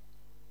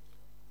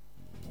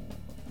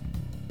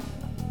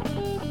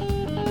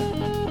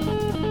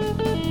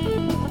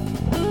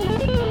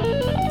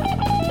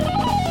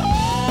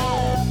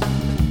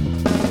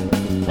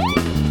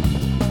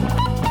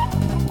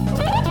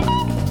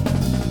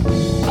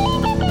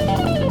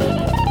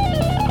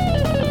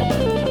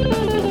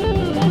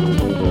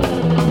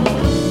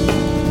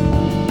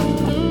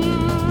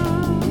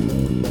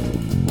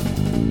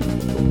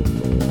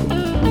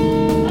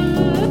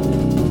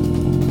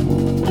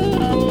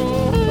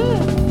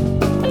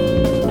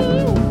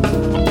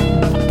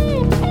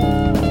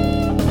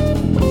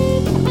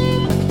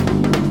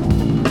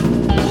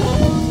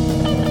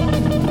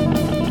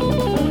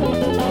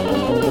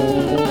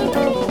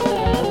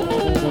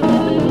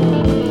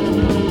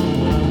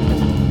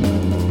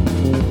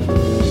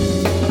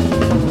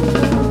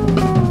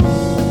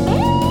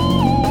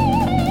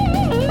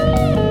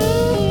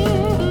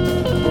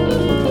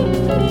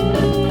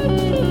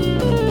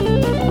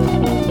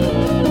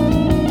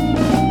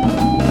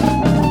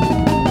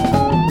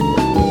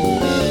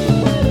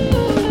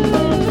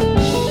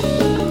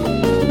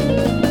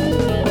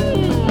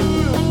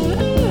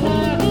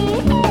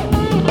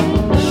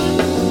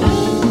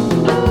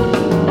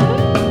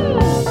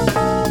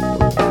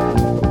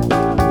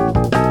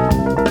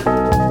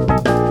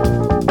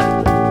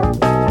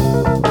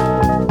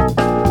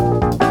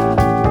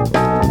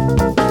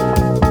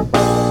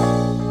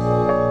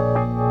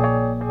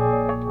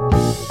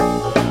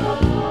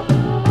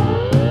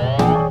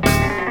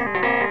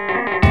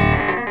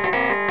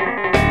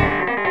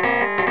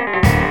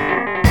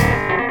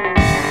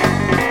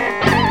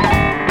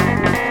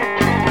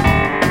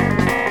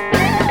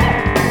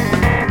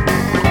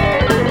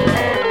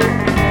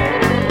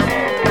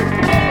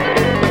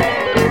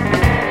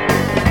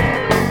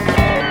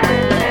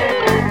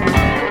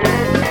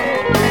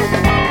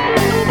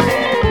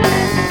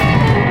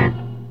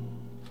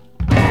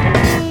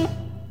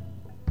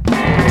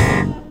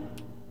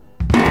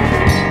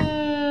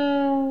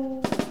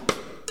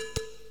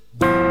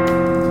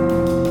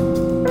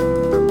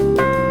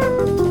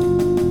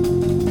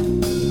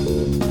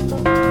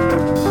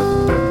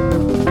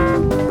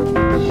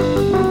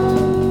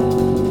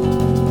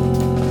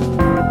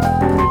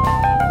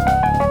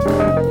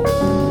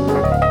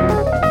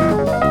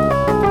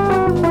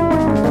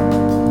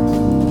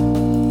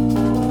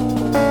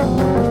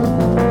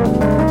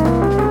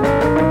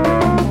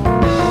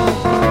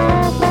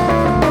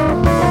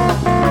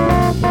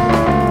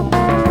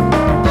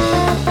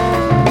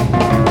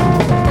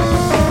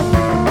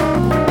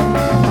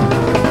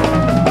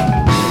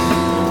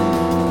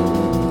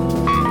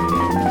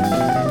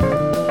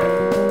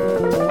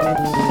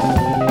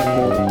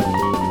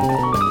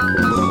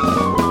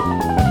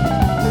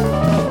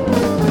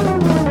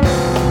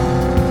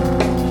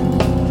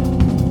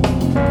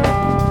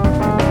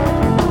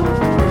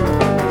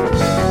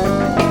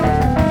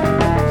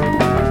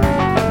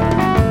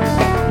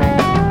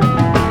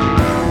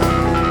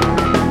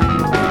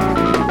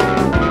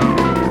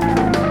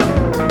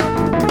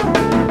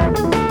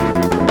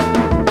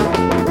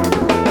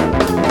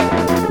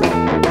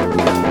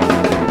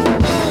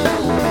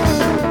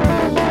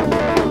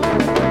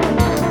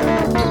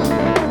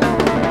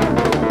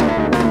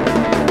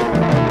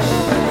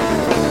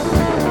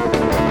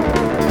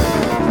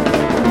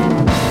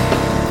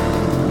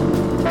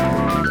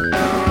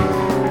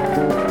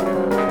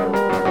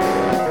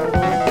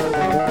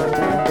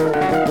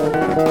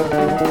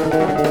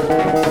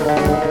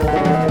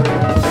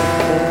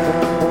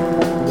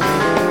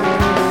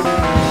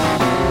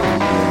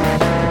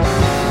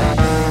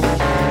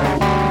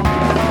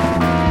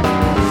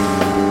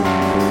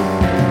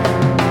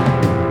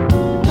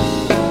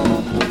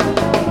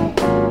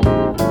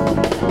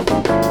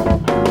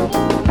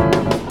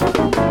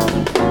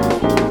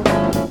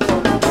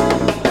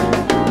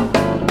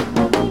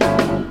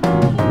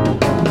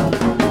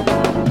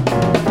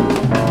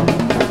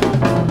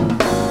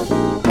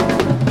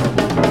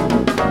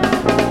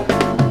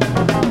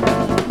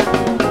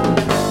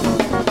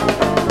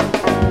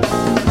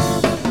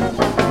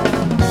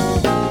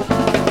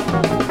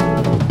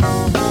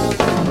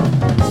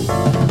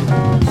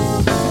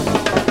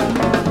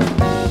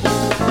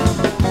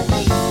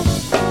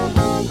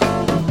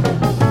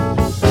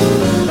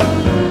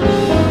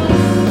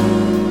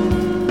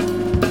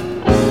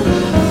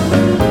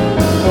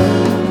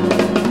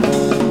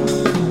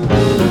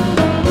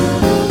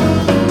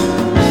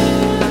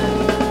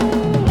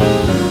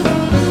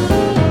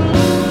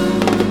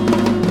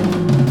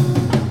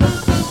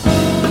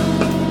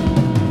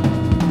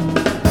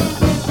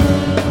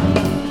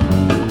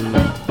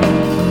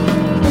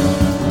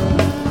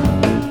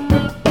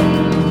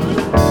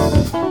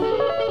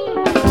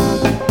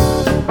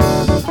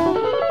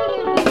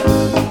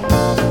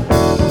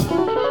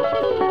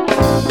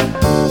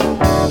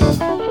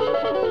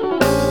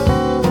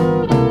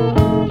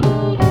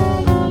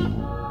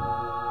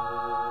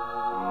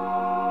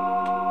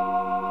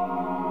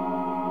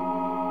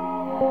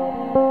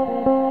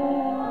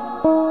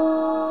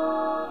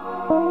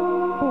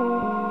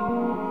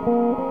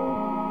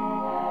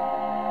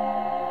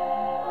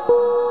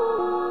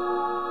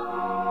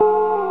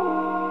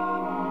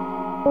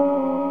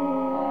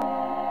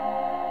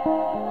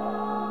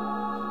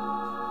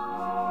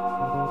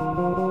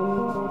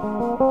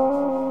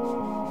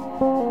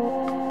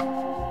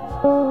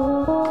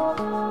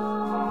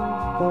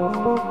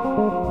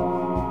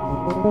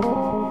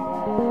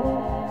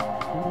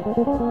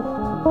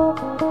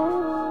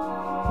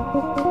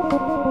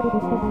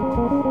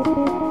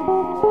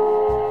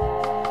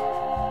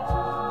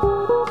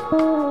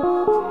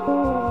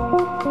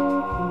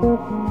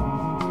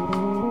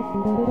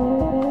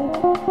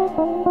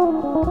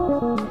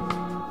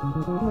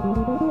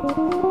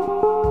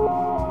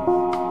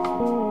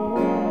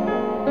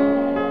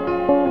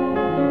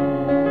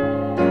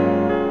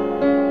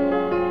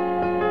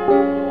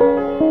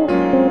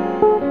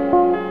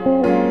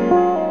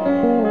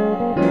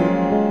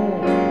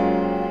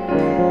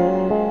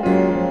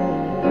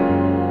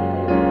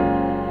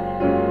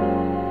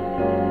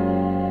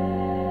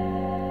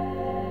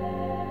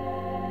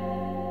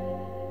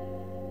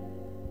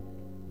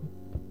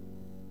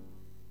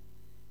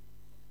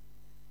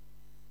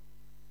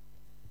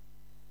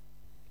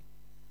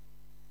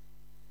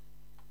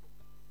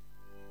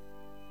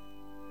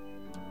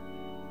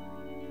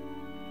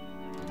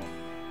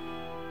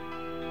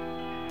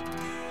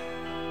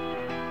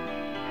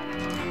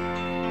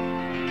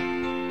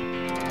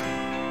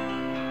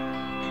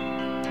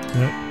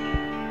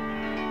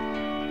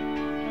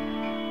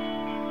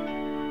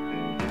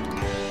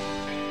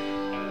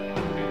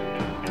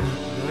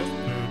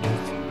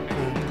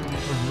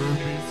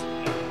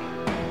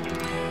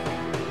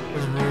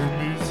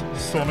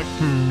 Sonic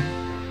Boom.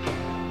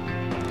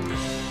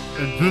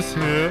 And this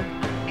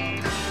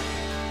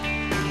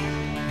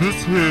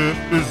here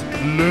is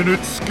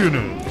Leonard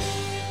Skinner.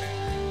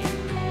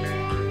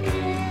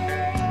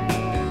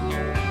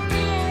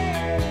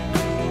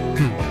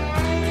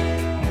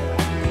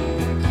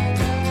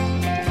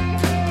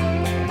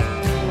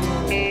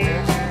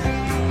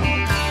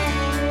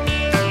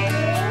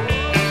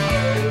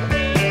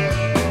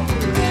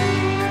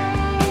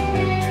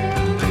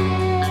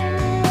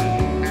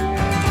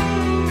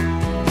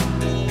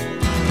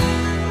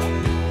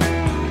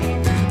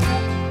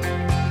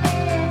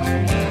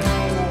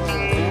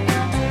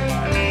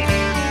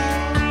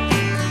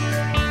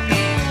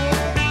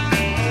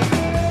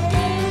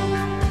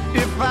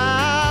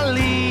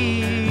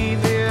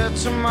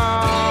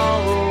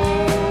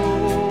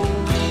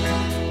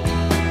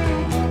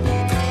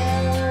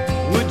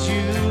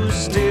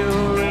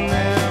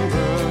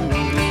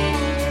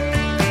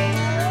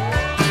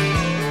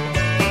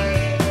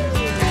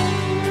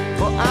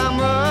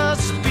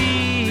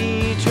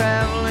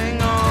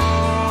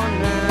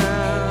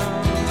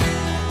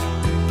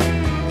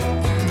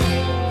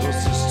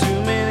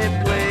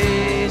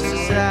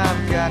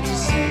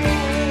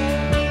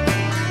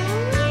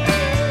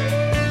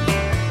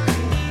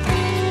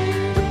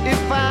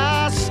 If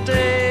I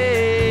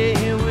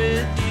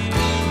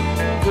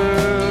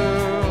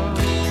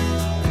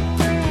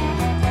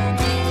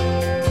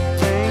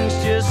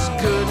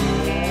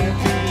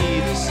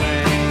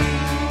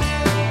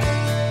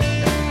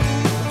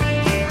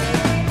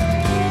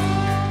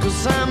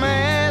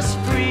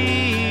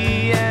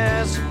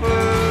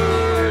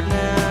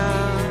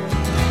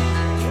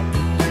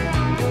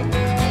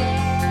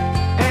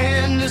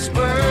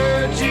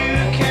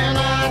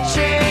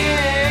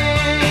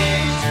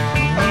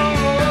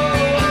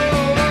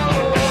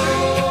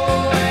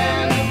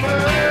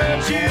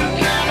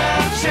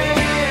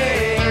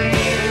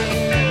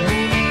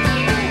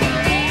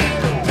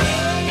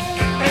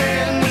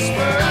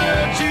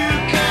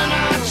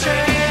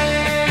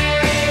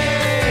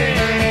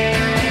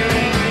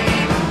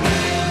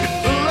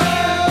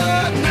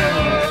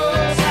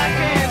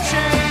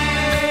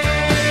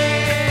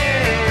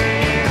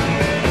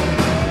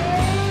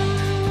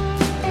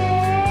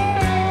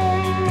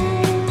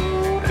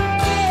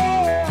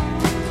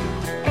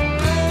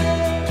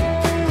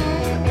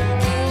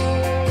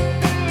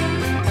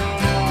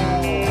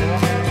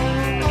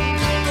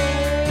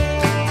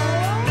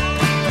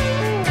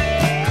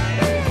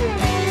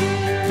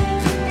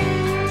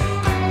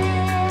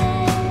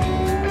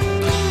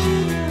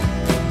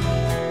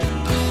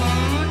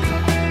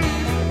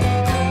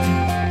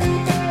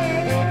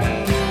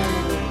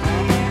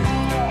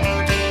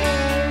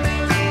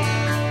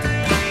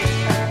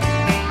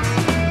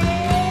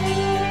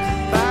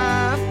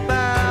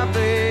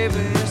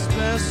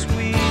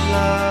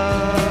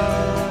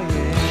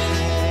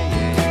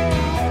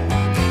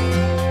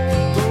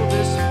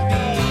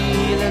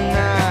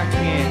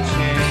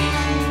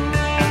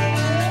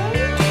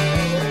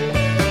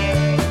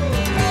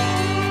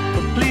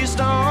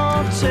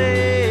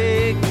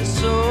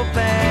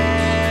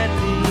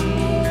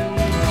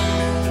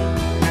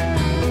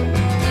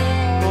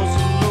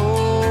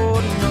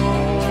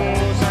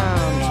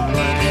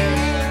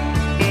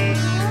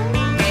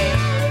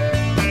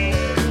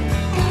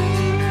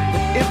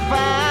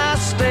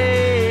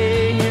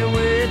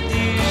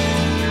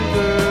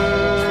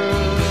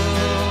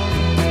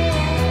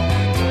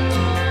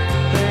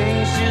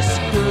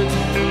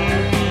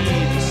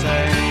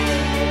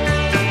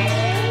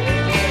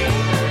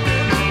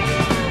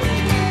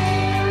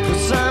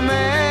 'cause I'm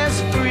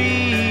as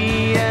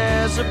free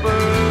as a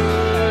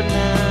bird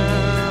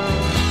now.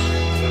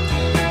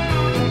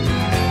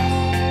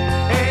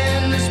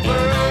 And this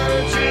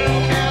bird you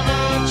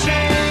cannot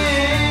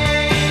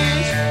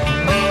change.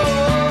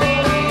 Oh,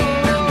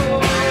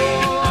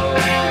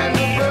 and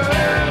the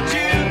bird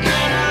you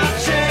cannot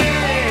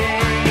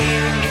change.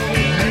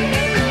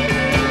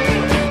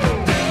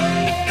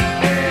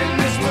 And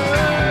this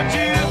bird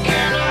you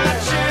cannot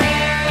change.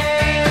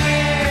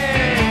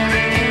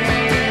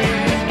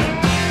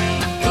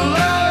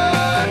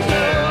 Lord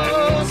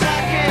knows I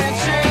can't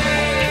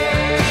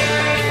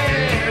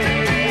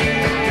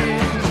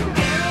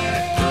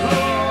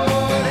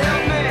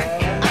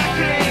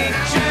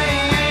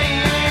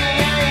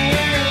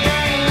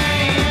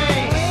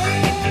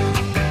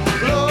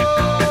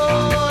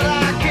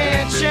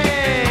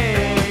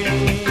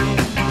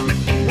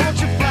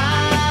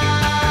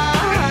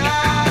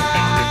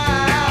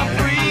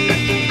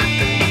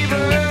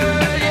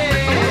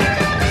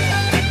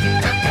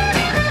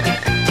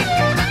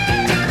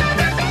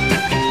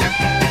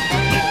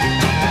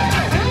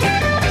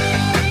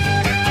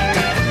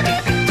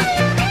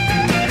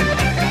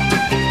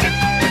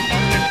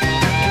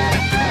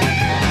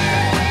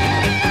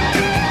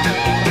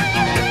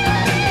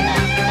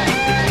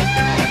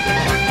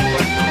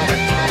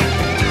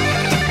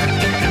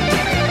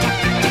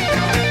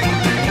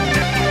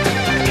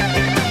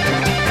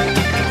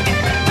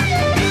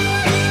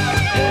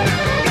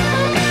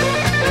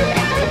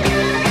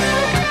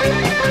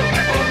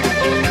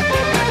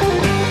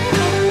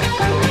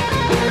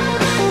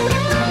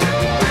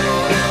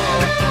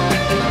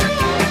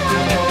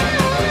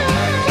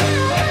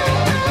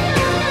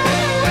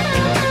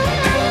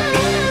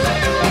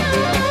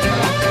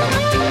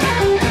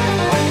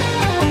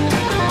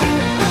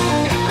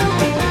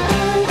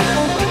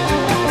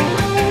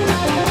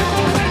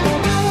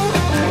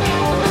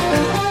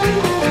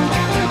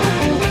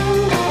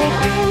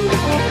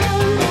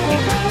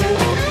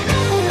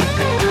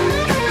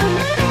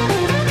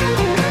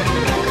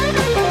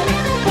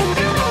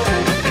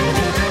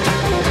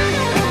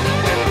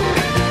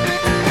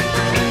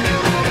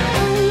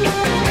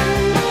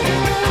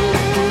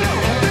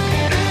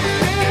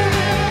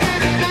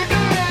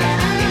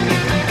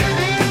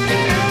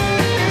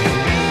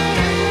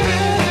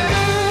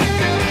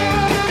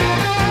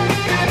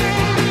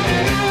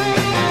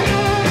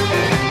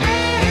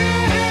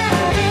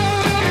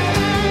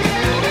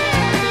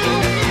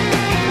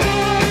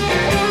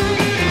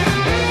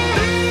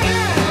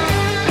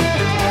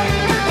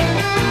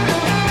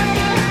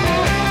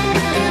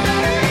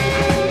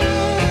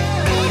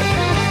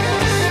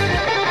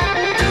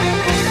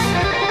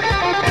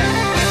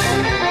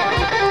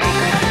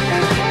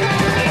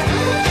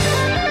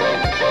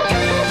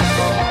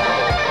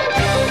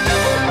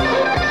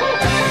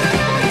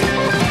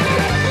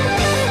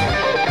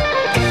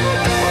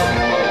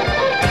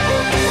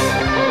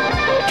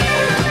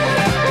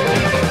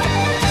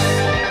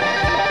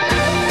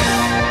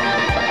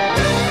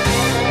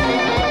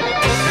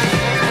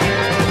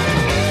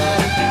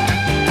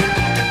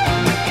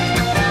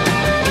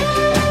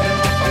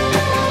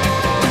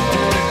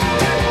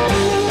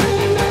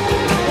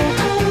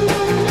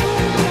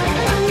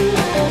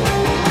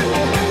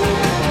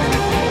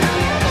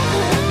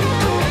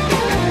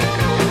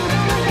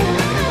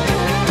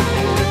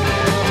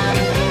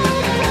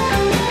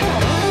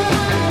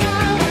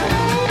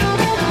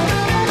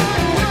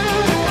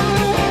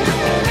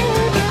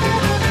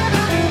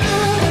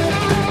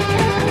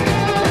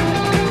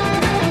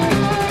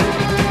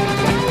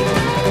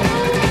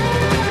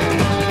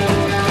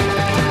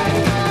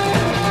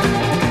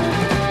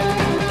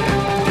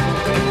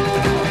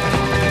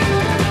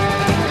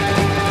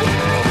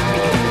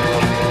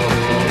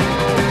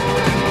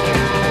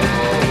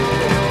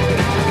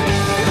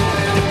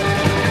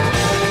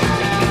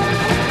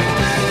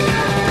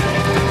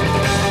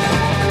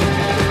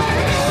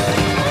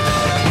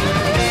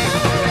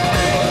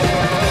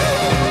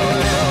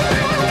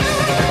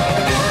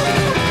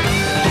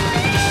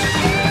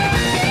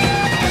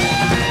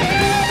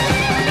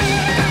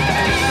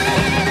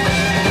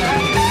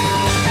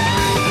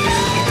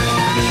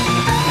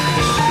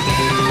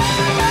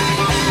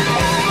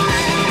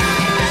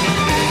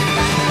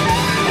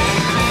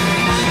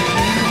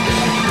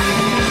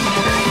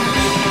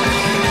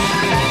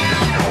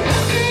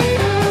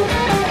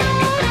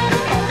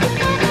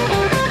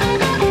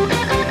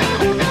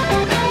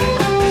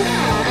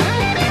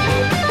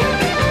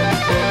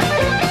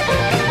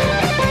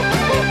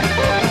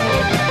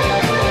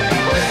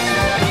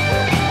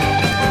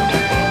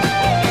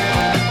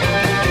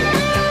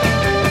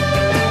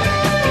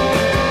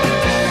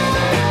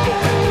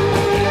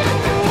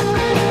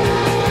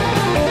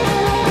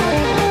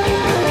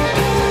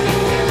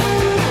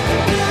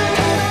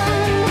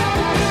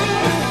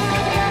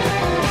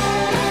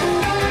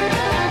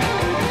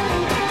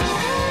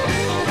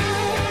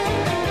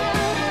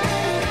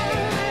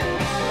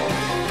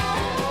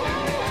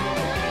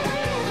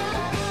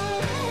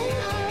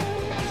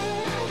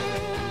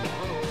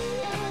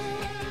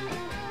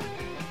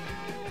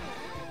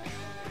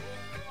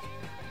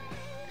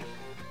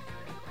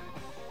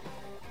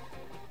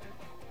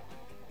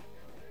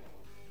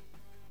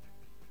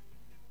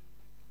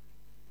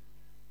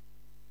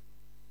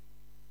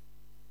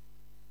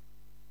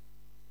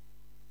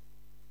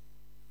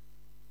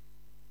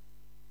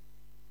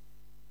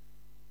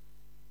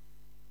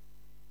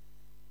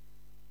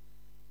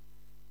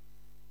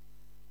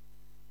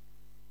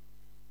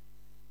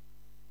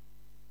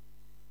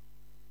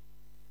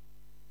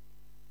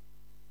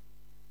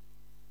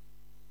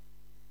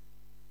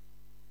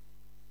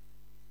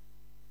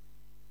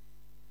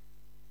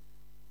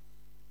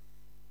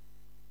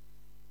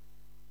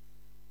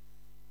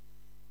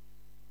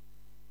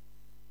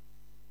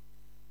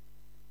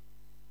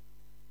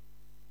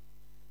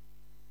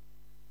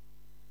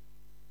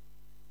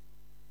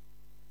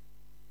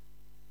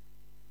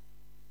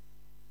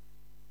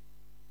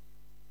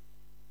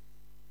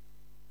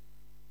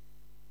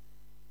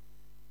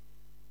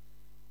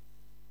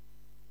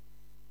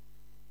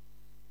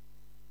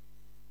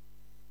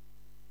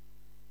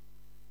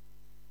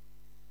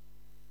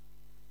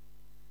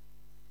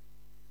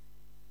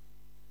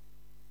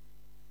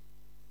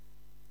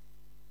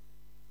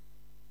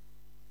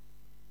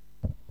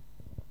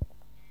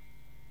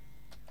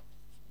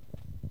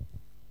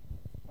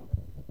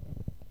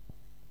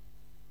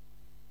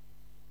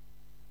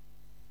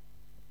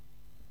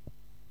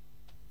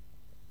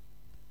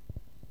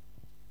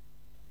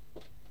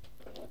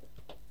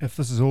if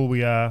this is all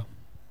we are,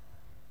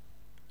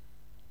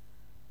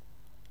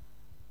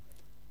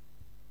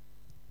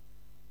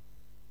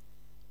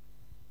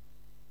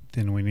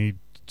 then we need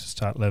to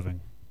start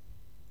living.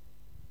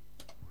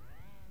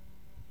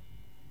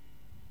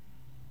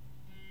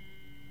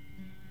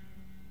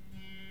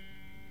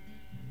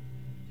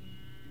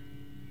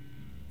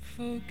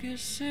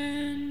 Focus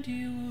and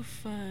you will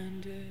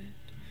find it.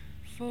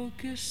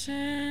 Focus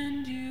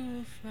and you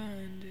will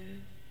find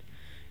it.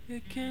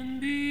 It can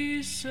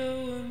be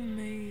so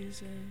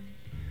amazing.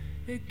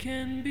 It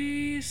can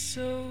be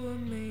so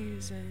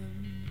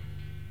amazing.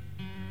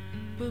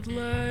 But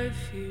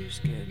life here's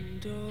getting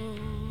dull,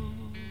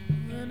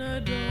 and I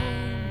don't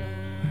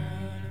know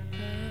how to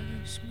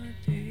pass my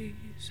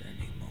days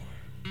anymore.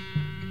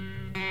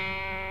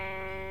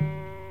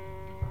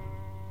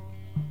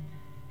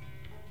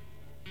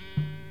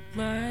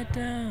 Lie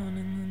down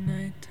in the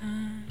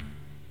nighttime,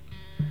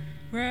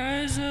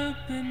 rise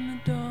up in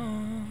the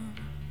dawn,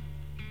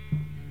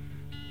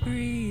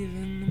 breathe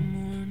in the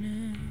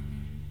morning.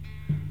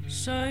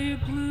 Saw your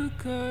blue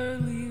car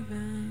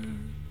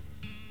leaving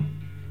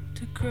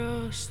to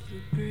cross the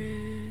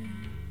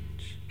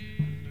bridge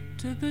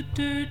to the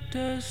dirt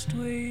dust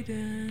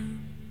waiting,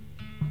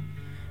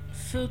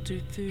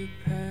 filtered through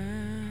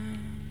past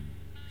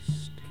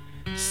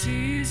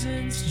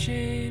seasons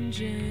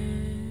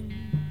changing.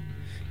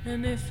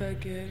 And if I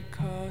get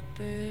caught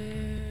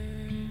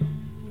there,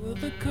 will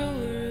the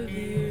color of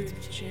the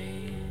earth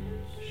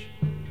change?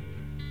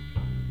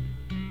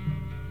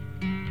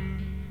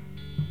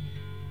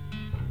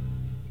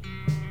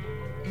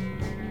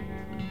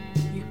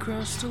 You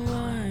crossed a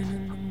line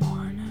in the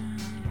morning,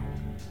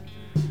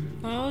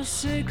 all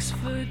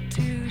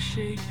 6'2"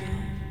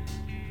 shaking,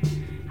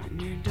 and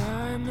your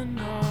diamond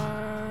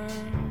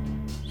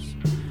arms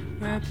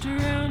wrapped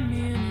around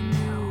me in a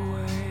new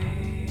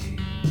way.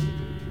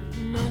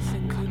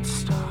 Nothing could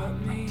stop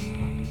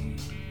me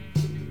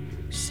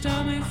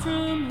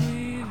from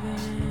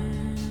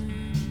leaving,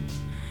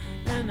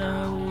 and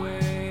I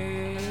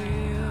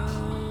wailed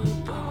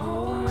the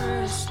whole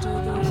rest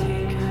of the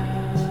weekend.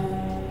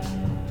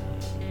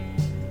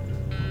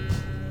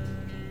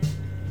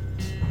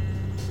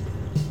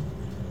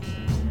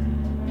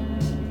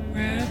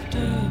 Wrapped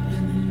up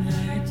in the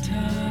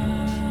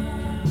nighttime,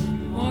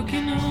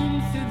 walking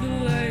home through the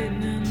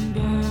lightning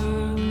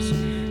bugs,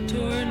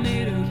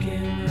 tornado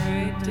came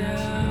right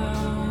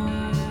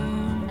down,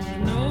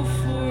 no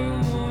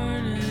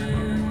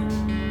forewarning,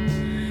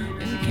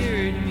 and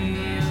carried me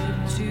up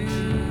to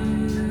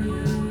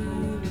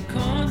the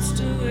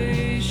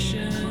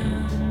constellation.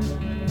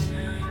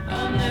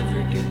 I'll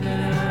never get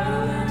that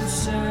howling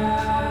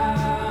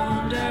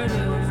sound out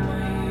of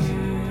my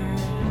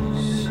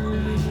ears.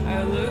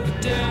 I look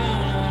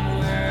down on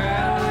where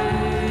I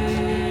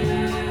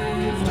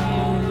lived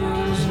all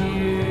those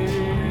years.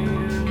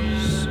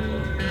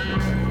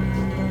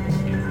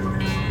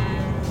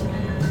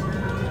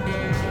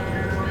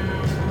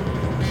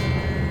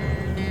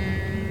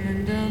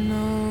 And I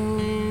know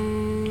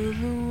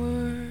the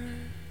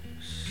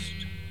worst.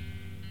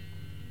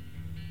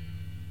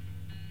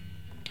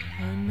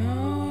 I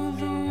know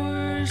the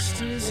worst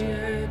is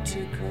yet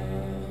to come.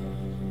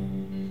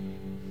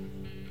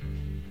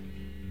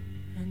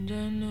 And I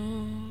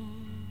know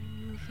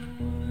the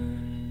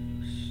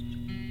worst.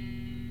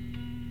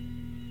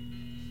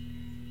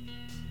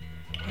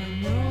 I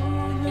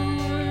know the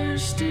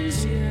worst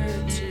is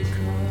yet to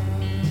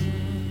come.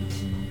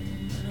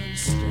 And I'm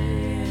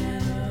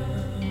staying up.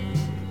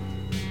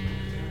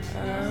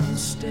 I'm staying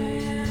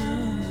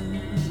up.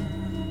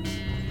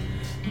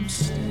 I'm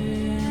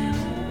staying up.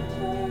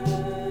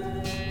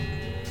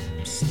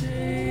 I'm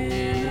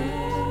staying up.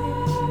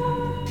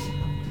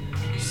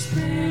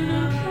 Staying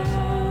up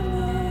all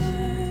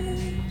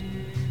night.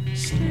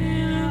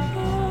 Staying up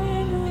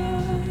all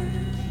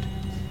night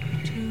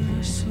to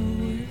wrestle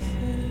with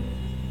it,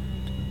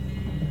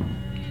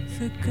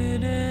 the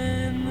good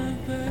and the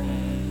bad.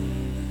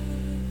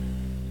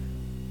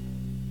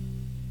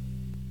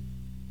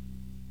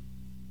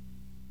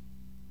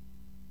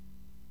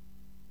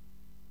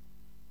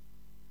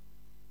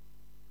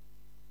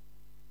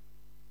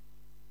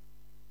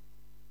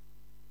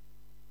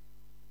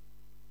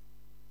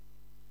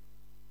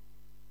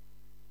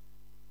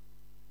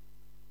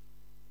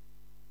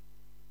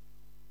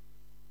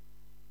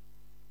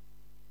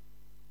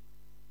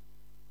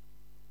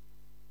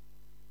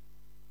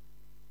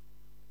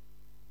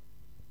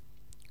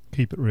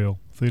 Keep it real.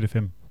 Fleet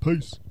FM.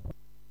 Peace.